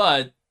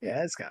 but.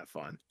 Yeah, it's kind of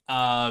fun.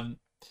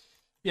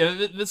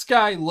 This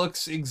guy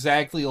looks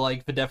exactly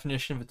like the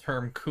definition of the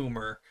term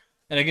Coomer.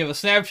 And I give a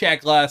Snapchat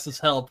glasses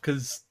help,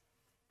 because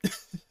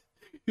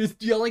he's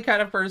the only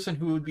kind of person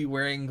who would be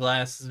wearing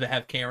glasses that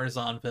have cameras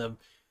on them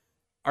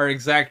are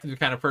exactly the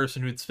kind of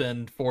person who'd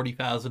spend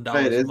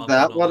 $40,000 a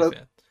month.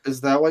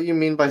 Is that what you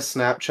mean by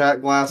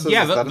Snapchat glasses?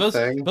 Yeah, is that a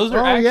thing? Those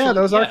are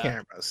those are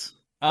cameras.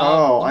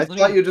 I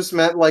thought you just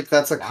meant like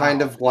that's a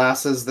kind Wow. of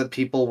glasses that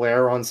people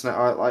wear on Snap.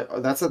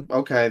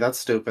 Okay, that's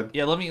stupid.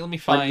 Yeah, let me Like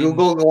find.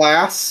 Google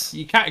Glass.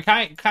 You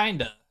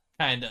kinda.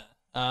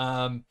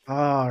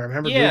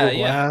 Remember Yeah, Google yeah.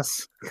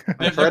 Glass? I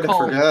They're tried to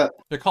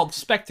called forget.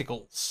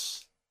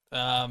 spectacles.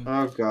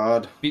 Oh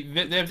God. They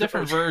have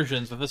different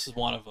versions, but this is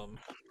one of them.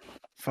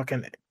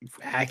 Fucking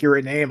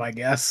accurate name, I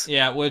guess.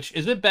 Yeah, which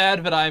is it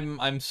bad that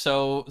I'm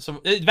so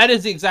that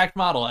is the exact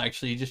model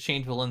actually. You just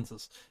changed the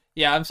lenses.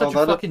 Yeah, I'm such a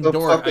That is fucking so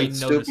dork. I fucking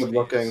noticed stupid these.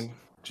 looking.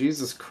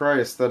 Jesus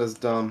Christ, that is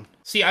dumb.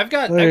 See, I've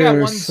got They're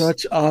ones.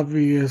 such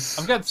obvious.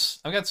 I've got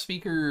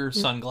speaker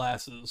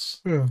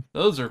sunglasses. Yeah.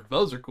 Those are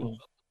cool.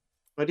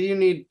 Why do you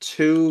need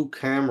two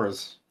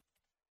cameras?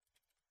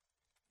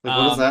 Like,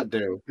 what does that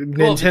do?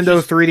 Well, it's Nintendo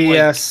just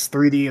 3DS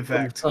 3D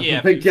effect.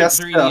 yeah, I guess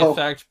 3D so.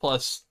 effect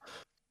plus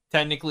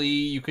technically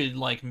you could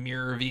like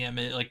mirror the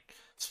image, like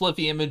split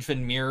the image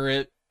and mirror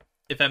it,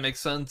 if that makes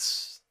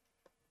sense.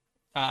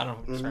 I don't know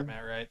if I'm describing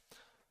that right.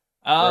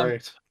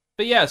 Right.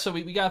 But yeah, so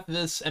we got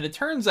this, and it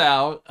turns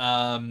out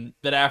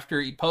that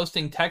after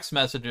posting text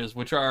messages,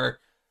 which are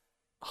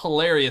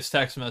hilarious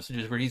text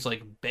messages where he's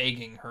like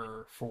begging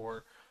her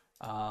for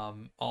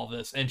all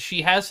this, and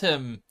she has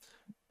him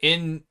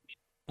in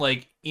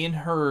in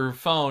her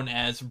phone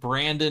as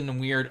Brandon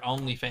Weird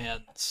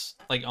OnlyFans,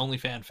 like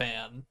OnlyFan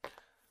fan.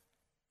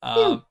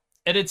 And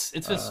it's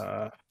this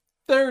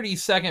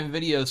 30-second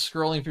video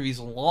scrolling through these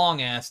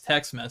long ass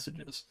text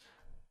messages.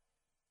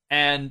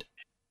 And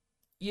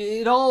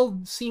it all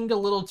seemed a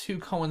little too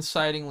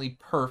coincidingly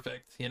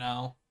perfect, you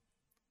know?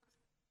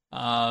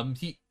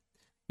 He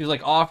was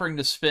like offering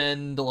to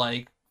spend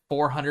like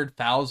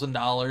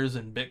 $400,000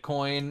 in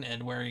Bitcoin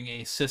and wearing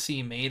a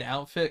sissy maid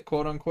outfit,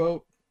 quote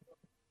unquote.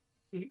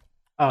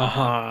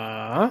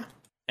 And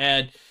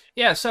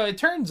yeah, so it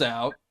turns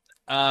out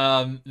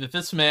that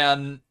this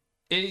man,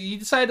 he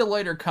decided to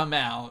later come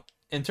out,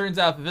 and turns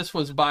out that this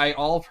was by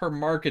all of her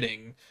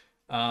marketing.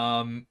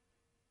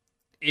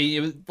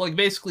 It was like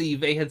basically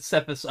they had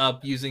set this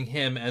up using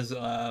him as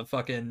a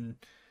fucking,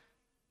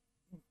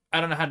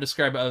 I don't know how to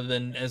describe it other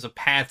than as a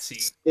patsy.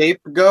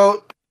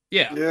 Scapegoat?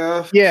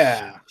 Yeah.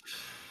 Yeah.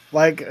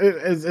 Like,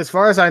 as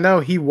far as I know,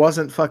 he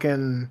wasn't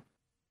fucking...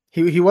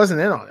 He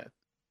wasn't in on it.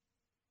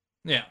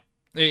 Yeah.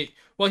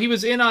 Well, he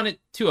was in on it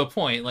to a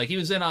point. Like, he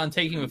was in on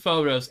taking the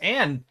photos,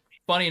 and,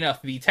 funny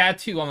enough, the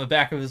tattoo on the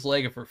back of his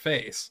leg of her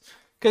face.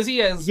 Because he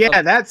has...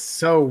 Yeah, that's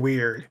so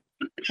weird.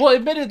 Well,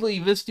 admittedly,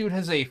 this dude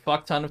has a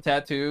fuck ton of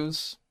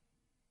tattoos.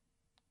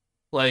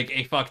 Like,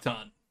 a fuck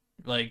ton.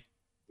 Like,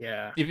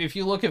 yeah. If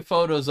you look at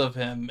photos of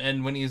him,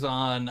 and when he's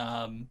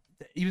on...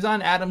 he was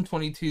on Adam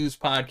 22's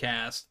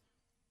podcast,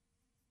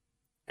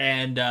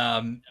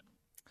 and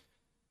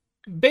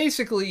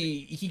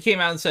basically he came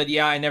out and said,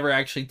 yeah, I never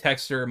actually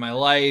texted her in my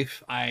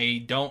life,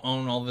 I don't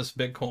own all this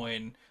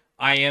Bitcoin,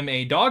 I am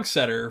a dog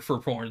setter for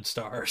porn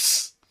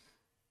stars.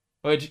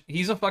 Which,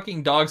 he's a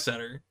fucking dog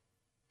setter.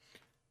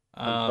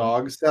 A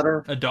dog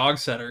setter? A dog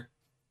setter.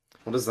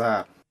 What is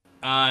that?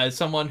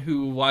 Someone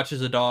who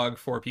watches a dog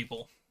for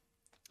people.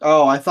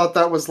 Oh, I thought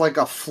that was like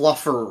a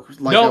fluffer,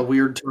 like a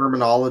weird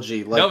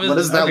terminology. Like, what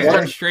is that?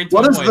 Okay,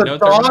 what does the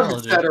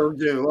dog setter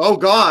do? Oh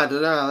God,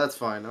 no, that's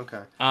fine.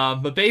 Okay.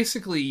 But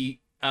basically,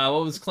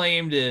 what was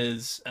claimed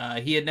is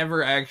he had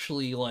never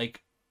actually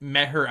like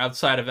met her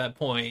outside of that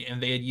point,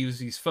 and they had used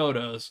these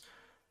photos,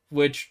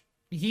 which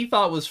he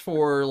thought was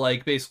for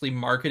like basically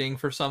marketing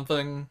for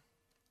something,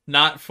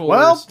 not for.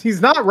 Well,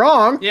 he's not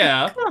wrong.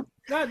 Yeah,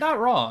 not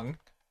wrong.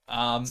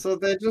 So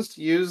they just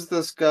used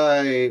this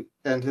guy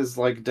and his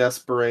like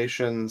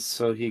desperations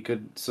so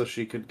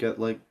she could get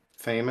like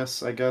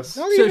famous, I guess.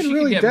 Not even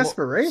really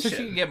desperation. So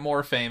she could get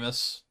more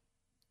famous.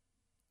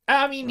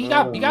 I mean, he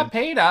got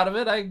paid out of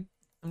it. I'm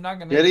not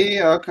gonna. Did he?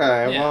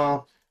 Okay, yeah.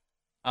 Well.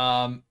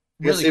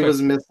 Really guess he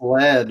was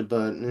misled,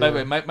 but. Yeah. By the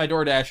way, my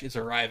DoorDash is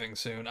arriving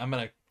soon. I'm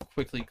gonna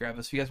quickly grab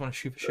this. You guys want to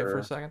shoot the shit for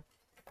a second?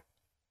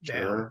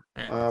 Sure.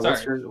 Right.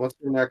 What's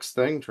your next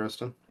thing,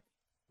 Tristan?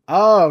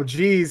 Oh,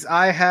 geez,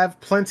 I have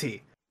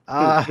plenty.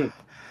 I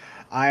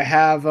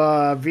have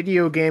a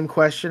video game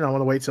question. I want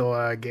to wait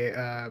till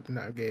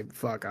Gabe.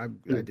 Fuck, I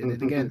did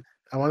it again.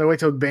 I want to wait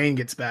till Bane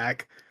gets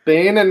back.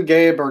 Bane and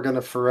Gabe are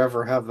gonna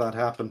forever have that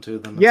happen to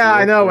them. Yeah,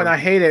 I know, and I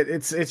hate it.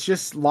 It's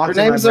just locked.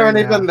 Their names aren't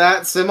even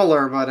that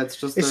similar, but it's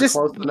just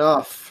close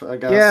enough, I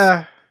guess.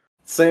 Yeah.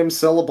 Same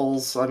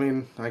syllables. I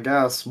mean, I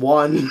guess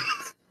one.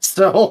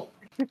 So.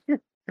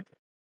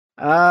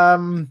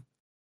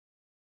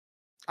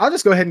 I'll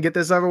just go ahead and get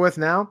this over with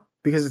now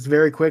because it's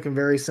very quick and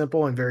very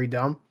simple and very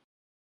dumb.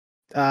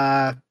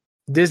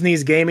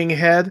 Disney's gaming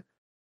head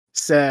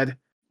said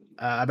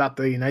about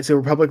the Knights of the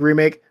Republic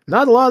remake,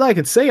 not a lot I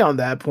could say on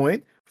that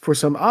point for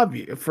some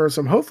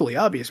hopefully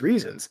obvious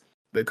reasons.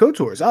 But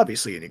KOTOR is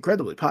obviously an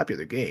incredibly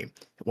popular game,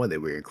 and one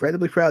that we're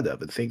incredibly proud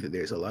of and think that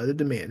there's a lot of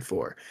demand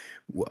for.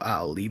 Well,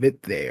 I'll leave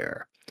it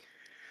there.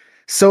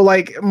 So,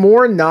 like,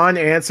 more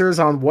non-answers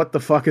on what the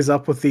fuck is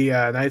up with the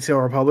Knights of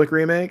the Republic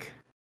remake.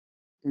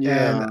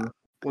 Yeah. And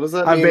what does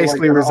that mean? I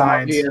basically like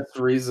resigned. Obvious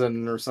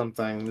reason or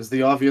something. Is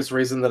the obvious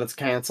reason that it's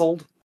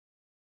canceled?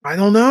 I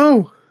don't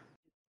know.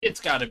 It's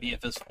got to be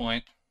at this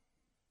point.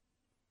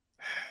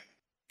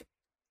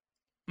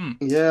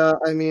 Yeah,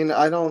 I mean,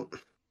 I don't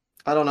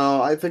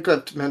know. I think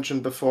I've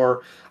mentioned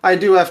before, I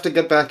do have to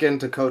get back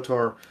into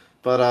KOTOR,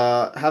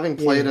 but having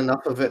played Yeah.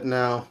 enough of it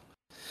now,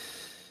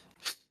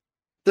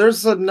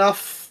 there's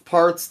enough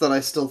parts that I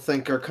still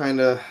think are kind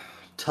of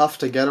tough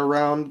to get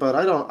around, but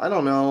I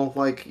don't know,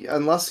 like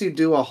unless you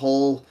do a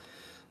whole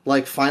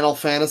like Final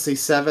Fantasy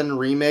VII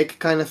remake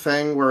kind of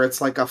thing where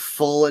it's like a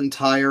full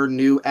entire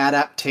new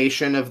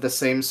adaptation of the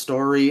same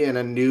story in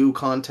a new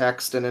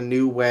context in a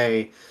new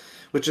way,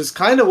 which is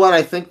kind of what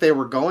I think they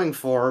were going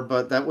for,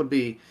 but that would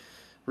be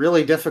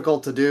really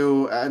difficult to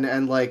do,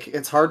 and like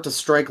it's hard to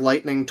strike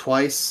lightning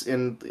twice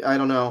in, I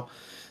don't know.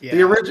 The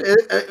Yeah. original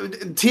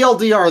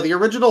TLDR, the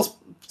original's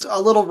a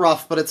little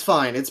rough, but it's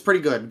fine. It's pretty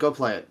good. Go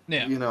play it.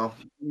 Yeah. You know,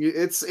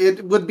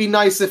 it would be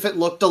nice if it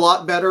looked a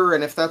lot better,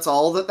 and if that's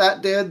all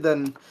that did,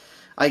 then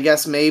I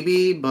guess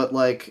maybe. But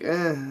like,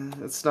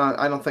 it's not.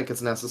 I don't think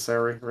it's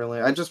necessary,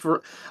 really.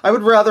 I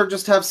would rather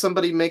just have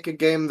somebody make a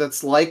game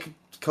that's like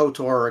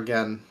KOTOR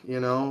again, you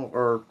know,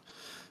 or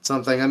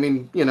something. I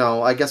mean, you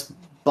know, I guess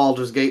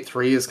Baldur's Gate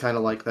 3 is kind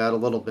of like that a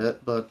little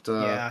bit, but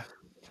Yeah.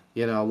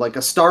 you know, like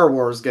a Star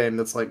Wars game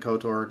that's like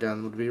KOTOR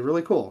again would be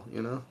really cool,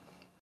 you know.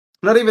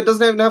 Not even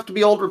doesn't even have to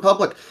be Old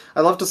Republic.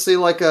 I'd love to see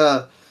like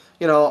a,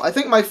 you know, I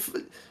think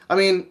I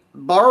mean,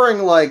 barring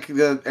like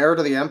the Heir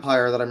to the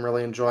Empire that I'm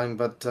really enjoying,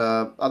 but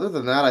other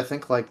than that, I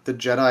think like the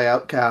Jedi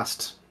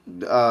Outcast,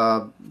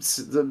 the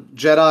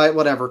Jedi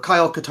whatever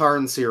Kyle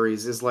Katarn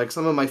series is like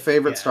some of my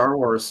favorite Yeah. Star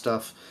Wars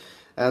stuff,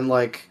 and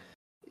like,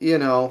 you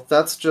know,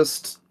 that's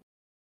just,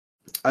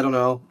 I don't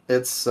know,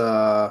 it's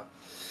I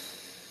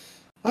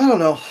don't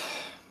know.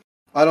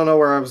 I don't know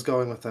where I was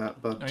going with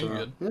that, but No, you're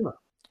good. yeah.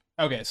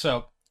 Okay,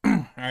 so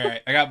all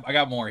right, I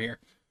got more here.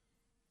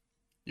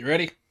 You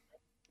ready?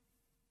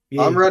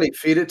 Yeah. I'm ready.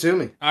 Feed it to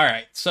me. All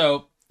right,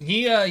 so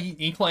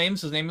he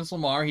claims his name is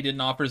Lamar. He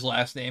didn't offer his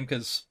last name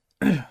because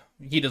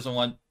he doesn't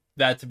want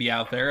that to be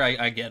out there.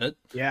 I get it.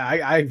 Yeah,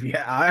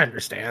 I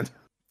understand.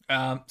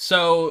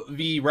 So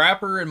the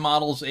rapper and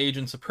model's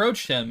agents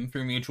approached him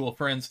through mutual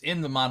friends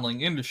in the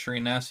modeling industry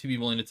and asked if he'd be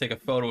willing to take a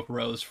photo with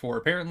Rose for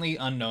apparently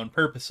unknown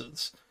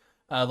purposes.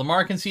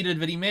 Lamar conceded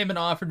that he may have been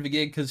offered the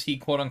gig because he,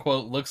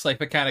 quote-unquote, looks like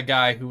the kind of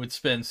guy who would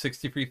spend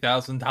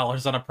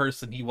 $63,000 on a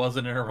person he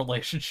wasn't in a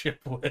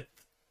relationship with.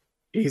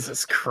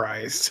 Jesus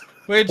Christ.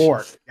 Which,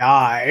 Poor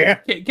guy.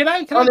 can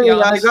I Honey, be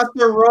I honest? got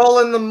the role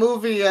in the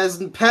movie as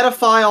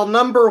pedophile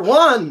number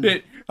 1.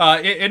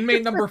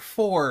 Inmate number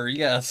 4,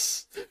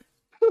 yes.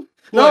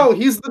 No, Look,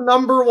 he's the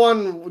number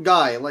 1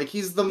 guy. Like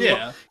he was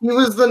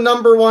the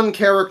number 1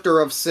 character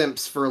of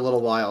Simps for a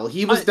little while.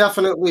 He was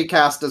definitely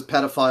cast as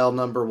pedophile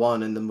number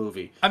 1 in the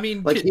movie. I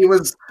mean, like he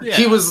was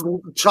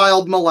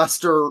child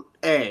molester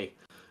A,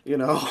 you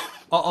know.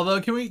 Although,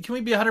 can we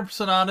be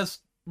 100%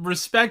 honest?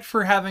 Respect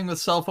for having the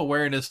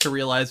self-awareness to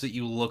realize that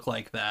you look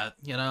like that,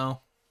 you know?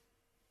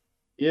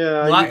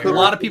 Yeah, a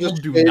lot of people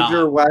do not.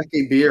 Your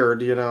wacky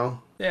beard, you know.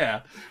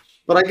 Yeah.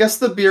 But I guess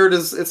the beard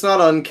it's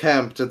not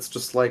unkempt, it's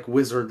just like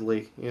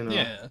wizardly, you know.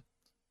 Yeah.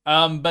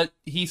 But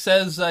he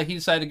says he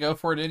decided to go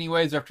for it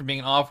anyways after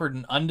being offered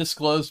an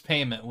undisclosed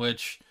payment,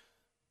 which,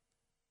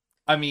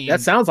 I mean,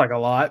 That sounds like a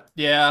lot.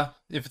 Yeah,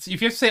 if you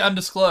have to say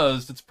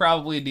undisclosed, it's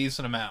probably a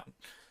decent amount.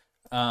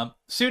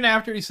 Soon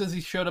after, he says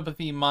he showed up at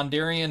the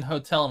Mondarian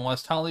Hotel in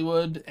West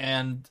Hollywood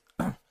and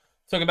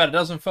took about a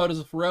dozen photos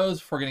of Rose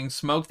before getting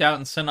smoked out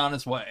and sent on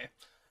his way.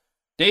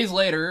 Days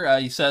later,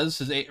 he says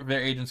their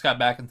agents got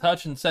back in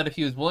touch and said if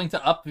he was willing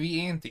to up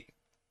the ante.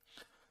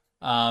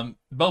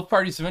 Both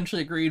parties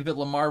eventually agreed that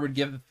Lamar would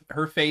give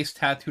her face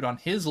tattooed on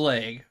his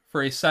leg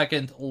for a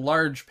second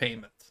large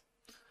payment.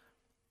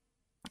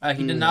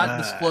 He did not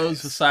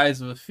disclose the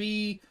size of the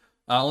fee,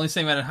 only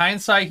saying that in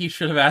hindsight he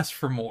should have asked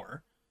for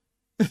more.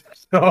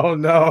 Oh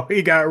no,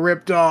 he got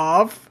ripped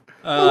off.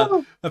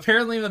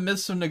 Apparently, in the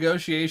midst of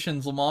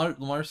negotiations,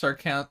 Lamar sought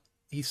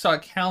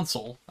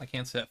counsel. I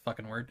can't say that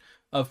fucking word.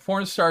 Of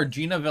porn star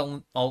Gina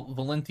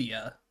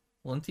Valentia,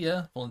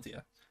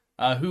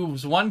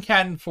 whose one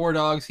cat and 4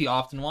 dogs he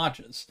often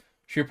watches.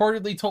 She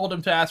reportedly told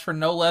him to ask for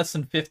no less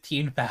than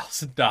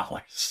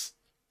 $15,000,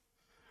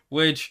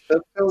 which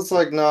that feels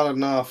like not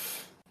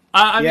enough.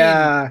 I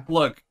mean,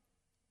 look,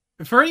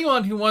 for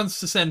anyone who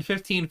wants to send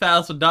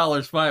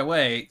 $15,000 my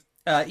way,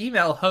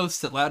 email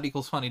hosts at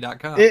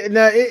loudequalsfunny.com.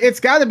 It's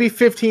got to be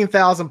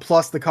 15,000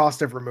 plus the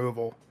cost of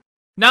removal.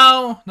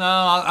 No,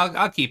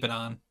 I'll keep it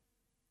on.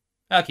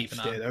 I'll keep it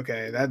on.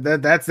 Okay,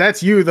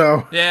 that's you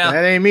though. Yeah,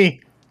 that ain't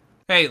me.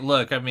 Hey,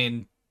 look, I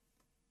mean,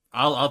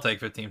 I'll take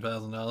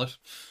 $15,000.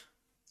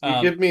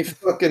 You give me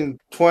fucking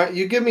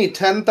you give me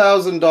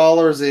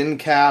 $10,000 in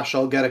cash,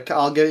 I'll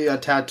get you a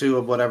tattoo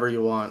of whatever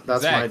you want.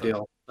 That's exactly my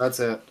deal.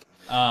 That's it.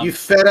 You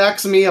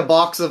FedEx me a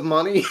box of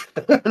money,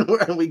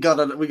 and we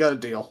got a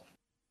deal.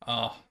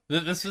 Oh,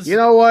 this is. You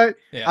know what?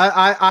 Yeah.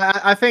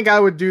 I think I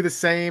would do the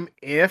same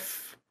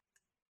if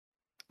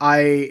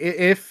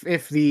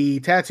the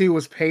tattoo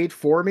was paid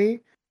for me,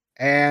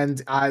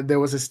 and there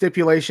was a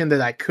stipulation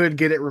that I could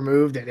get it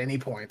removed at any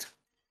point.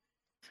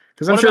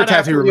 Because I'm sure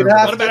tattoo removal.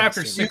 What about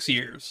after 6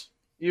 years?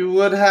 You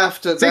would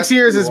have to. 6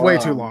 years is way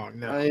too long.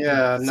 No.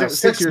 Yeah, no.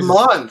 6 years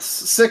months.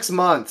 6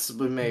 months,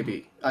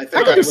 maybe. I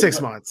could do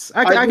 6 months.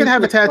 I could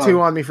have a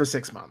tattoo on me for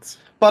 6 months.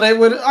 But it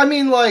would. I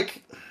mean,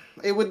 like,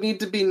 it would need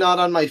to be not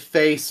on my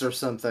face or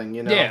something.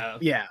 You know.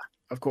 Yeah.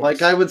 Of course.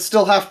 Like, I would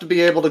still have to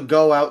be able to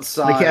go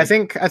outside.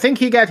 Like, I think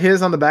he got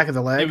his on the back of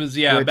the leg. It was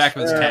back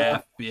of his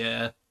calf.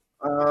 Yeah.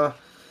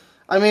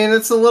 I mean,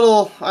 it's a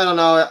little. I don't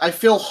know. I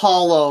feel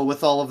hollow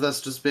with all of this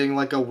just being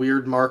like a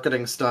weird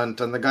marketing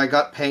stunt, and the guy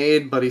got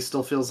paid, but he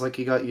still feels like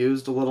he got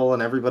used a little,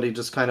 and everybody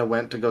just kind of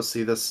went to go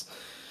see this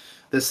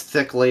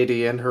thick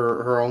lady and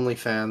her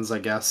OnlyFans, I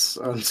guess.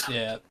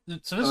 Yeah.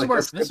 So this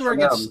is where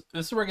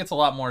it gets a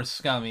lot more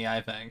scummy,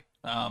 I think.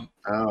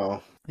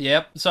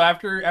 Yep. So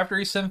after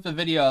he sent the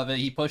video of it,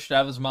 he pushed it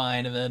out of his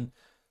mind, and then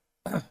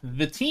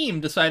the team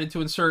decided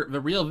to insert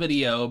the real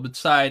video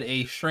beside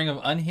a string of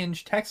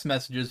unhinged text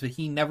messages that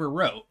he never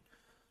wrote.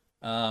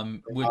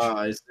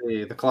 I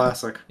see. The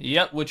classic.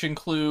 Yep, which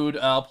include,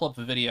 I'll pull up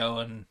the video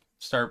and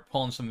start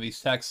pulling some of these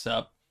texts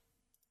up.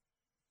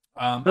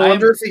 I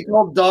wonder if he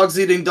called Dogs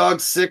Eating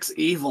Dogs 6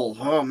 evil.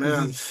 Oh,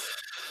 man.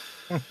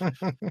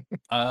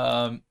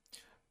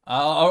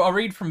 I'll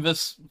read from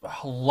this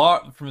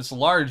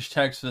large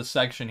text, this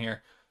section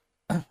here.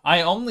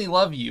 I only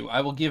love you.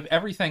 I will give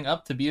everything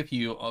up to be with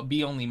you.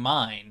 Be only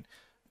mine.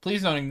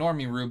 Please don't ignore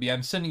me, Ruby.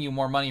 I'm sending you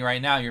more money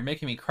right now. You're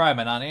making me cry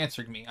by not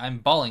answering me. I'm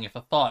bawling at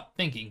the thought,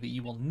 thinking that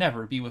you will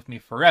never be with me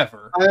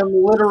forever. I am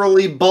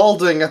literally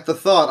balding at the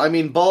thought. I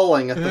mean,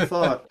 bawling at the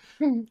thought.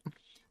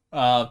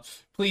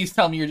 Please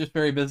tell me you're just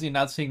very busy and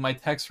not seeing my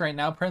text right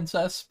now,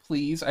 princess.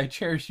 Please, I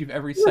cherish you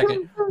every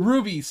second.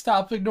 Ruby,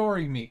 stop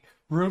ignoring me.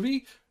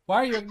 Ruby,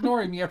 why are you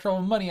ignoring me after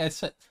all the money I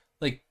sent?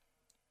 Like,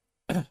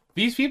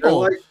 these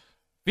people...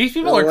 These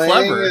people are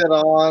clever. They're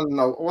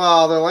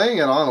laying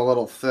it on a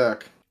little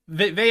thick.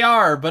 They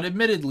are, but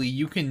admittedly,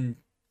 you can,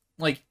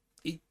 like...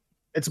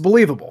 It's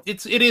believable.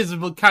 It is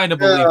kind of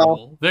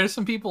believable. There's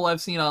some people I've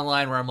seen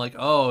online where I'm like,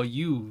 oh,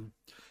 you...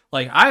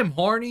 Like, I'm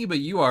horny, but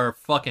you are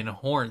fucking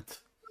horned.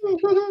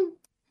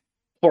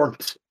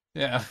 Horned.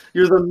 Yeah.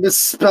 You're the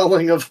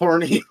misspelling of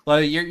horny.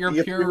 Like, you're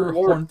pure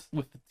horned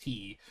with the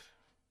T.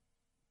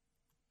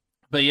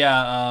 But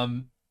yeah,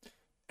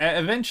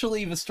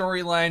 eventually, the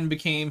storyline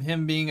became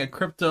him being a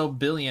crypto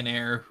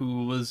billionaire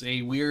who was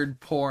a weird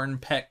porn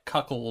pet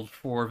cuckold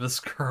for this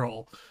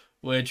girl,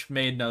 which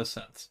made no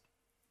sense.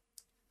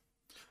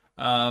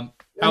 I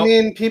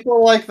mean,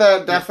 people like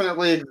that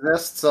definitely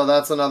exist, so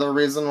that's another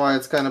reason why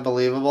it's kind of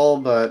believable,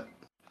 but...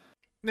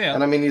 Yeah.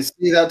 And I mean, you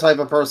see that type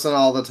of person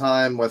all the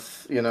time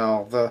with, you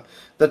know,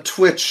 the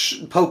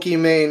Twitch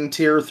Pokimane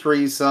tier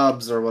 3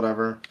 subs or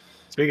whatever.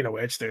 Speaking of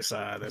which, there's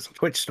a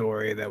Twitch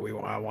story that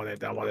I want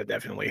to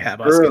definitely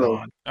have us get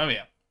on. Oh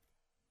yeah.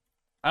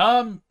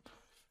 I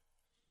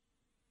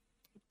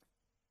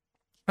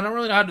don't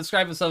really know how to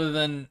describe this other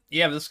than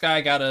this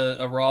guy got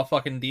a raw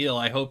fucking deal.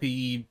 I hope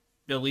he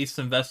at least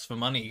invests the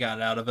money he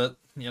got out of it.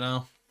 You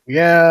know.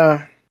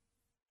 Yeah.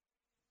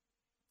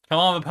 Come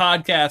on the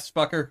podcast,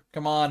 fucker.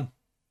 Come on.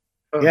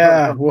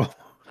 Yeah. Well,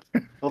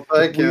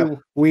 thank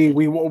you. We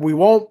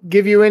won't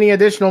give you any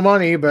additional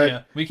money,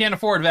 but we can't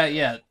afford that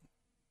yet.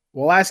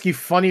 We'll ask you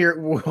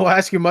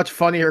much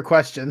funnier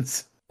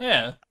questions.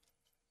 Yeah.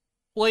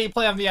 Well, you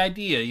play on the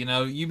idea, you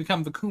know, you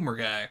become the Coomer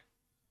guy.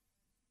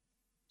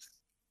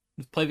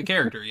 Just play the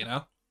character, you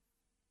know?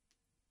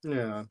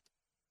 Yeah.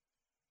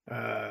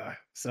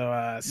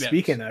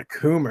 Speaking of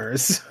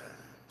Coomers.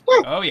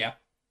 Oh yeah.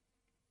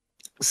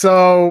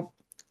 So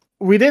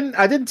I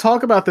didn't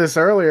talk about this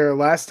earlier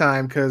last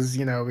time because,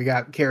 you know, we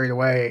got carried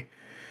away.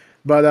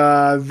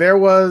 But there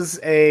was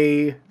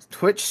a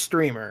Twitch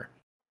streamer.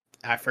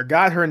 I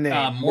forgot her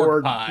name.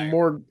 Morg Pie.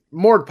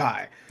 Morg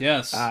Pie.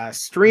 Yes.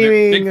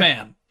 Streaming. Big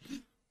fan.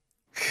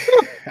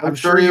 I'm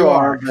sure you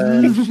are.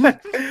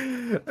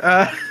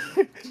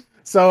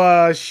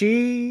 So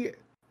she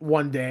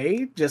one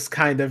day just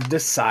kind of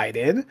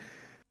decided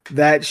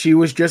that she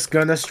was just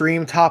gonna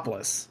stream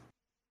topless.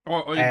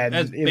 Or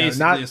as basically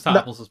as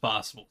topless as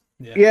possible.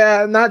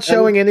 Yeah, not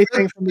showing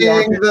anything from the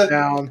armpits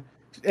down.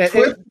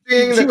 Twitch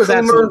being the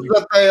Coomers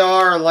that they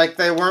are, like,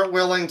 they weren't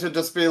willing to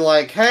just be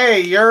like,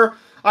 hey,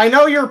 I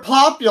know you're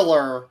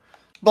popular,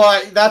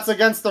 but that's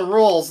against the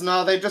rules.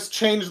 No, they just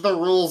changed the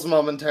rules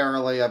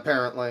momentarily,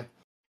 apparently.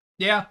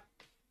 Yeah.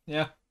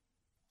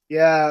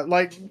 Yeah,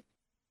 like,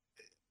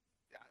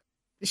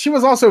 she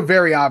was also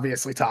very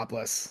obviously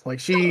topless. Like,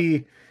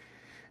 she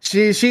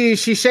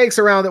shakes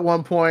around at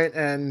one point,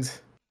 and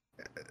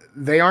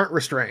they aren't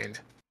restrained.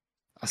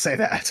 I'll say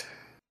that.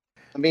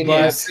 I mean,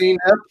 you've seen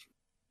it.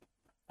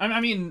 I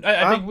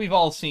think we've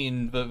all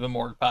seen the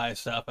Morg Pie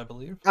stuff, I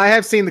believe. I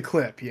have seen the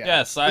clip, yeah.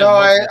 Yes,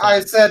 I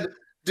said,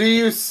 do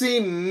you see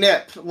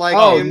Nip? Like,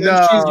 no. You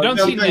don't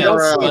see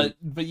Nip,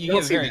 but you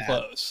get very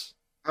close.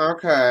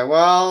 Okay,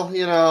 well,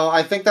 you know,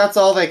 I think that's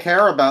all they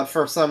care about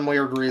for some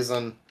weird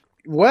reason.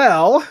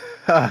 Well,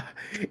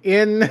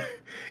 in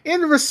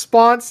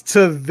response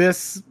to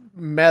this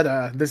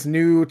meta, this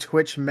new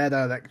Twitch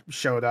meta that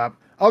showed up,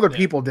 other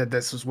people did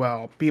this as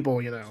well.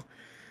 People, you know,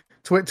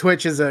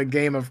 Twitch is a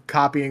game of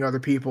copying other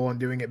people and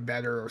doing it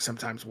better or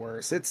sometimes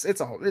worse. It's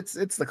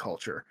the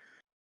culture.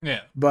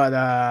 Yeah.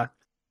 But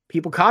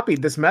people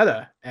copied this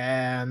meta,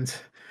 and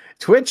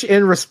Twitch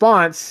in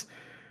response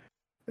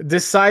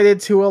decided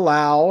to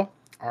allow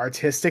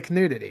artistic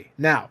nudity.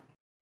 Now,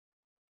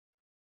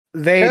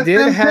 they Get did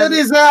them have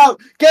titties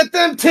out. Get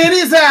them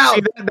titties out.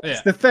 See,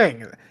 that's the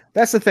thing.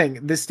 That's the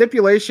thing. The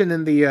stipulation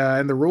in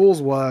the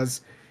rules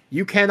was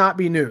you cannot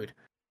be nude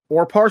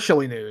or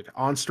partially nude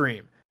on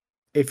stream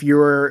if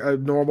you're a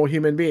normal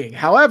human being.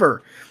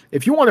 However,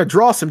 if you want to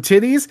draw some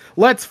titties,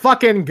 let's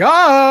fucking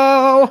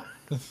go.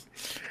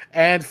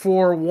 And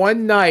for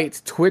one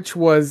night, Twitch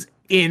was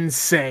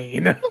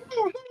insane.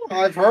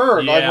 I've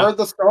heard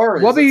the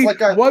stories. Wubby,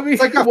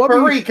 it's like a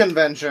furry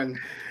convention.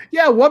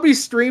 Yeah, Wubby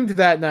streamed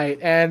that night,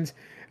 and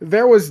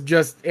there was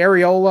just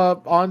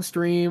areola on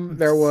stream.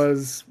 There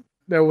was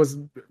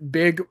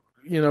big,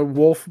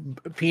 wolf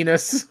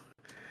penis.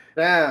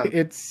 Damn,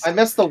 I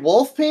missed the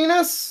wolf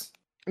penis.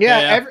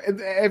 Yeah.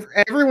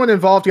 Everyone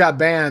involved got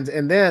banned,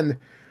 and then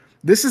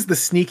this is the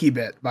sneaky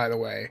bit, by the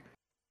way.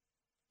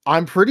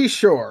 I'm pretty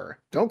sure.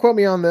 Don't quote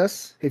me on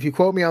this. If you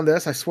quote me on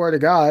this, I swear to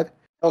God,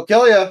 I'll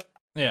kill you.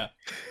 Yeah.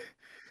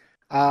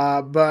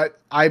 But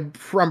I'm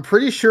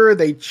pretty sure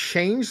they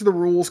changed the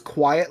rules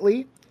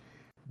quietly,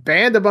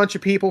 banned a bunch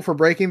of people for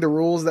breaking the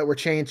rules that were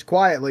changed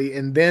quietly,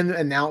 and then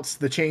announced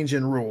the change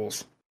in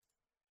rules.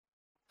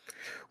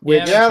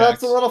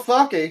 That's a little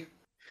fucky.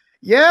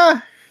 Yeah,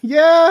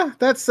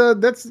 that's a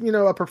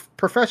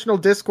professional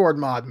Discord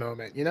mod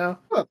moment,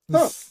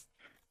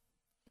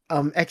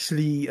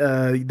 Actually,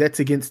 that's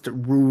against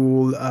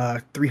rule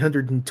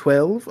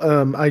 312.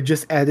 I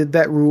just added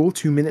that rule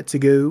 2 minutes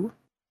ago.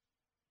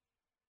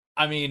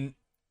 I mean,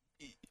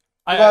 you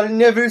are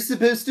never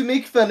supposed to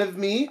make fun of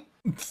me.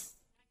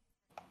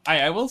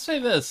 I will say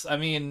this. I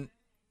mean,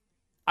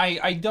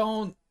 I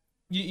don't,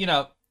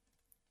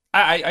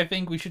 I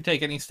think we should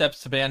take any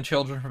steps to ban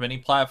children from any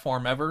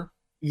platform ever.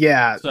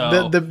 Yeah.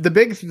 So, the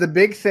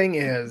big thing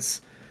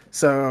is,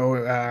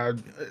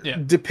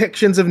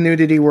 depictions of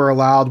nudity were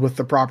allowed with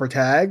the proper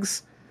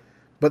tags,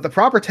 but the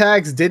proper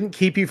tags didn't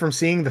keep you from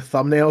seeing the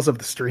thumbnails of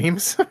the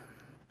streams.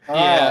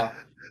 Yeah.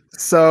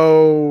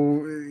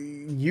 So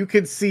you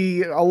could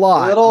see a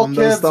lot. Little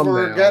kids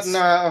were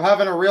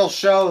having a real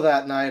show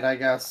that night, I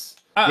guess.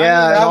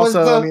 That was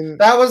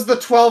the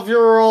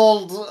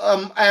 12-year-old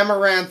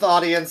Amaranth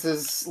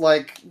audience's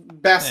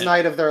best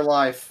night of their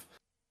life.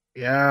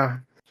 Yeah.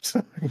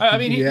 I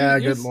mean,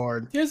 good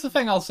lord. Here's the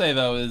thing I'll say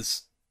though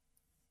is,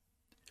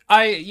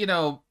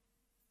 to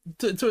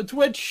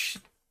Twitch,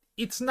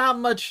 it's not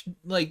much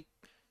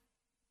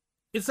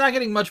it's not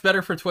getting much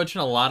better for Twitch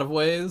in a lot of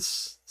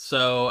ways.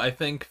 So I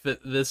think that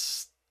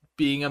this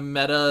being a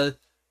meta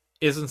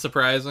isn't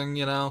surprising,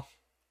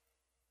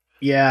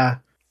 Yeah.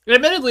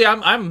 Admittedly,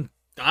 I'm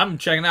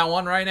checking out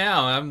one right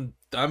now.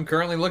 I'm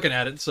currently looking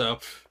at it, so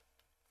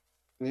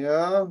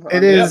yeah,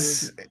 it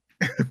is.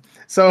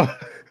 So,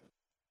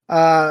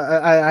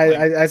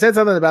 I said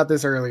something about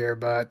this earlier,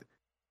 but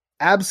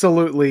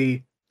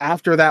absolutely,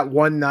 after that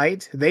one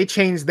night, they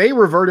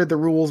reverted the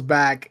rules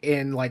back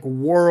in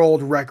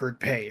world record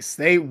pace.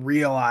 They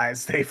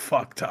realized they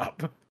fucked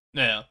up.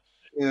 Yeah.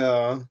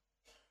 Yeah.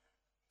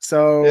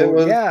 So it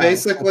was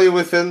basically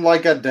within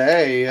a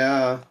day.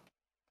 Yeah.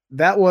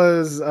 That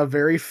was a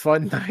very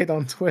fun night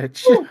on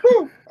Twitch.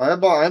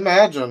 I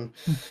imagine.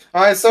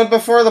 I said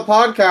before the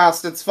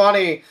podcast, it's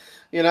funny,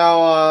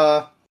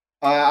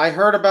 I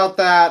heard about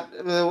that,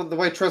 the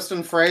way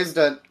Tristan phrased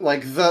it,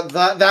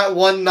 that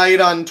one night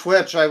on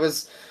Twitch.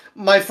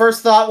 My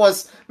first thought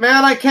was,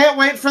 man, I can't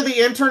wait for the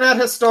Internet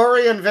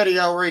Historian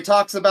video where he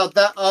talks about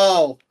that.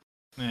 Oh.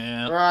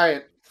 Yeah.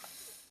 Right.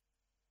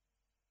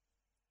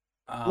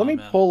 Let me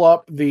pull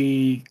up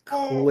the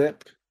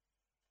clip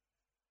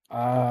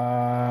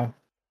that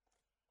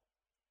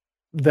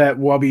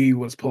Wubby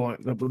was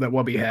pulling, that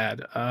Wubby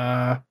had.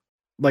 The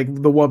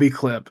Wubby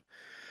clip.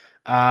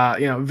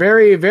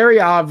 Very, very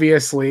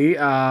obviously,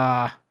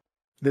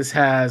 this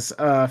has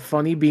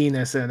funny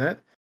beeness in it.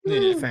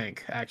 I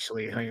think,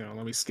 actually. Hang on,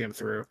 let me skim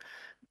through.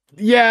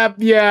 Yeah.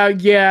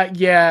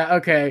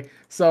 Okay.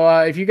 So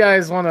if you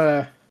guys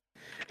wanna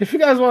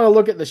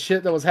look at the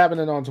shit that was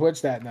happening on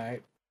Twitch that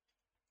night.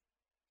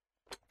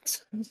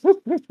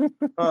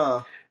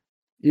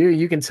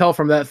 You can tell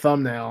from that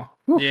thumbnail.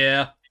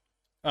 Yeah.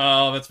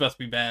 Oh, that's supposed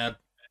to be bad.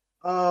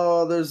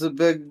 Oh, there's a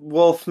big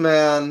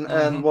wolfman,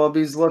 and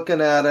Wubby's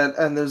looking at it,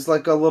 and there's a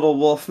little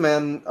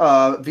wolfman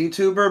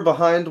VTuber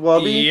behind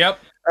Wubby. Yep.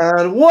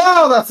 And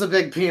wow, that's a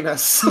big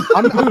penis.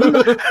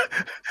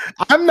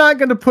 I'm not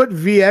going to put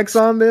VX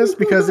on this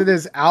because it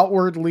is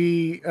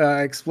outwardly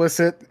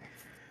explicit.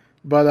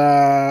 But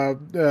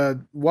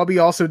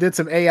Wubby also did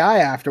some AI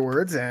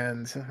afterwards,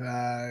 and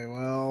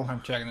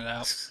I'm checking it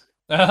out.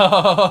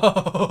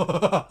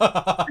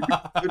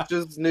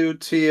 Twitch's new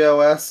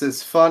TOS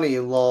is funny,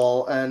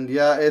 lol. And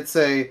yeah, it's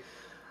a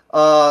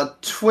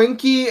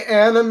Twinkie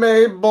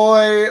anime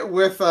boy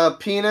with a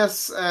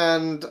penis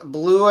and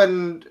blue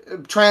and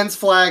trans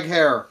flag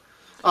hair.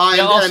 Yeah,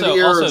 And also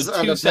ears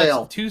and a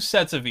tail. two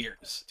sets of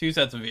ears. Two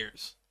sets of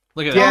ears.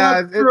 Look at that.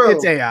 Yeah, that's true.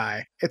 it's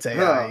AI. It's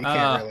AI. You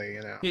can't really,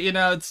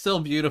 It's still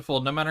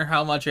beautiful. No matter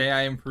how much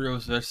AI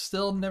improves, they'll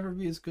still never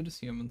be as good as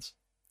humans.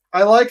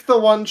 I like the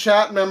one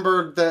chat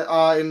member that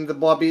in the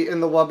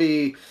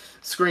Wubby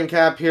screen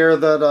cap here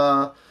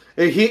that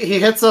he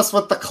hits us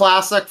with the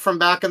classic from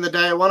back in the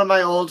day. One of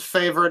my old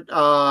favorite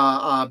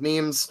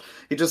memes.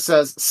 He just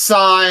says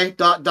sigh ...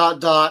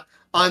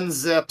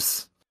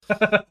 unzips.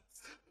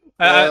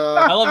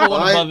 I love the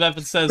one above that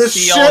says the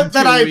see y'all in shit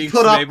that 2 I weeks,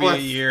 put up maybe with.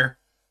 a year.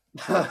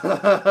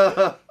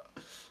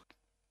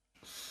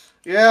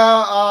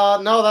 Yeah,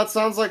 no, that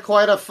sounds like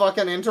quite a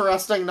fucking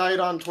interesting night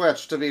on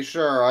Twitch, to be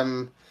sure.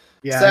 I'm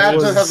sad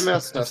to have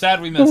missed I'm it.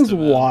 sad we It missed was it,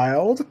 man.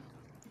 wild.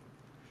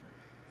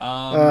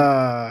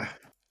 Let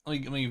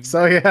me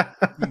So yeah,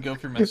 let me go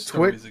through my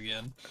stories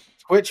again.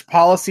 Twitch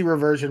policy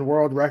reversion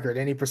world record,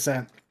 any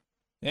percent.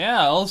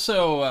 Yeah,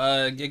 also,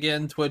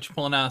 again, Twitch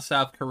pulling out of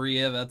South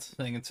Korea. That's the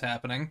thing that's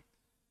happening.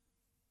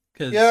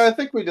 Yeah, I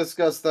think we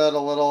discussed that a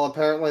little.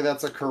 Apparently,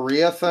 that's a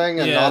Korea thing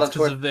and not a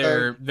Twitch of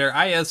their thing. their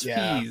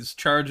ISPs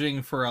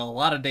charging for a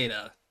lot of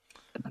data.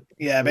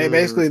 Yeah,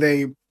 basically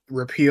they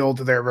repealed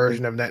their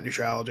version of net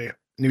neutrality.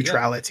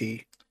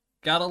 Neutrality.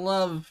 Gotta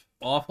love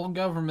awful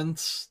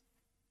governments.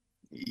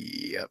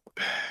 Yep.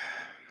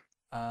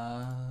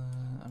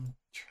 I'm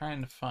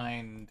trying to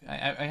find.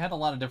 I had a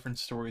lot of different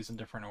stories in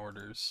different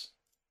orders.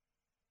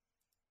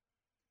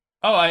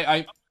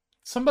 Oh,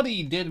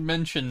 somebody did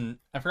mention.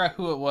 I forgot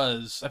who it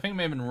was. I think it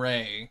may have been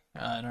Ray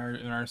in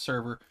our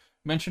server.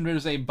 Mentioned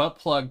there's a butt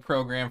plug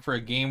program for a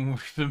game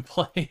we've been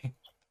playing.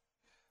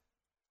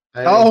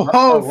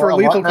 For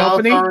Lethal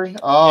Company?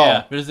 Oh.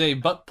 Yeah, there's a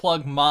butt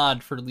plug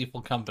mod for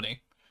Lethal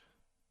Company.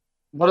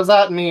 What does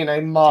that mean?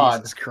 A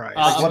mod? Jesus Christ.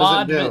 What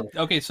does it do?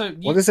 Okay, so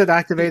what does it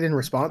activate in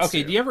response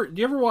to? Do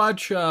you ever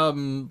watch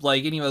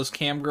like any of those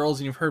cam girls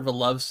and you've heard of a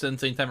love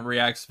sense anytime it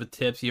reacts to the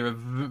tips, you have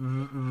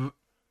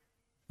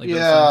like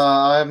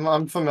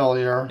I'm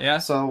familiar. Yeah.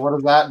 So what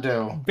does that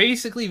do?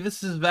 Basically,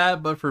 this is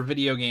that, but for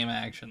video game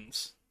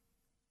actions.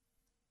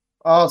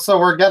 Oh, so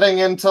we're getting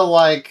into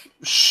like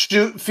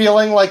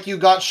feeling like you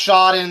got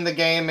shot in the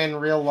game in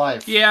real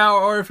life. Yeah,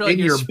 or if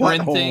you're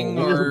sprinting,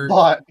 or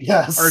butt,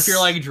 yes, or if you're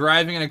like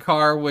driving in a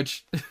car,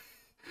 which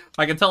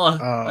I can tell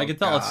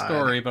a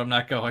story, but I'm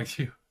not going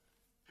to.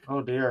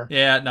 Oh dear.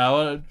 Yeah,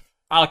 no,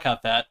 I'll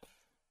cut that.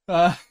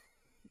 I'm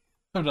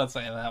not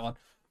saying that one.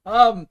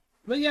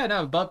 But yeah,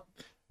 no, but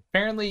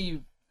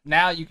apparently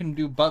now you can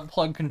do butt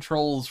plug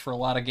controls for a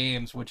lot of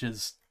games, which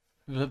is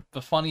the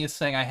funniest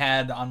thing I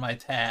had on my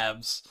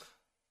tabs.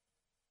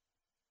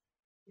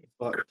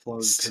 Butt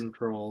plug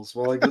controls.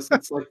 Well, I guess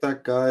it's like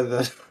that guy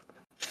that.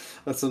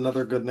 That's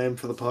another good name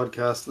for the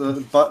podcast.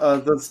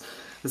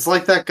 It's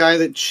like that guy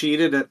that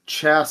cheated at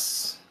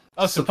chess.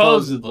 Oh,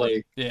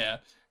 supposedly. Yeah.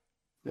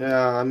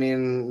 Yeah, I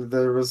mean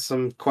there was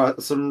some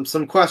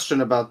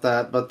question about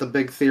that, but the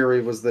big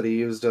theory was that he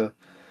used a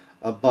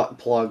butt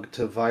plug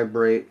to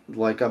vibrate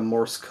like a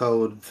Morse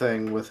code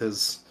thing with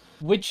his.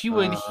 Which you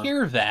would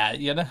hear that,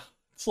 you know?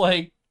 It's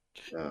like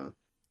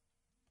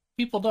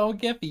people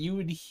don't get that you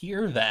would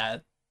hear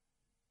that.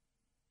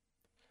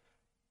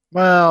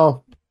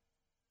 Well,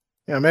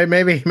 yeah,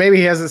 maybe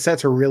he has it set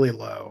to really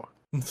low.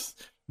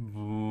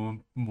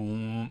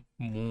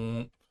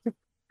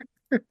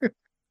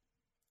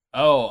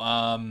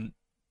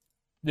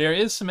 There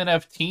is some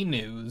NFT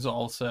news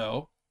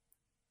also.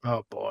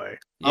 Oh boy.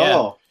 Yeah.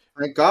 Oh,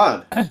 thank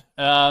God.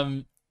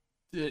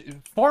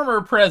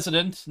 Former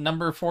president,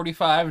 number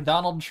 45,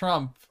 Donald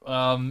Trump,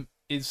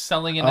 is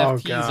selling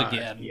NFTs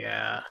again.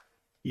 Yeah.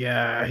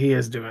 Yeah, he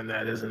is doing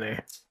that, isn't he?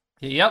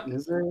 Yep.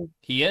 Is he?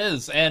 He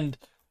is. And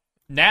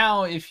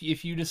now if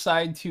you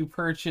decide to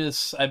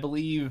purchase, I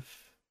believe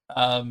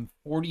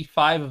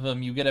 45 of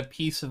them, you get a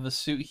piece of the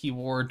suit he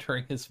wore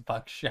during his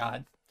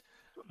buckshot.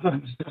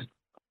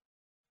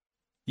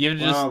 You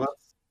just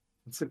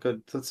that's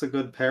a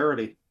good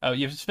parody. Oh,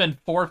 you have to spend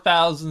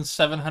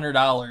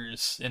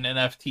 $4,700 in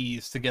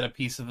NFTs to get a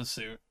piece of a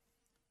suit.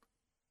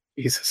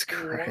 Jesus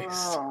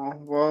Christ! Wow.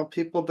 Well,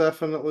 people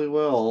definitely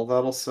will.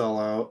 That'll sell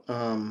out.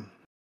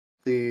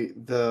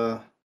 The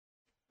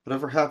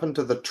whatever happened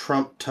to the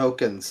Trump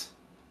tokens?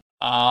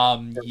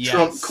 Yes.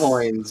 Trump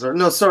coins,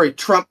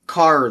 Trump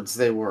cards.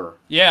 They were.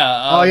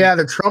 Yeah. Yeah,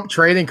 the Trump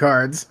trading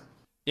cards.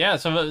 Yeah,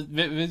 so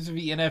these are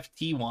the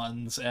NFT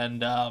ones,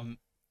 and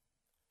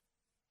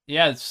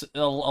it's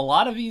a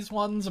lot of these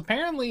ones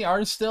apparently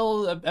are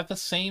still at the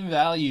same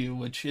value,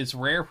 which is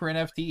rare for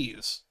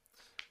NFTs.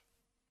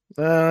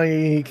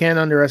 You can't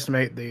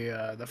underestimate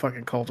the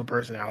fucking cult of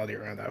personality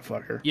around that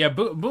fucker. Yeah,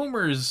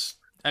 boomers.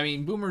 I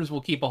mean, boomers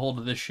will keep a hold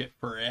of this shit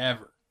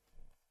forever.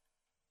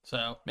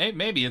 So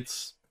maybe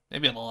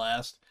it'll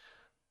last.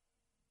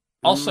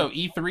 Also,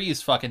 E3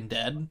 is fucking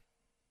dead.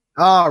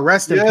 Oh,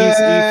 rest in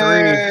peace,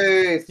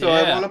 E3. So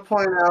I want to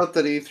point out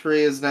that E3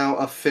 is now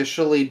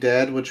officially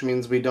dead, which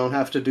means we don't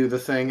have to do the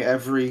thing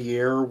every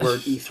year where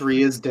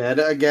E3 is dead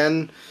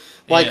again.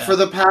 For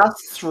the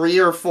past 3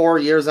 or 4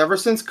 years, ever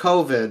since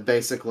COVID,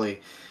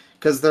 basically,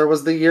 because there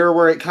was the year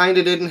where it kind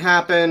of didn't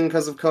happen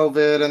because of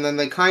COVID, and then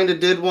they kind of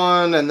did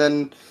one, and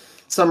then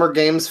Summer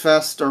Games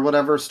Fest or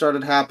whatever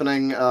started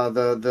happening.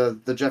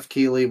 The Jeff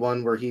Keighley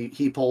one where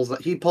he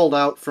pulled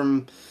out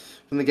from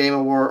the Game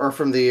Award or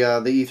from the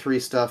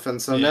E3 stuff,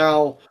 and so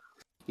now.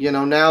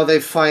 Now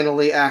they've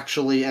finally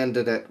actually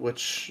ended it,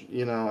 which,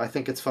 I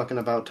think it's fucking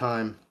about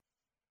time.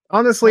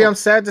 Honestly, I'm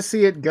sad to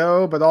see it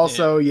go, but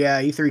also,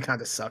 E3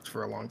 kind of sucked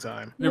for a long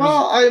time. There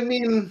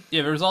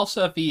was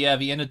also at the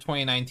end of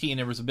 2019,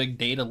 there was a big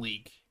data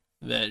leak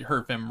that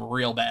hurt them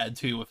real bad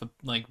too with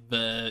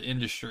the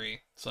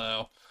industry.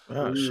 So,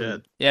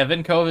 shit. Yeah,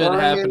 then COVID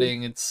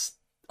happening, it's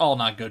all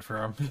not good for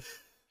them.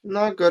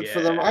 Not good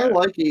for them. I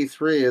like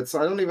E3.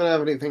 I don't even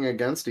have anything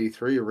against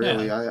E3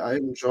 really. Yeah. I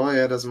enjoy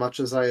it as much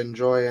as I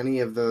enjoy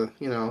any of the,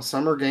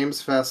 Summer Games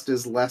Fest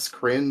is less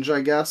cringe, I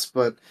guess,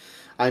 but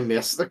I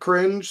miss the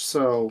cringe,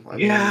 so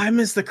I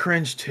miss the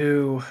cringe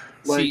too.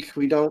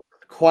 We don't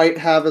quite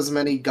have as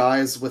many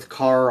guys with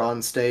car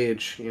on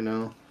stage,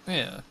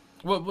 Yeah.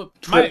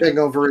 Tripping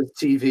over his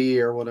TV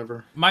or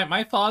whatever.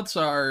 My thoughts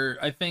are,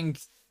 I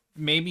think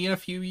maybe in a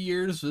few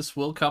years this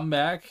will come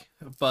back,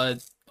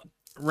 but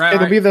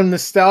it'll be the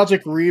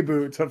nostalgic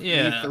reboot of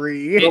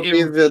E3. It'll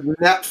be the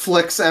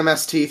Netflix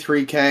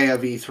MST3K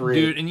of E3.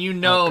 Dude, and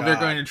they're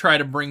going to try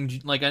to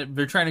bring,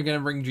 they're trying to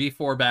bring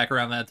G4 back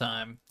around that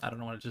time. I don't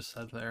know what it just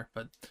said there,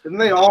 but... Didn't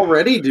they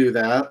already do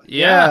that?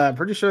 Yeah, I'm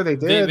pretty sure they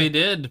did. They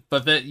did,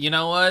 but you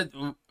know what?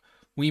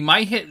 We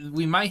might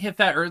hit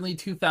that early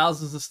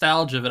 2000s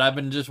nostalgia that I've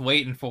been just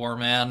waiting for,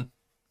 man.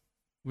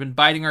 We've been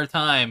biding our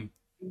time.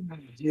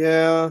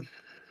 Yeah.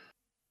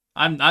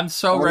 I'm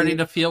so ready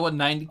to feel what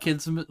the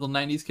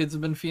 90s kids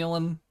have been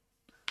feeling.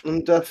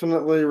 I'm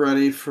definitely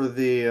ready for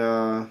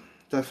the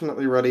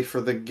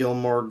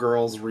Gilmore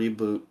Girls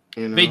reboot.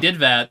 They did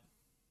that.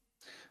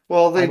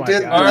 Well, they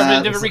did that. Or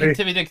they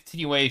did a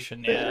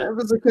continuation. Yeah, it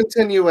was a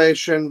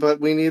continuation, but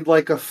we need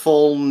a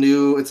full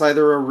new. It's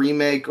either a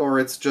remake or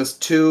it's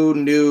just two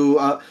new.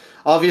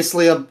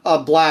 Obviously, a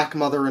black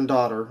mother and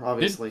daughter.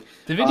 Obviously,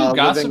 did they do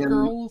Gossip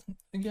Girl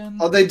again?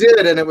 Oh, they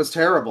did, and it was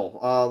terrible.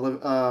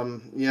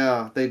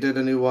 Yeah, they did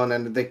a new one,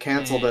 and they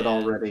canceled it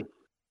already.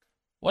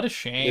 What a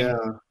shame.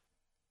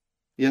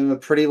 Yeah, the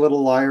Pretty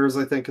Little Liars,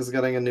 I think, is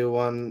getting a new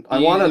one. I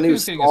want a new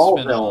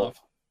Smallville.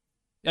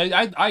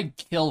 I'd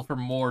kill for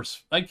more.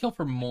 I'd kill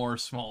for more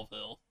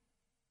Smallville.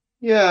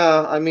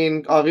 Yeah, I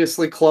mean,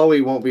 obviously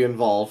Chloe won't be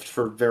involved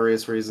for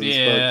various reasons.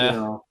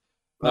 Yeah,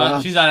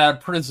 but she's not out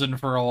of prison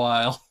for a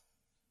while.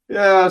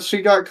 Yeah,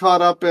 she got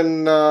caught up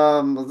in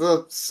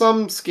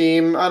some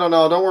scheme. I don't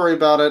know. Don't worry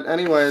about it.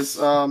 Anyways,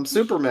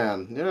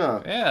 Superman.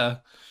 Yeah,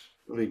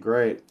 it'll be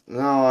great.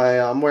 No,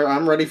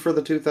 I'm ready for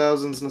the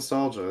 2000s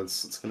nostalgia.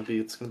 It's gonna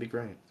be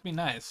great. It'll be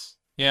nice.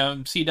 Yeah,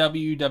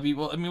 CW.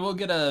 Well, I mean, we'll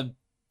get a.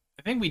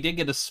 I think we did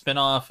get a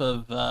spin-off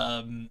of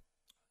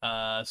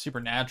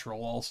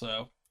Supernatural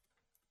also.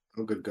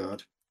 Oh, good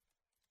God.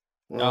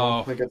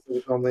 Well, I guess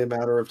it's only a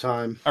matter of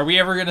time. Are we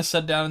ever gonna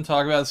sit down and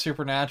talk about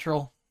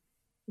Supernatural?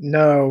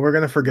 No, we're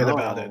gonna forget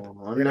about it.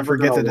 We're gonna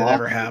forget that it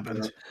ever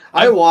happened.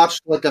 I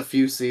watched a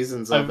few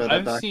seasons of it.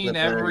 I've seen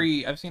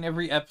every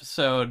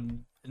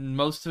episode, and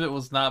most of it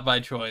was not by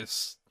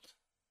choice.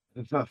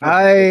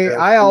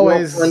 I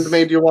always friend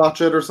made you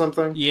watch it or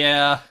something.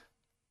 Yeah.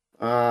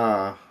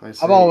 I see.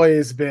 I've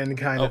always been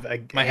kind of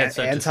my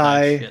headset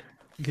anti. Just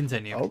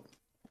continue. Oh,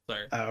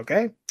 sorry.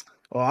 Okay.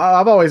 Well,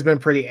 I've always been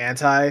pretty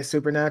anti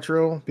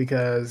Supernatural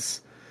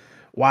because,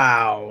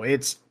 wow,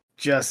 it's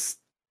just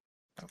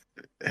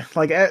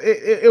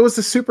it was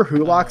the Super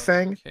Hulock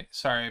thing. Okay.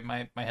 Sorry,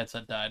 my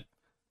headset died.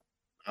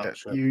 Oh,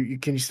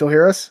 shit. Can you still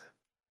hear us?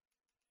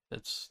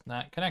 It's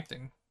not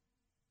connecting.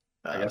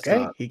 Okay,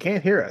 not. He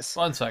can't hear us.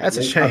 1 second. That's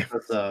a shame.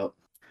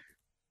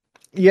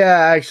 Yeah,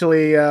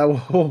 actually,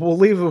 we'll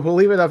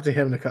leave it up to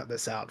him to cut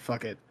this out.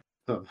 Fuck it.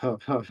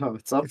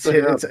 It's up to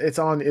him.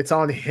 It's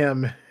on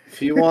him. If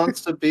he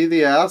wants to be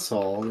the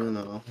asshole,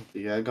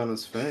 the egg on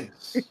his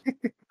face,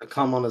 the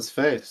cum on his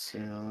face,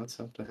 that's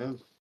up to him.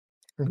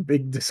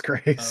 Big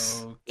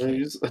disgrace.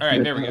 Okay. All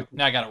right, there we go.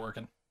 Now I got it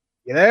working.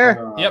 You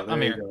there? Yep,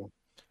 I'm here.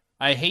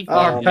 I hate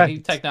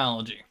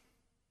technology.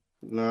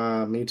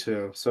 Nah, me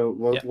too. So,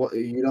 what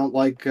you don't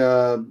like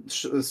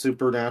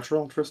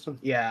Supernatural, Tristan?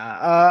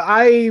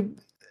 Yeah,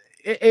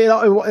 it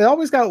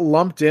always got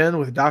lumped in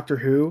with Doctor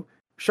Who,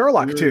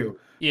 Sherlock too.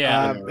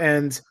 Yeah,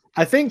 and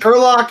I think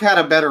Sherlock had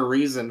a better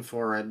reason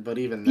for it, but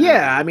even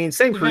then, I mean,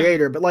 same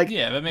creator, but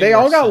they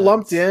all got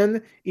lumped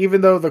in,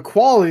 even though the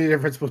quality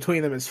difference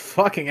between them is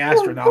fucking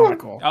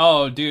astronomical.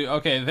 Oh, dude.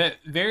 Okay,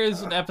 there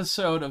is an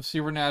episode of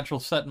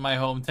Supernatural set in my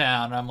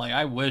hometown. And I'm like,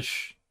 I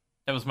wish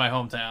that was my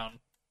hometown.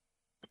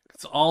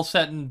 It's all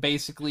set in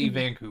basically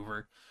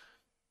Vancouver.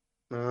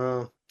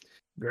 Oh,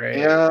 great.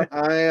 Yeah,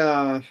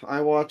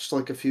 I watched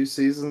a few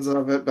seasons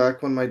of it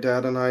back when my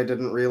dad and I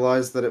didn't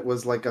realize that it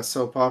was a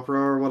soap opera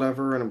or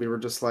whatever, and we were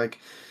just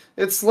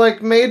it's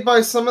made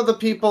by some of the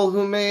people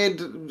who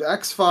made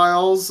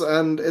X-Files,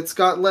 and it's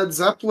got Led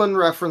Zeppelin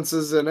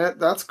references in it.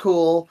 That's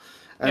cool.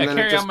 And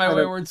Carry On My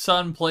Wayward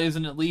Son plays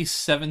in at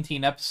least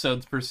 17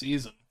 episodes per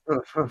season.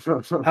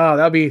 Oh,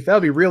 that'd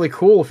be really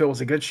cool if it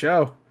was a good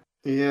show.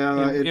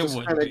 Yeah, it It just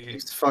would kind of be.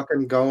 keeps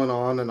fucking going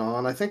on and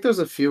on. I think there's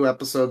a few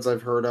episodes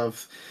I've heard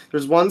of.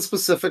 There's one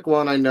specific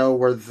one I know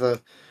where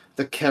the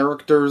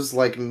characters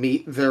like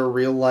meet their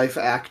real life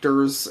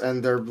actors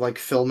and they're like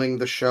filming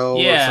the show or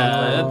Yeah,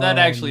 something. that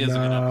Oh actually is a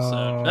good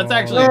episode. That's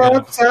actually a no. good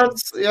That episode.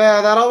 sounds, yeah,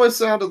 that always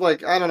sounded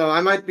like, I don't know, I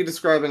might be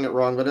describing it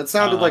wrong, but it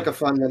sounded like a Um,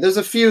 fun one. There's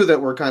a few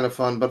that were kind of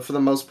fun, but for the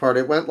most part,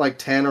 it went like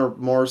 10 or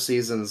more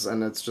seasons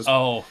and it's just,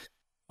 oh,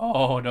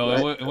 oh no,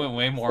 right, it went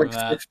way it's more like than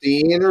that.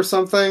 15 or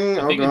something.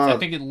 Oh I God.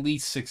 think at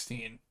least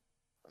 16.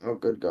 Oh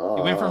good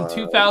It went from God.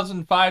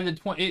 2005 to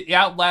 20. It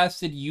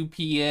outlasted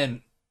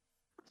UPN.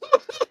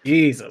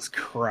 Jesus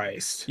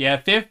Christ. Yeah,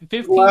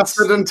 15,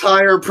 Outlasted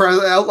entire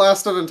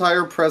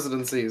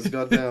presidencies.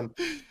 Goddamn.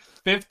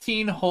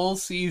 15 whole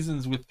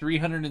seasons with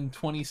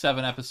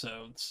 327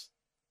 episodes.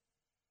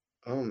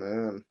 Oh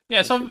man. Yeah,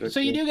 That's so you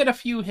ridiculous. do get a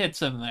few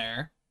hits in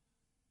there.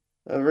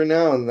 Every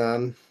now and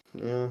then.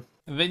 Yeah.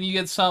 And then you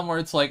get some where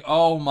it's like,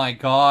 oh my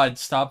god,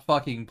 stop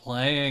fucking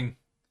playing.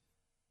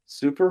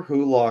 Super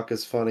Hulock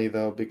is funny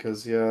though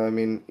because yeah, I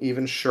mean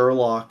even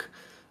Sherlock,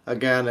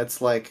 again,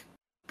 it's like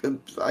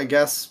I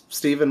guess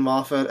Stephen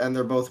Moffat and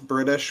they're both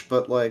British,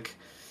 but like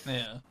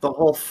Yeah. the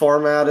whole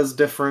format is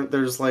different.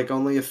 There's like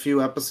only a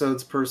few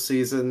episodes per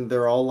season.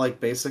 They're all like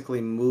basically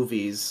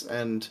movies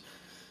and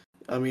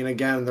I mean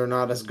again, they're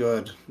not as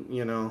good,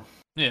 you know.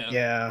 Yeah.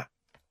 Yeah.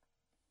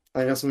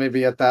 I guess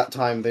maybe at that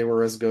time they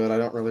were as good. I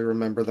don't really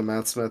remember the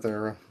Matt Smith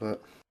era,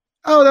 but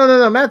Oh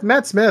no.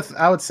 Matt Smith,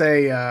 I would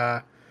say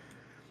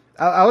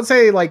I would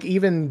say like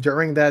even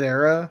during that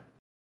era,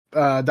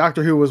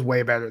 Doctor Who was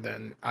way better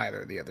than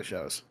either of the other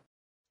shows.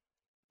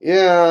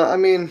 yeah, I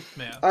mean,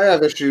 Yeah. I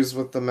have issues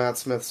with the Matt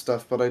Smith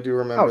stuff, but I do Oh,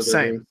 remember there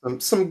same. being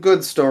some good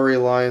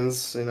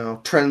storylines, you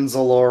know,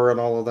 Trenzalore and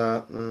all of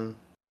that.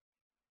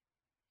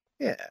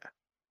 Yeah.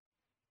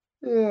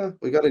 Yeah,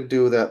 we got to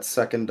do that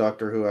second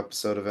Doctor Who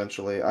episode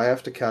eventually. I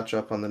have to catch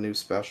up on the new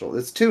special.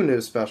 It's two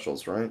new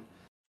specials, right?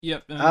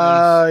 Yep. And then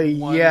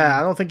there's Yeah, I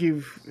one. don't think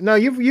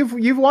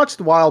you've watched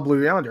Wild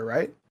Blue Yonder,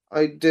 right?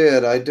 I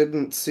did. I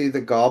didn't see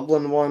the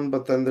Goblin one,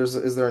 but then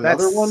is there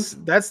another one?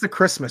 That's the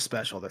Christmas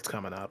special that's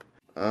coming up.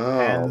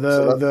 And Oh,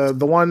 so that's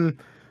the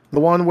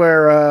one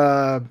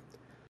where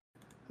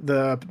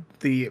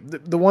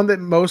the one that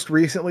most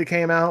recently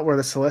came out where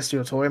the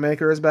Celestial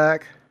Toymaker is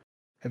back.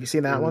 Have you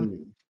seen that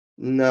one?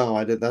 No,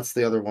 I did. That's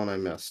the other one I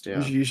missed.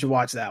 Yeah. You should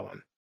watch that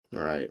one.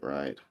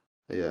 Right.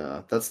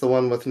 Yeah, that's the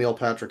one with Neil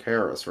Patrick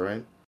Harris,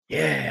 right?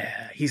 Yeah,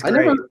 he's I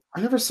great.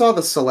 never saw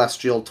the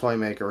Celestial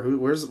Toymaker.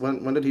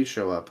 When did he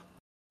show up?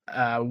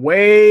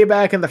 Way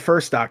back in the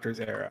first Doctor's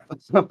era.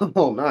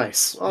 Oh,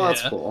 nice. Oh,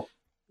 that's Yeah. cool.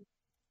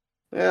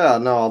 Yeah,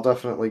 no, I'll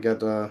definitely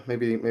get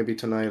maybe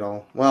tonight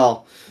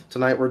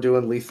tonight we're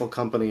doing Lethal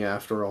Company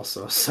after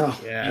also. So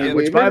Yeah, Yeah,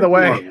 which by the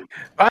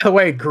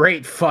way,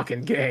 great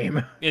fucking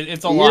game.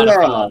 It's a lot of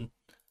Yeah. fun.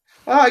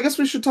 I guess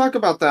we should talk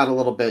about that a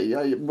little bit.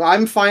 Yeah,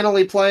 I'm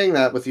finally playing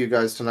that with you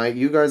guys tonight.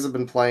 You guys have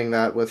been playing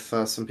that with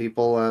some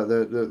people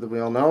that we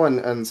all know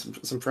and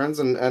some friends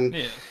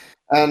Yeah.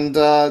 and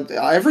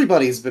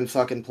everybody's been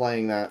fucking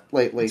playing that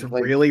lately. It's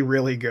Like really,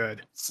 really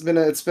good.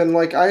 it's been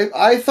like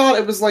I thought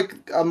it was like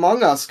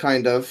Among Us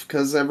kind of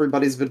because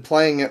everybody's been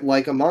playing it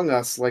like Among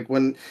Us, like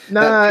when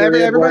Nah, that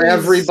period where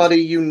everybody's everybody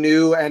you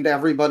knew and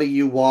everybody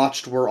you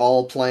watched were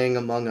all playing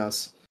Among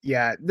Us.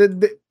 yeah.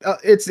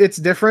 It's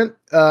different.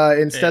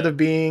 Instead Yeah. of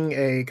being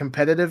a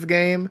competitive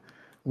game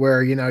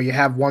where you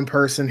have one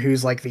person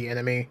who's like the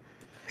enemy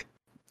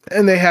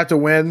and they have to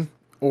win,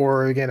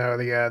 or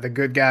the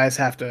good guys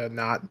have to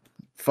not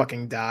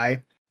fucking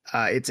die.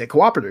 It's a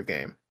cooperative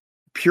game,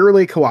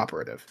 purely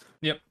cooperative.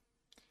 Yep.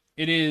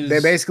 It is. They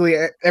basically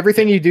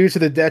everything you do to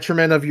the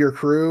detriment of your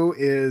crew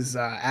is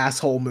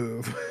asshole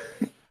move.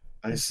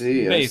 I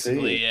see.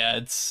 Basically, yeah.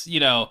 It's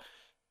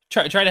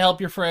try to help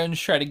your friends,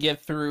 try to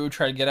get through,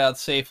 try to get out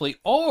safely,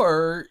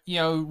 or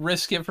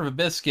risk it for a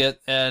biscuit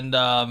and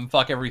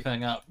fuck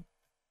everything up.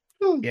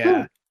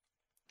 Yeah.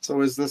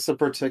 So is this a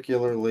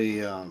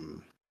particularly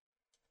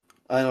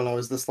I don't know,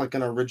 is this like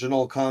an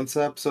original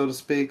concept, so to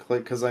speak?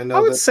 Like, because I know I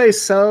would that say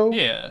so.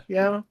 Yeah.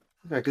 Yeah.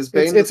 because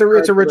It's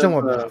original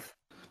enough.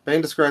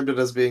 Bane described it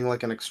as being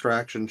like an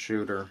extraction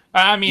shooter.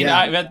 I mean,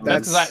 Yeah,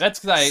 that's because I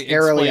scarily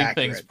explain accurate.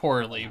 things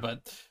poorly,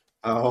 but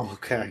Oh,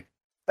 okay.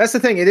 That's the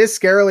thing. It is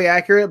scarily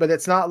accurate, but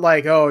it's not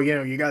like, oh,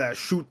 you gotta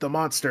shoot the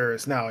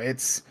monsters. No,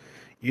 it's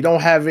you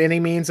don't have any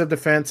means of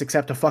defense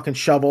except a fucking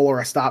shovel or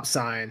a stop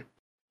sign.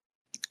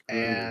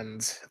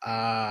 And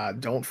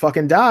don't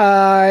fucking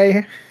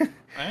die.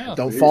 wow.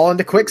 Don't fall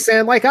into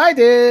quicksand like I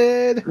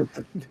did.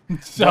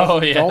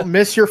 So yeah. Don't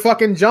miss your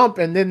fucking jump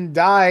and then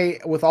die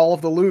with all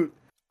of the loot.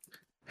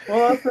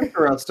 Well, that's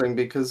interesting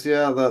because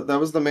yeah, that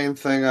was the main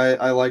thing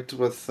I liked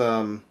with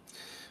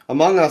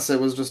Among Us. It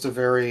was just a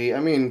very, I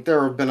mean,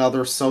 there have been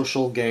other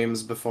social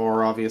games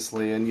before,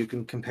 obviously, and you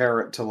can compare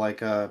it to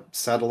like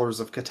Settlers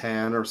of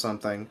Catan or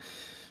something.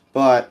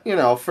 But,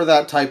 for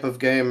that type of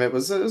game, it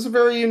was a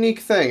very unique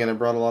thing, and it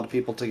brought a lot of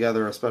people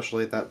together,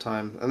 especially at that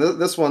time. And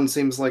this one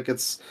seems like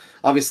it's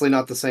obviously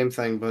not the same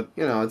thing, but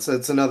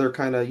it's another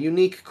kind of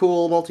unique,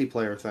 cool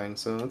multiplayer thing.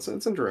 So it's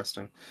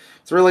interesting.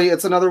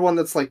 It's another one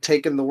that's like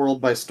taken the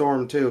world by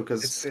storm too,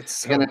 because It's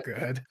so again,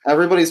 good.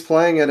 everybody's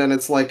playing it, and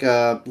it's like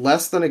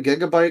less than a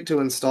gigabyte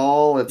to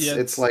install. It's Yeah,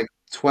 it's like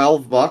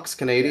 $12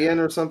 Canadian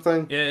Yeah. or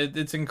something. yeah,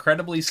 it's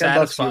incredibly $10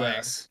 satisfying.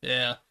 US.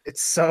 Yeah.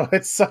 It's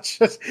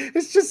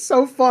just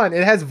so fun.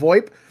 It has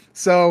VoIP,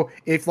 so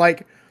if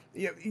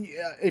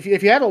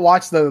you haven't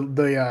watched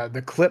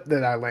the clip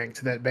that I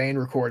linked that Bane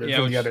recorded Yeah,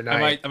 from the which other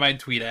night, I might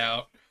tweet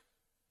out.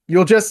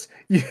 you'll just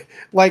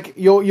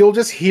you'll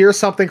just hear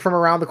something from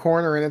around the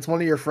corner, and it's one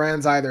of your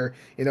friends either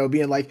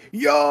being like,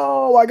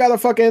 "Yo, I got a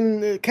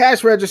fucking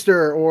cash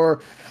register,"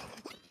 or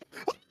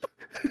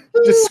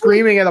just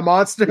screaming at a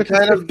monster. You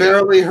kind of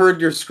barely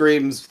heard your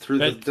screams through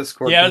the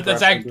Discord Yeah,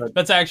 compression, but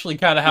that's actually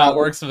kind of how it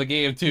works in the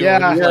game too. Yeah,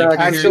 where yeah, like,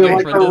 I you can hear see the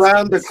actually, like from a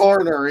around the distance.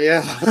 corner.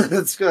 Yeah,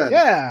 that's good.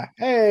 Yeah.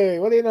 Hey,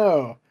 what do you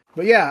know?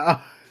 But yeah,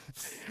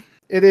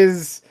 it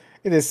is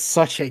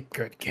such a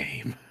good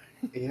game.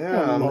 I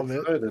Yeah, I'm love it.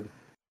 excited.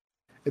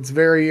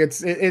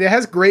 It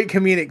has great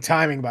comedic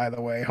timing, by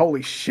the way.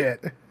 Holy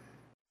shit.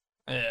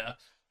 Yeah,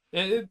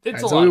 it's Alright, a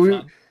so lot of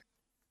fun.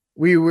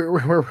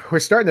 we're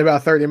starting at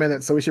about 30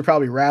 minutes, so we should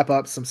probably wrap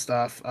up some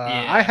stuff.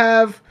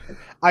 Yeah.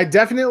 I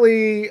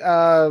definitely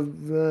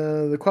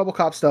the Quebble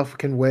Cop stuff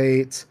can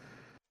wait.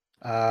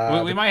 We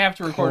The might have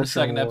to record a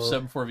second culture war.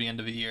 episode before the end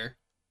of the year.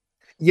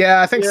 Yeah, Yeah,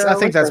 I we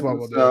think that's can what do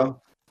we'll do.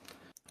 so.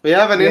 We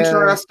have an Yeah.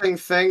 interesting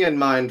thing in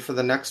mind for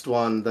the next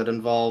one that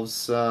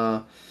involves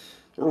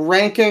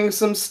ranking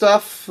some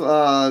stuff.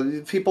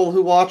 People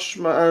who watch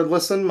or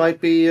listen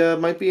might be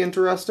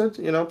interested,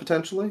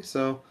 potentially.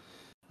 So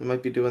we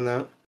might be doing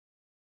that.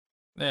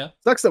 Yeah.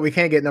 Sucks that we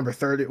can't get number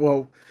 30.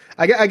 Well,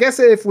 I guess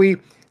if we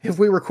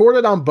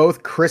recorded on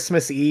both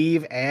Christmas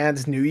Eve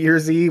and New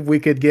Year's Eve, we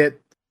could get.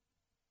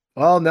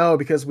 Well, no,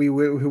 because we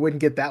wouldn't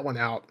get that one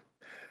out.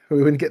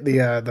 We wouldn't get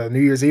the New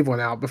Year's Eve one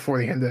out before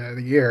the end of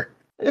the year.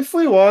 If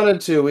we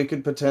wanted to, we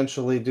could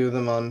potentially do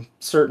them on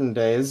certain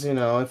days,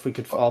 if we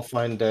could all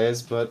find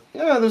days. But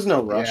yeah, there's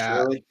no rush Yeah,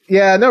 really.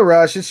 yeah, no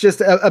rush. It's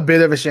just a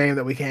bit of a shame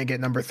that we can't get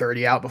number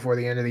 30 out before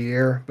the end of the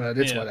year, but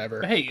it's Yeah.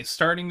 whatever. But hey,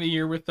 starting the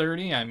year with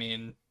 30, I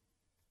mean,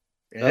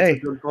 That's a Hey,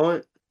 good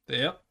point.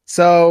 yep.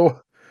 so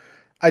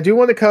I do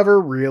want to cover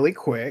really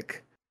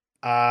quick.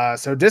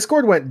 So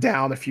Discord went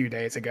down a few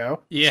days ago.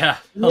 Yeah,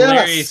 Yes.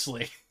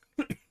 hilariously.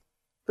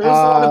 There's a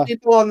lot of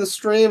people on the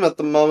stream at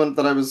the moment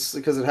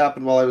because it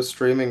happened while I was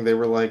streaming. They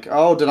were like,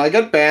 "Oh, did I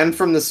get banned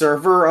from the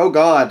server? Oh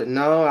God,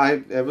 no!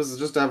 It was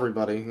just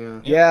everybody." Yeah.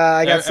 Yeah,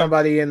 I got Ev-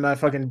 somebody in my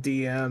fucking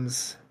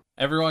DMs.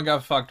 Everyone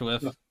got fucked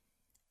with.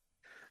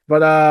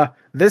 But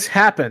this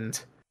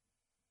happened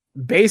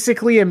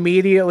basically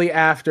immediately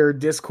after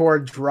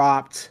Discord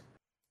dropped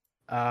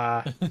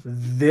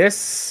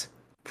this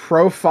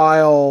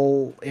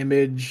profile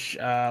image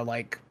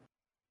like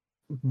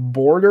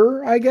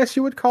border, I guess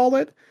you would call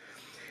it.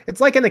 It's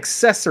like an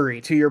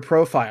accessory to your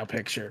profile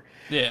picture.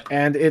 Yeah.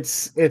 And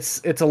it's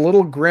a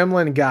little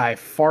gremlin guy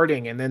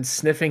farting and then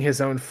sniffing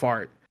his own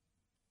fart.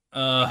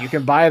 You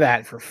can buy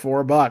that for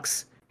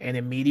 $4, and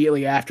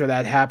immediately after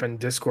that happened,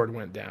 Discord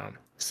went down.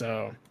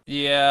 So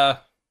yeah,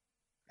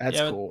 that's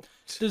Yeah, cool.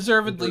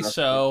 deservedly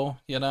so.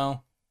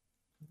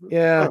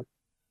 Yeah.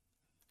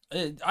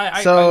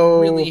 I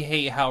So- really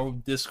hate how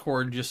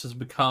Discord just has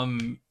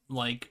become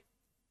like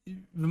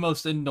the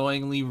most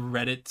annoyingly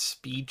Reddit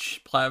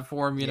speech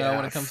platform. When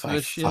it comes to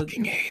this shit. I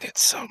fucking hate it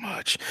so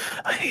much.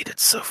 I hate it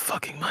so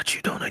fucking much.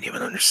 You don't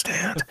even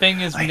understand. The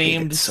thing is I hate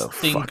named it so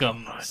fucking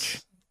Stinkums.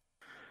 much.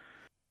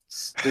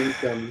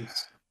 Stinkums.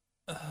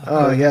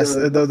 Oh yes,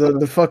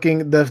 the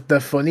fucking the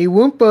funny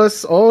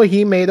Woompus. Oh,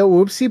 he made a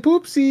whoopsie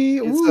poopsie.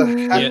 It's Ooh. a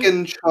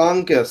heckin'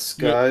 chongus,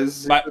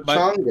 guys. But- It's a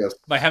chongus.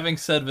 By having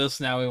said this,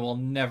 now we will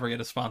never get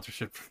a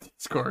sponsorship from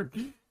Discord.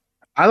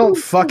 I don't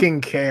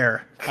fucking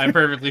care. I'm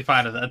perfectly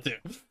fine with that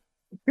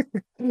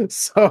too.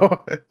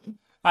 So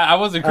I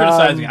wasn't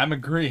criticizing. I'm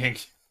agreeing.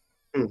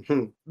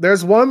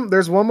 there's one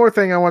more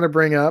thing I want to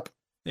bring up.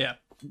 Yeah.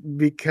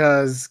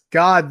 Because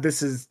God,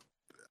 this is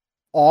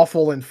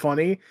awful and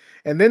funny.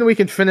 And then we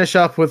can finish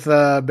up with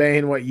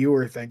Bane, what you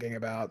were thinking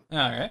about All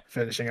right.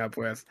 finishing up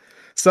with.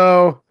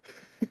 So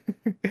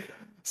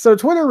so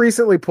Twitter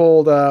recently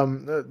pulled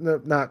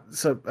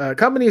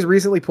companies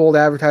recently pulled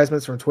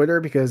advertisements from Twitter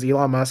because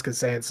Elon Musk is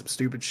saying some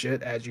stupid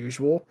shit as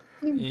usual.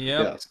 Yep.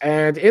 Yes.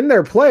 And in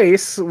their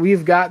place,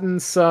 we've gotten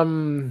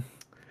some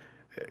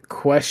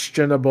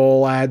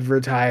questionable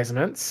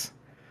advertisements.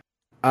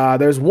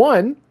 There's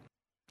one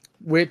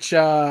which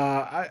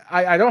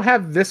I don't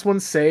have this one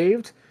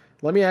saved.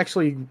 Let me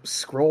actually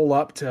scroll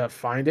up to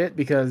find it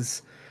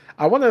because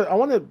I want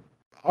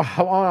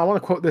to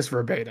quote this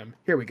verbatim.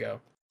 Here we go.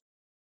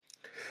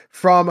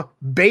 From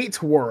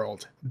Bate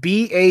World,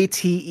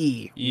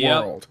 BATE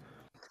Yep. World.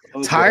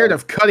 Tired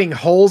of cutting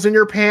holes in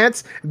your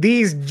pants?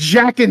 These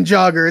Jackin'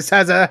 joggers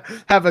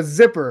have a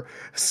zipper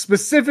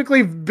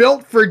specifically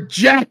built for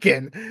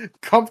jackin'.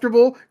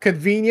 Comfortable,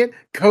 convenient,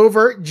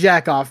 covert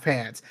jack-off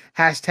pants.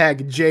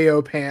 Hashtag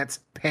JOPants,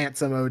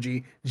 pants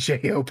emoji,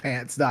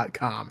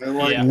 JOPants.com.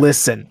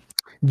 Listen,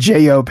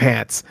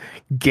 JOPants,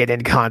 get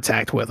in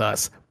contact with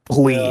us.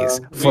 Please,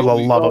 for the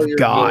love of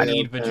God.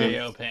 We need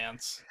JO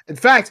Pants. In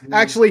fact,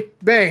 actually,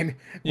 Bane,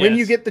 when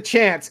you get the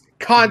chance,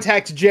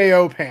 contact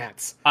J.O.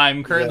 Pants.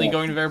 I'm currently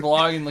going to their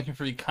blog and looking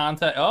for the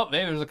contact. Oh,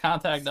 maybe there's a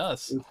contact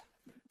us.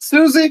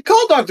 Susie,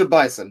 call Dr.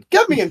 Bison.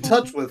 Get me in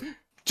touch with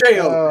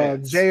J.O.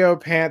 Pants. J.O.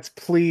 Pants,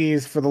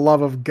 please, for the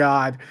love of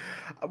God.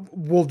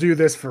 We'll do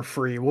this for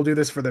free. We'll do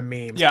this for the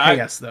memes. Yeah,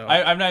 Pay us, though.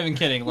 I'm not even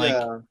kidding.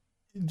 Like,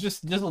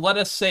 just let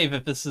us say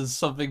that this is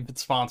something that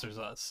sponsors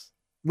us.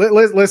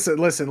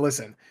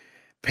 Listen.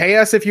 Pay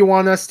us if you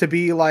want us to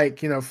be like,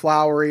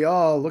 flowery.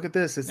 Oh, look at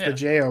this. It's the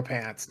J.O.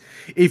 Pants.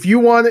 If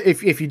you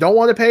don't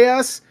want to pay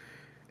us,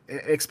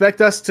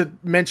 expect us to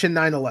mention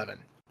 9/11.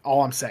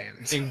 All I'm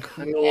saying.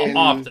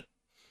 Often.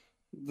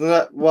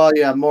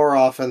 More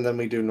often than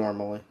we do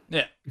normally.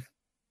 Yeah.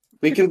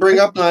 We can bring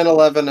up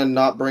 9/11 and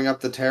not bring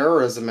up the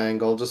terrorism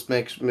angle. Just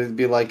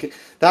be like,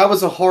 that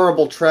was a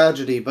horrible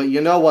tragedy, but you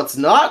know what's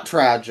not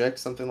tragic?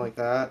 Something like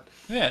that.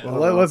 Yeah.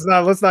 Well,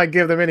 let's not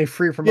give them any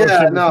free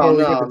promotion before we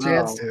get the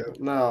chance to.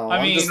 No,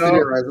 I mean,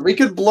 we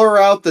could blur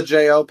out the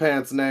J.O.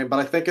 Pants name, but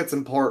I think it's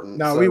important.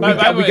 No, so.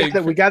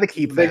 we got to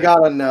keep. They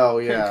gotta know.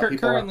 Yeah.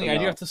 Currently, I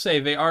do have to say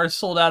they are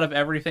sold out of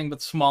everything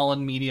but small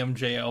and medium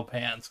J.O.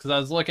 Pants. Because I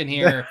was looking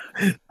here.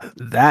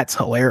 That's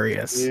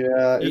hilarious.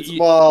 Yeah.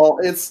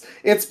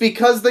 It's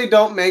because they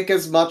don't make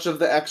as much of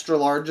the extra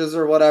larges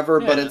or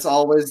whatever, but it's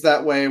always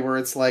that way where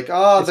it's like,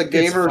 the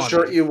gamer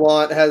shirt you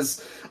want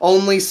has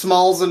only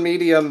smalls and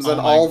mediums, and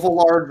all the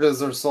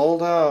larges are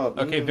sold out.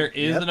 Okay, there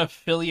is an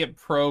affiliate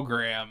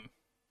program.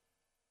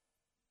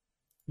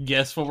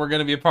 Guess what we're going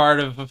to be a part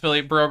of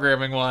affiliate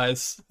programming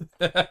wise?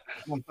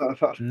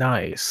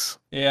 Nice.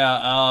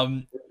 Yeah.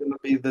 It's going to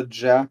be the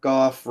jack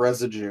off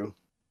residue.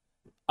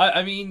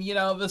 I mean,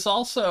 this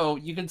also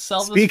you can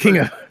sell this. You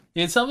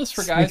can sell this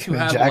for guys who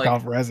have jack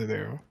off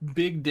residue,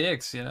 big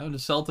dicks. To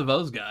sell to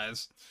those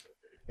guys.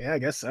 Yeah, I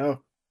guess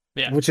so.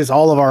 Yeah, which is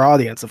all of our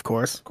audience, of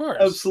course. Of course,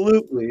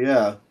 absolutely,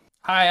 yeah.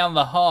 High on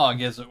the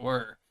hog, as it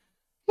were.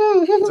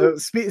 So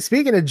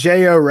speaking of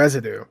JO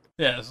residue,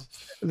 yes,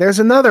 there's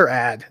another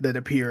ad that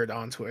appeared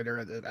on Twitter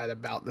at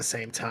about the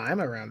same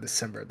time, around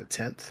December the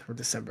 10th or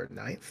December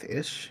 9th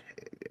ish,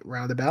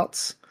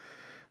 roundabouts.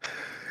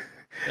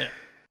 Yeah.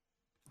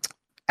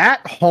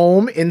 At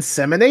home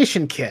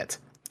insemination kit.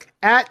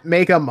 At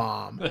Make a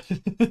Mom.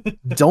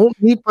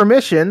 Don't need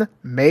permission.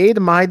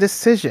 Made my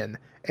decision.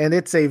 And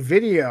it's a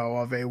video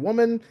of a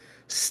woman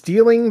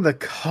stealing the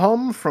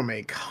cum from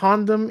a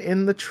condom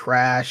in the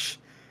trash.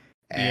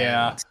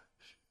 And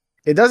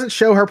it doesn't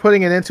show her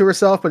putting it into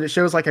herself, but it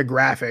shows like a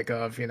graphic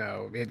of,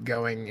 it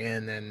going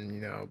in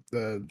and,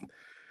 the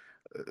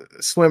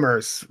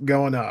swimmers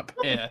going up.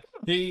 Yeah.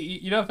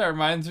 You know what that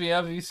reminds me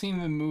of? Have you seen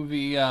the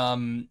movie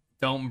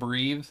Don't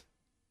Breathe?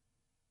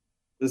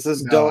 This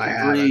is Don't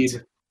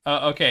Breathe.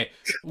 Okay.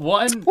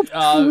 One,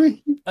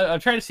 I'm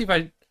trying to see if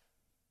I...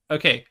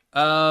 Okay,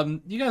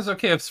 you guys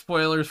okay with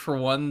spoilers for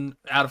one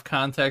out of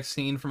context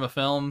scene from a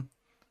film?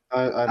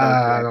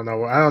 I don't know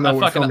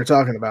what film you're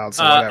talking about.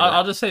 So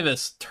I'll just say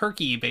this: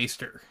 turkey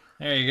baster.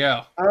 There you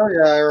go. Oh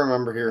yeah, I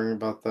remember hearing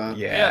about that.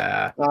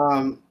 Yeah.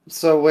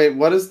 So wait,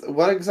 what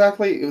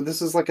exactly?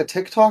 This is like a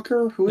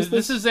TikToker? Who is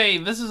this?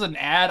 This is an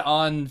ad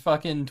on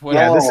fucking Twitter.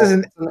 Yeah, this is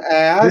an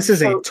ad. This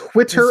is a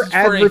Twitter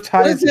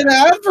advertisement. It's an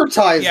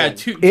advertising. Yeah,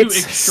 to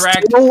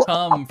extract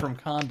cum from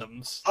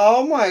condoms.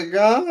 Oh my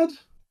god.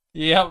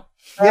 Yep.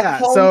 Yeah,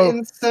 home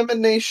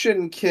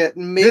insemination kit.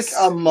 Make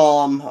a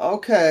mom.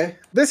 Okay.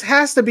 This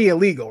has to be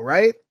illegal,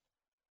 right?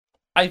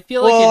 I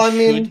feel like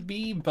it should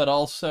be, but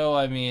also,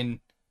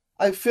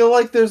 I feel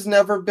like there's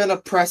never been a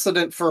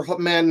precedent for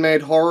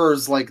man-made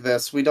horrors like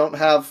this. We don't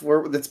have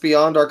that's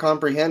beyond our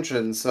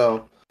comprehension.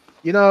 So,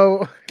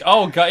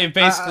 oh god, it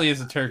basically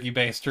is a turkey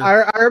baster.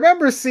 I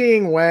remember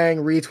seeing Wang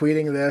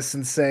retweeting this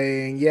and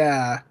saying,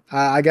 "Yeah,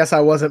 I guess I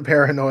wasn't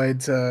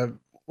paranoid to."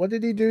 What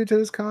did he do to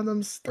his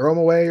condoms? Throw them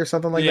away or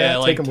something like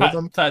that? Take them with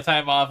him? Tie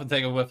them off and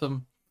take them with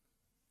him.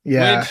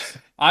 Yeah.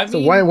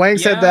 So Wang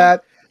said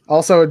that.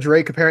 Also,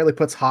 Drake apparently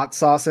puts hot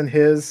sauce in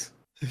his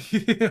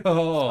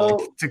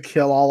to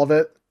kill all of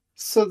it.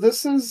 So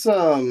this is,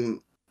 my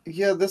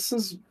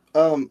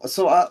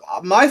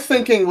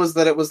thinking was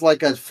that it was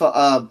like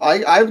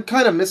I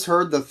kind of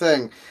misheard the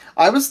thing.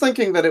 I was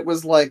thinking that it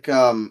was like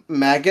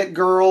maggot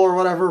girl or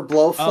whatever,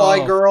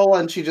 blowfly girl,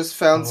 and she just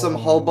found some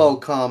hobo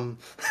cum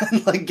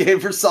and like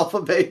gave herself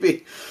a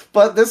baby.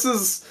 But this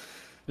is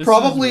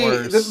probably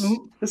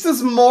this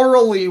is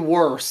morally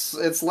worse.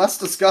 It's less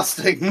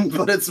disgusting,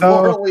 but it's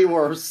morally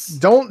worse.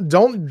 Don't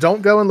go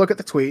and look at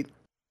the tweet.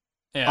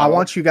 Yeah. I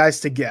want you guys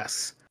to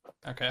guess.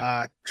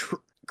 Okay.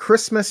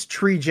 Christmas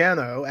Tree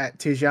Jano at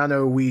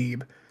Tijano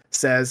Weeb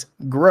says,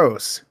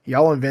 "Gross.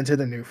 Y'all invented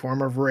a new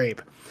form of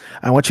rape."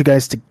 I want you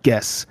guys to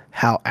guess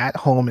how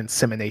at-home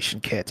insemination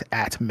kit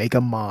at Make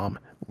a Mom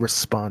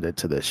responded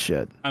to this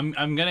shit. I'm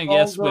gonna All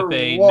guess with the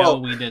a no,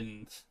 woke. we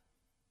didn't.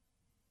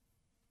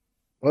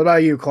 What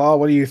about you, Claw?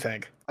 What do you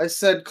think? I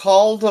said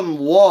called him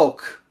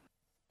woke.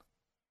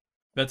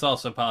 That's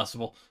also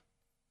possible.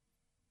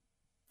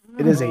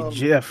 It is a Um,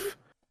 GIF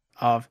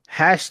of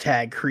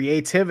hashtag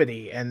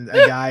creativity and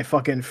a guy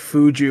fucking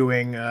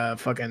Fujuing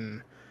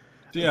fucking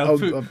Yeah, a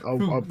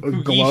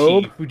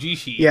globe.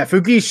 Fujishi. Yeah,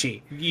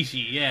 Fugishi.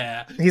 Fugishi,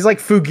 yeah. He's like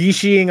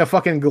Fugishiing a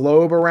fucking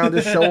globe around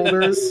his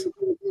shoulders.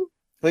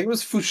 I think it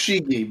was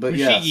Fushigi, but Fushigi,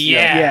 yes,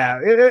 yeah.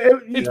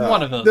 It's It's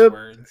one of those the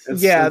words.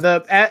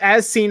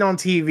 as seen on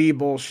TV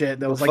bullshit.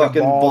 There The was like a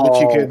fucking ball that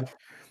ball.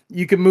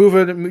 you could move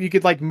it. You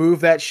could like move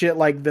that shit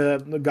like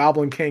the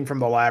Goblin King from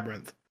the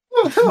Labyrinth.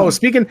 Oh,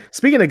 speaking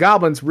of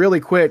goblins, really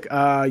quick,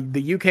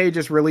 the UK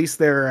just released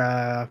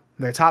their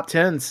top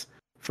tens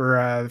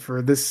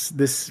for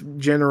this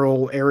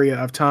general area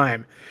of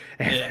time.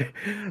 And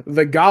Yeah.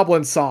 the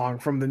Goblin song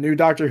from the new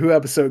Doctor Who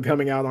episode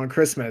coming out on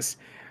Christmas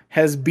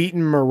has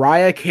beaten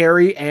Mariah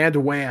Carey and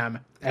Wham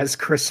as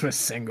Christmas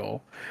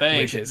single,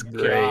 Thank which is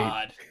great.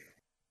 God.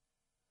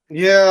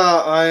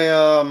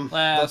 Yeah, that's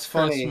Last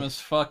funny. Christmas,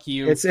 fuck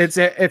you. It's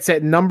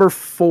at number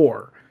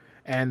 4,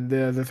 and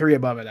the three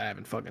above it I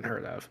haven't fucking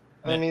heard of.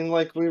 I mean,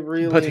 like we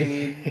But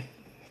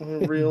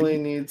really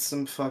need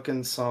some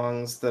fucking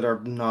songs that are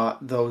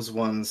not those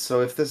ones.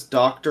 So if this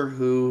Doctor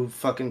Who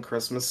fucking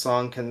Christmas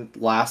song can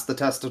last the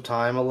test of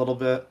time a little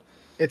bit,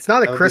 it's not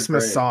a that would be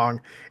Christmas great.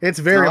 song. It's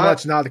very Not?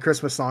 much not a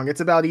Christmas song.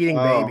 It's about eating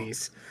Oh.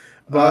 babies.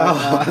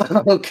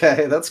 But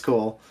okay, that's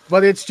cool.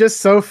 but it's just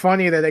so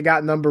funny that it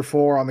got number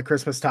 4 on the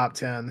Christmas top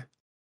 10.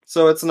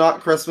 So it's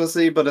not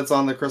Christmassy, but it's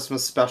on the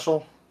Christmas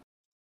special.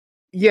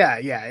 Yeah,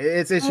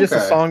 it's just a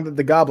Okay. song that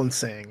the goblins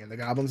sing, and the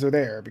goblins are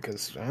there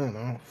because I don't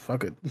know,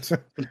 fuck it,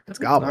 it's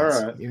goblins.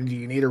 All right. Do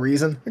you need a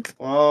reason?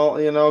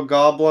 Well,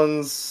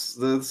 goblins.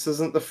 This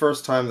isn't the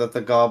first time that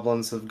the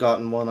goblins have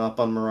gotten one up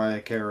on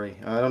Mariah Carey.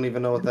 I don't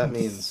even know what that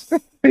means.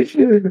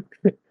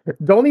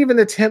 Don't even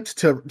attempt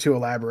to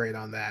elaborate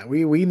on that.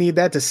 We need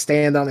that to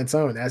stand on its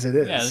own as it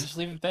is. Yeah, just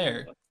leave it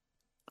there.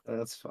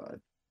 That's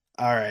fine.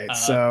 All right,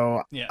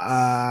 so Yes.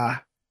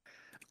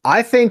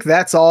 I think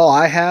that's all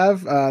I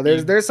have.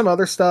 You- There's some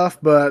other stuff,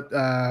 but we got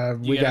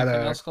anything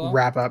gotta else, Cole?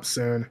 wrap up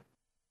soon.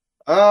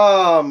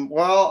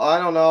 Well, I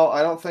don't know.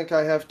 I don't think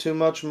I have too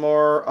much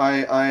more.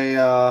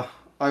 I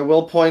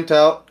will point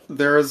out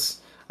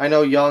I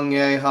know Young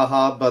Ye,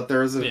 haha, but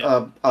there's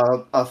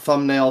a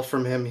thumbnail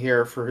from him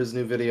here for his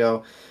new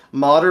video.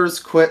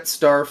 Modders quit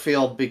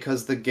Starfield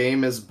because the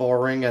game is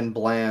boring and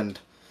bland.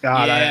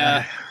 God,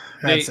 Yeah,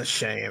 that's a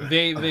shame.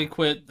 They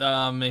quit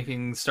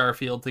making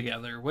Starfield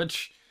together,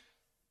 which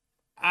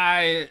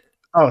I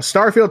Oh,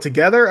 Starfield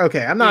together?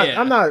 Okay, I'm not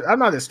Yeah. I'm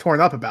not as torn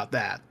up about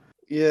that.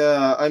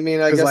 Yeah, I mean,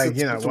 I 'Cause, guess like,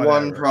 it's just whatever.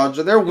 one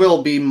project. There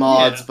will be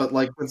mods, Yeah. but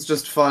like it's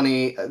just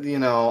funny.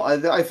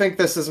 I think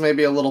this is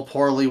maybe a little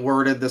poorly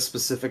worded, this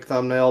specific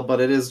thumbnail, but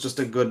it is just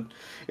a good.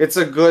 It's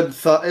a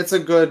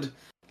good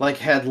like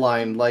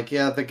headline. Like,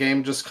 yeah, the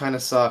game just kind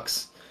of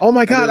sucks. Oh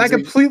my god, I there's a-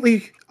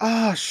 completely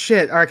oh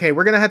shit. Okay,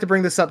 we're gonna have to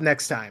bring this up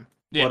next time.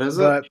 yeah. What is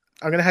it? But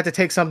I'm gonna have to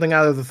take something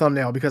out of the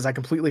thumbnail because I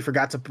completely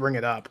forgot to bring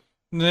it up.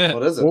 All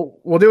What is it?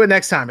 We'll do it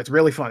next time. It's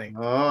really funny.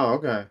 Oh,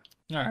 okay.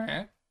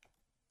 right.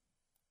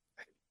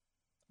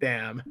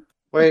 Damn.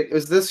 Wait,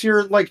 is this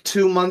your like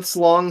 2 months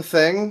long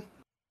thing?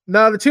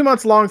 No, the 2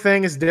 months long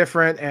thing is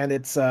different, and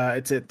it's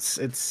a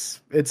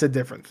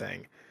different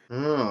thing.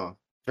 Oh,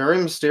 very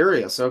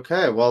mysterious.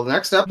 Okay, well,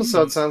 next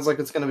episode sounds like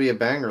it's going to be a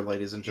banger,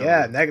 ladies and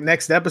Yeah, gentlemen.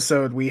 next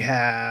episode we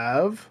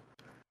have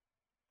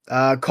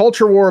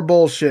culture war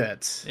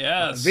bullshit.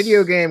 Yes.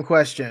 Video game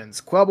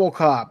questions, Quibble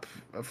Cop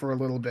for a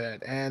little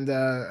bit, and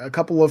a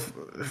couple of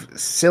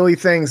silly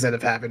things that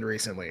have happened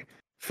recently.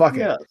 Fuck it.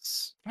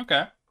 Yes.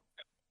 Okay.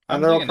 I'm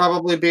And there'll digging it.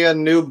 probably be a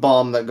new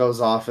bomb that goes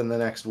off in the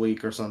next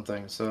week or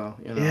something. So,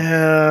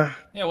 Yeah.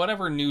 Yeah,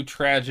 whatever new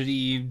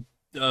tragedy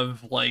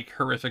of like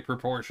horrific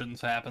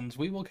proportions happens,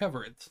 we will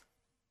cover it.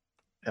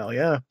 Hell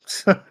yeah.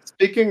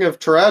 Speaking of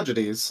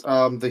tragedies,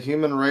 the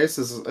human race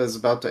is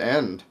about to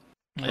end.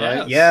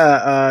 Right?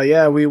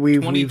 Yeah, we've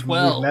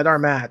 2012. met our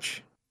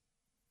match.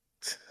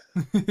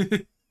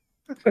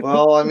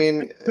 Well, I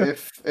mean,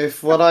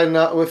 if what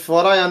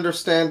I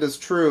understand is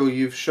true,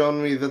 you've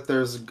shown me that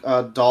there's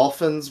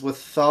dolphins with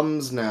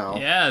thumbs now.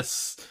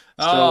 Yes.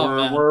 So Oh,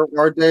 man.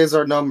 our days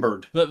are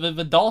numbered.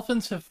 The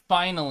dolphins have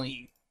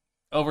finally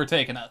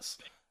overtaken us.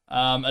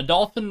 A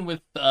dolphin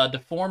with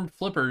deformed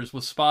flippers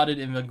was spotted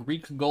in the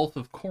Greek Gulf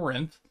of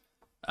Corinth,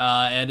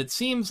 and it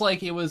seems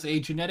like it was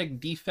a genetic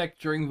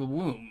defect during the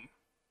womb.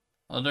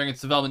 Well, during its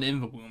development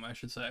in the womb, I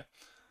should say.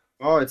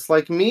 Oh, it's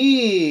like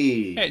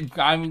me. Hey,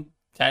 I mean,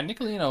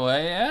 technically, in a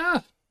way, yeah.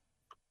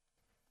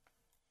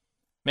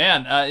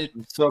 Man,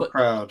 I'm so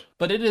proud.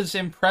 but it is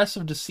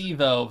impressive to see,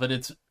 though, that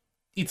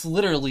it's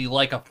literally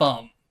like a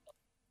thumb.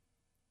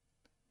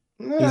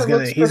 Yeah,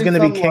 He's gonna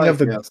be king of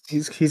the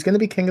he's gonna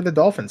be king of the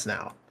dolphins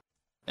now.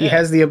 He Yeah.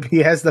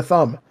 has the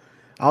thumb.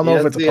 I don't He know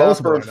if has it's the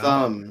opposable upper or not,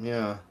 thumb,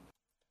 yeah.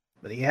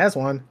 but he has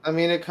one. I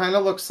mean, it kind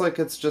of looks like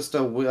it's just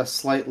a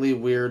slightly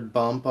weird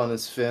bump on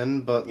his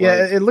fin, but Yeah,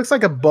 like, it looks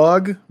like a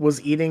bug was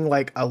eating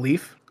like a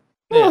leaf.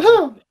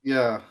 Yeah.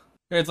 yeah,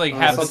 It's like or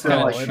half it's something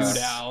kind of like chewed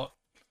that. out.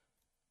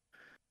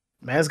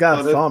 Man's got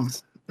a But thumb.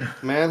 it's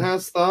man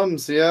has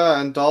thumbs, yeah,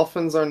 and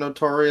dolphins are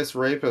notorious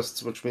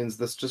rapists, which means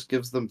this just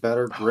gives them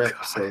better Oh grip.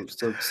 god.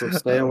 So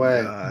stay Oh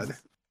away. god.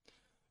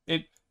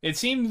 It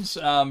seems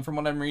from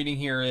what I'm reading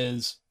here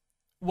is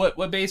what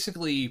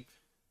basically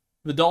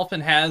the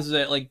dolphin has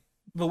that like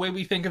the way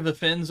we think of the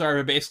fins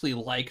are basically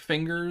like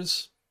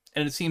fingers,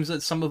 and it seems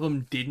that some of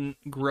them didn't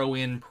grow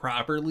in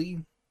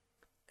properly,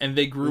 and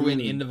they grew in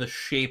into the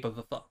shape of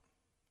the thumb.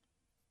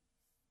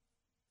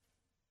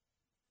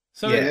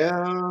 So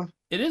Yeah,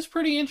 it is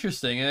pretty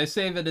interesting, and I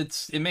say that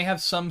it may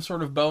have some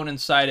sort of bone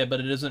inside it, but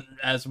it isn't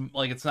as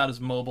like it's not as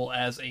mobile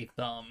as a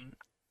thumb.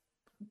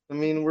 I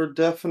mean, we're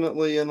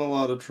definitely in a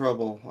lot of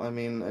trouble. I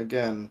mean,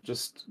 again,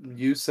 just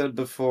you said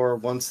before,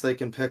 once they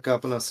can pick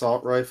up an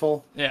assault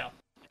rifle, Yeah.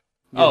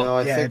 you Oh, know,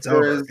 I Yeah, think it's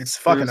over. It's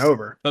fucking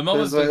over. the there's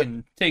moment they a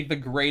can take the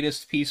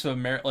greatest piece of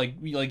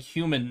like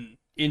human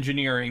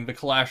engineering, the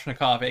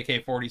Kalashnikov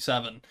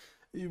AK-47,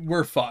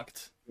 we're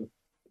fucked.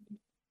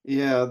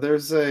 yeah,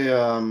 there's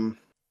an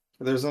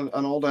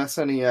old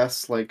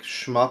SNES like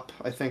shmup,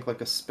 I think,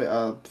 like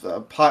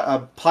a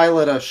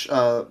pilot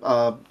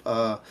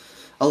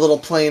a little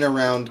plane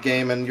around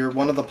game, and you're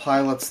one of the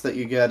pilots that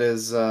you get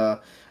is a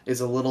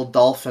little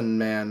dolphin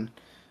man,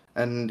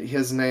 and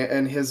his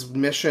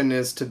mission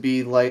is to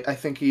be like, I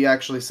think he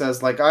actually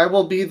says like, I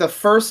will be the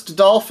first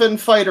dolphin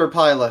fighter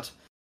pilot,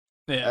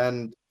 Yeah.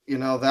 and you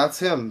know that's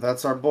him,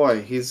 that's our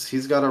boy.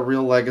 He's got a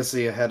real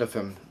legacy ahead of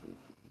him,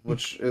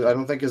 which I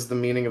don't think is the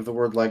meaning of the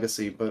word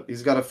legacy, but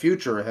he's got a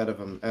future ahead of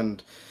him,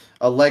 and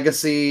a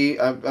legacy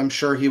I'm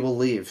sure he will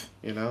leave,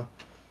 you know?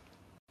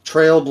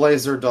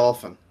 Trailblazer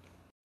Dolphin.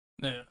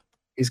 Yeah.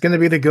 He's gonna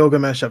be the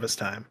Gilgamesh of his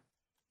time.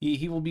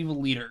 He will be the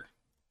leader.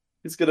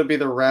 He's gonna be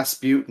the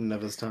Rasputin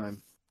of his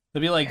time.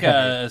 He'll be like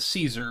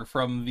Caesar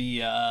from the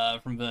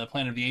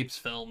Planet of the Apes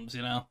films,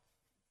 you know?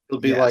 He'll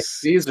be like Yes.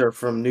 Caesar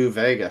from New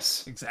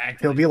Vegas. Exactly.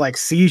 He'll be like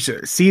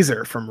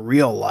Caesar from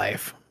real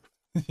life.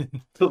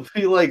 He'll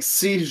be like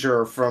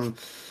Seizure from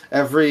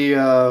every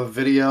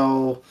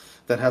video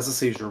that has a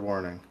seizure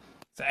warning.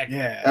 Exactly.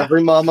 Yeah.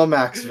 Every Mama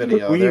Max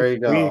video. There you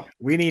go.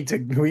 We need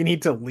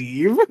to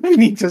leave. We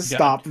need to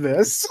stop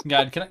this.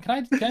 God, can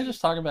I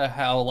just talk about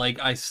how like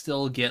I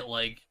still get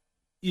like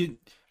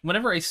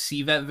whenever I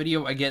see that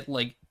video, I get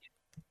like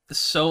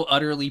so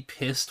utterly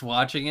pissed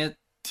watching it.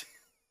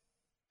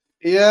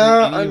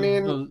 Yeah, Any I of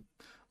mean, those-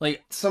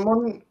 like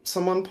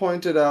someone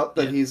pointed out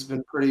that Yeah. he's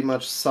been pretty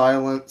much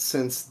silent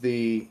since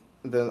the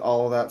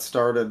all of that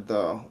started,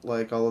 though.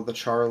 Like all of the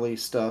Charlie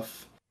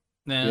stuff.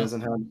 He yeah,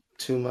 hasn't had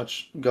too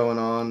much going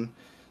on.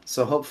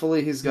 So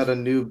hopefully he's got a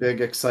new big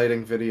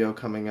exciting video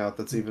coming out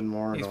that's even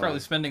more he's annoying. probably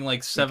spending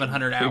like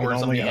 700 we can hours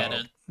on only the hope.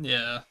 edit.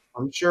 Yeah.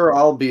 I'm sure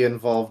I'll be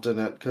involved in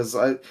it because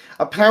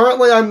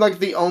apparently I'm like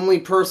the only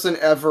person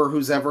ever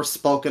who's ever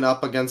spoken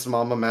up against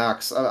Mama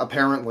Max.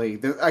 Apparently,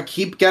 I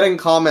keep getting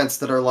comments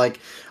that are like,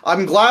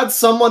 "I'm glad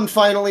someone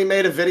finally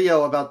made a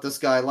video about this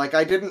guy." Like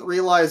I didn't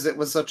realize it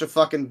was such a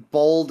fucking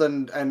bold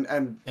and Yeah,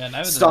 neither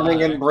did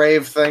stunning I. and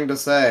brave thing to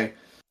say.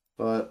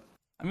 But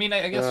I mean,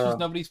 I guess Yeah. just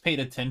nobody's paid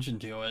attention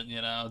to it.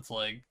 You know, it's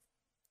like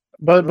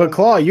But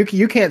Claw, you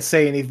can't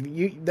say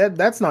anything.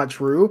 That's not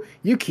true.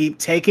 You keep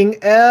taking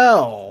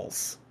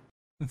L's.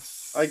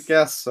 I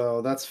guess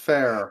so. That's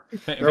fair.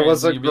 there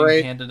was a you're being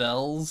great- handed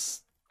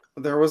L's.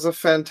 There was a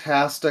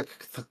fantastic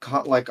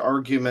like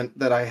argument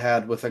that I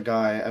had with a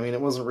guy. I mean, it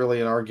wasn't really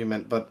an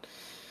argument, but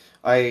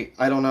I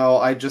don't know.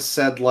 I just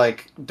said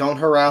like, don't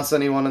harass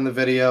anyone in the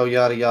video,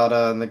 yada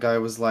yada, and the guy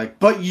was like,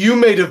 "But you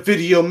made a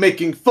video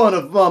making fun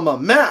of Mama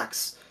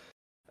Max,"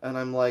 and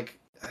I'm like,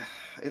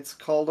 it's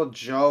called a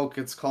joke.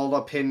 It's called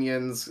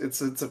opinions.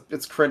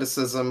 It's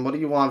criticism. What do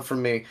you want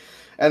from me?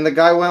 And the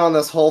guy went on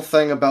this whole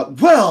thing about,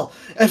 well,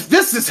 if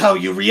this is how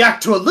you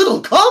react to a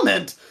little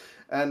comment,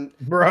 and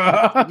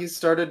Bruh. he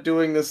started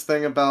doing this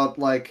thing about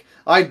like,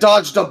 I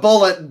dodged a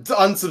bullet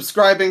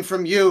unsubscribing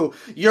from you.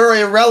 You're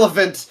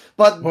irrelevant,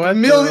 but What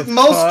the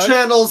most fuck?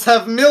 channels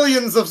have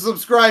millions of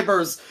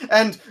subscribers,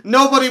 and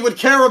nobody would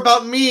care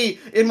about me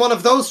in one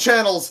of those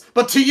channels.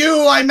 But to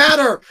you, I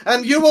matter,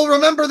 and you will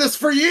remember this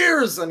for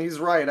years. And he's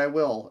right, I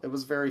will. It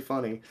was very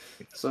funny.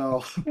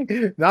 So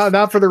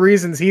Not for the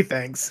reasons he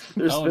thinks.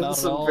 there's No, been not at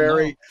some all,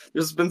 very,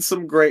 there's been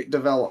some great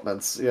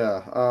developments.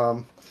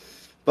 Yeah.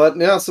 But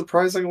yeah,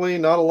 surprisingly,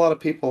 not a lot of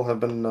people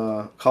have been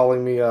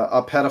calling me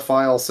a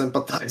pedophile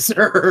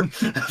sympathizer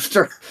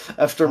after Oh,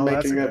 that's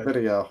making that good.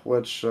 video.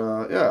 Which,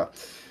 yeah,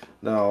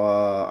 no,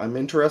 I'm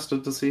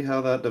interested to see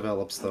how that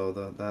develops, though.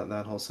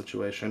 That whole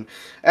situation,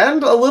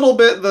 and a little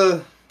bit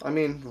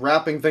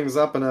wrapping things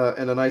up in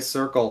a nice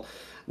circle.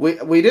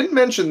 We didn't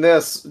mention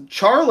this.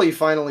 Charlie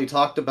finally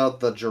talked about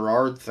the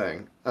Gerard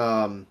thing.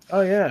 Oh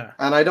yeah.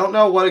 And I don't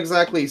know what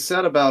exactly he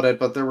said about it,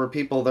 but there were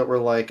people that were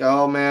like,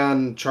 "Oh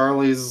man,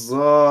 Charlie's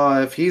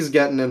if he's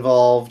getting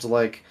involved,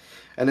 like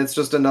and it's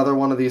just another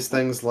one of these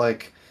things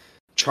like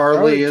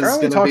Charlie is Charlie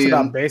going to talks be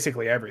about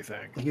basically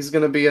everything. he's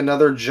going to be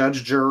another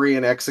judge, jury,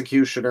 and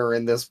executioner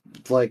in this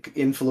like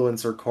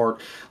influencer court.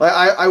 Like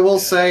I will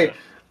say,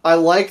 I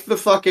like the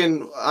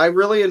fucking. I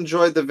really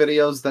enjoyed the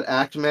videos that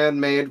Actman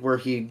made where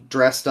he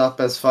dressed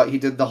up as he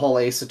did the whole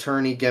Ace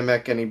Attorney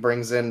gimmick, and he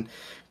brings in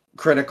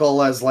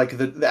Critical as like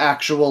the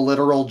actual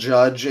literal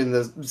judge in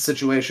the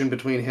situation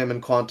between him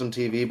and Quantum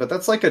TV. But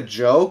that's like a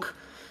joke.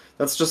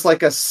 That's just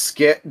like a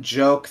skit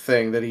joke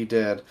thing that he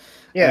did.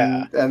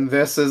 Yeah, And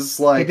this is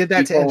like he did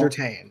that to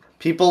entertain.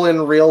 People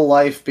in real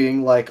life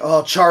being like,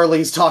 "Oh,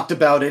 Charlie's talked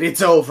about it.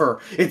 It's over.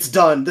 It's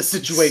done. The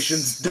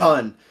situation's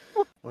done."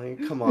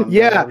 Like, come on.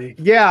 Yeah, man.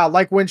 yeah,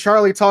 like when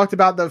Charlie talked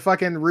about the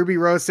fucking Ruby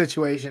Rose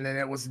situation and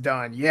it was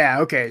done. Yeah,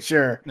 okay,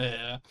 sure.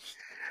 Yeah.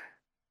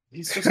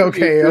 He's just a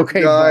YouTube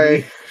okay, guy.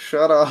 buddy.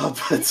 Shut up.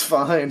 It's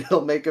fine.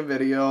 He'll make a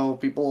video.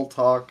 People will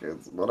talk.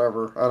 It's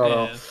whatever. I don't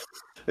know.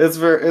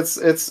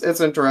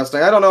 It's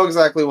interesting. I don't know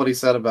exactly what he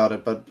said about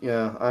it, but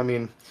yeah, I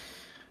mean,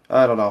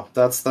 I don't know.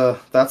 That's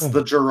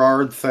the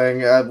Gerard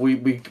thing.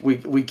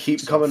 We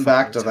keep coming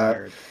back to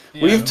that.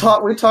 Yeah.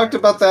 We talked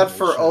about that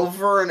for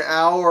over an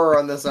hour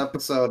on this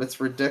episode. It's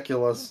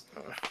ridiculous.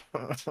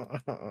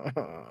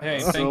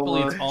 Hey,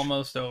 thankfully it's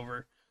almost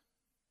over.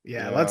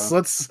 Yeah, let's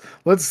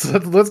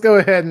go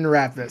ahead and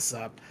wrap this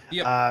up.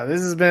 Yep.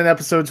 This has been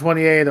episode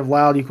 28 of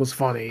Loud Equals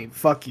Funny.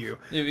 Fuck you.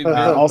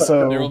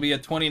 Also, there will be a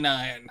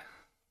 29.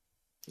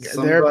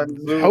 There,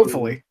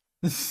 hopefully.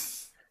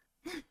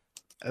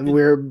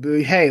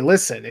 Hey,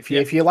 listen, if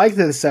you like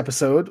this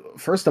episode,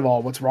 first of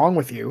all, what's wrong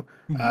with you?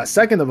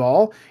 Second of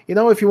all,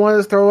 if you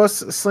want to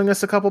sling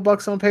us a couple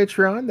bucks on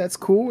Patreon, that's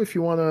cool. If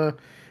you want to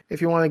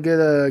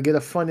get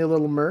a funny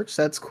little merch,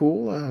 that's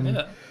cool.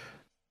 Yeah.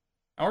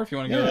 Or if you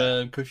want to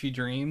go to Cushy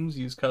Dreams,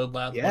 use code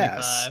LOUD25.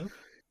 Yes.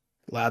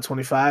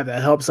 Loud25,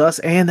 that helps us,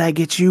 and that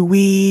gets you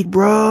weed,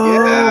 bro.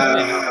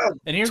 Yeah.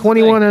 And here's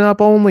 21 and up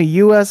only,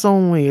 US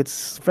only.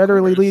 It's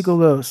federally legal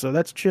though, so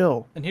that's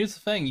chill. And here's the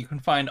thing, you can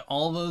find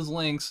all those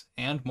links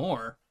and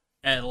more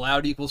at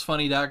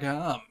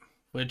loudequalsfunny.com,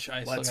 which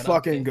I still Let's gotta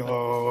fucking update,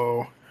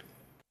 go.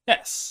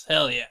 Yes,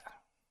 hell yeah.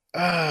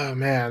 Oh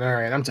man, all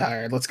right, I'm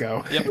tired. Let's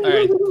go. Yep, all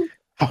right.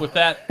 With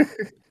that,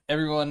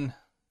 everyone,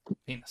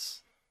 penis.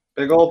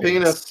 Big old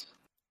penis.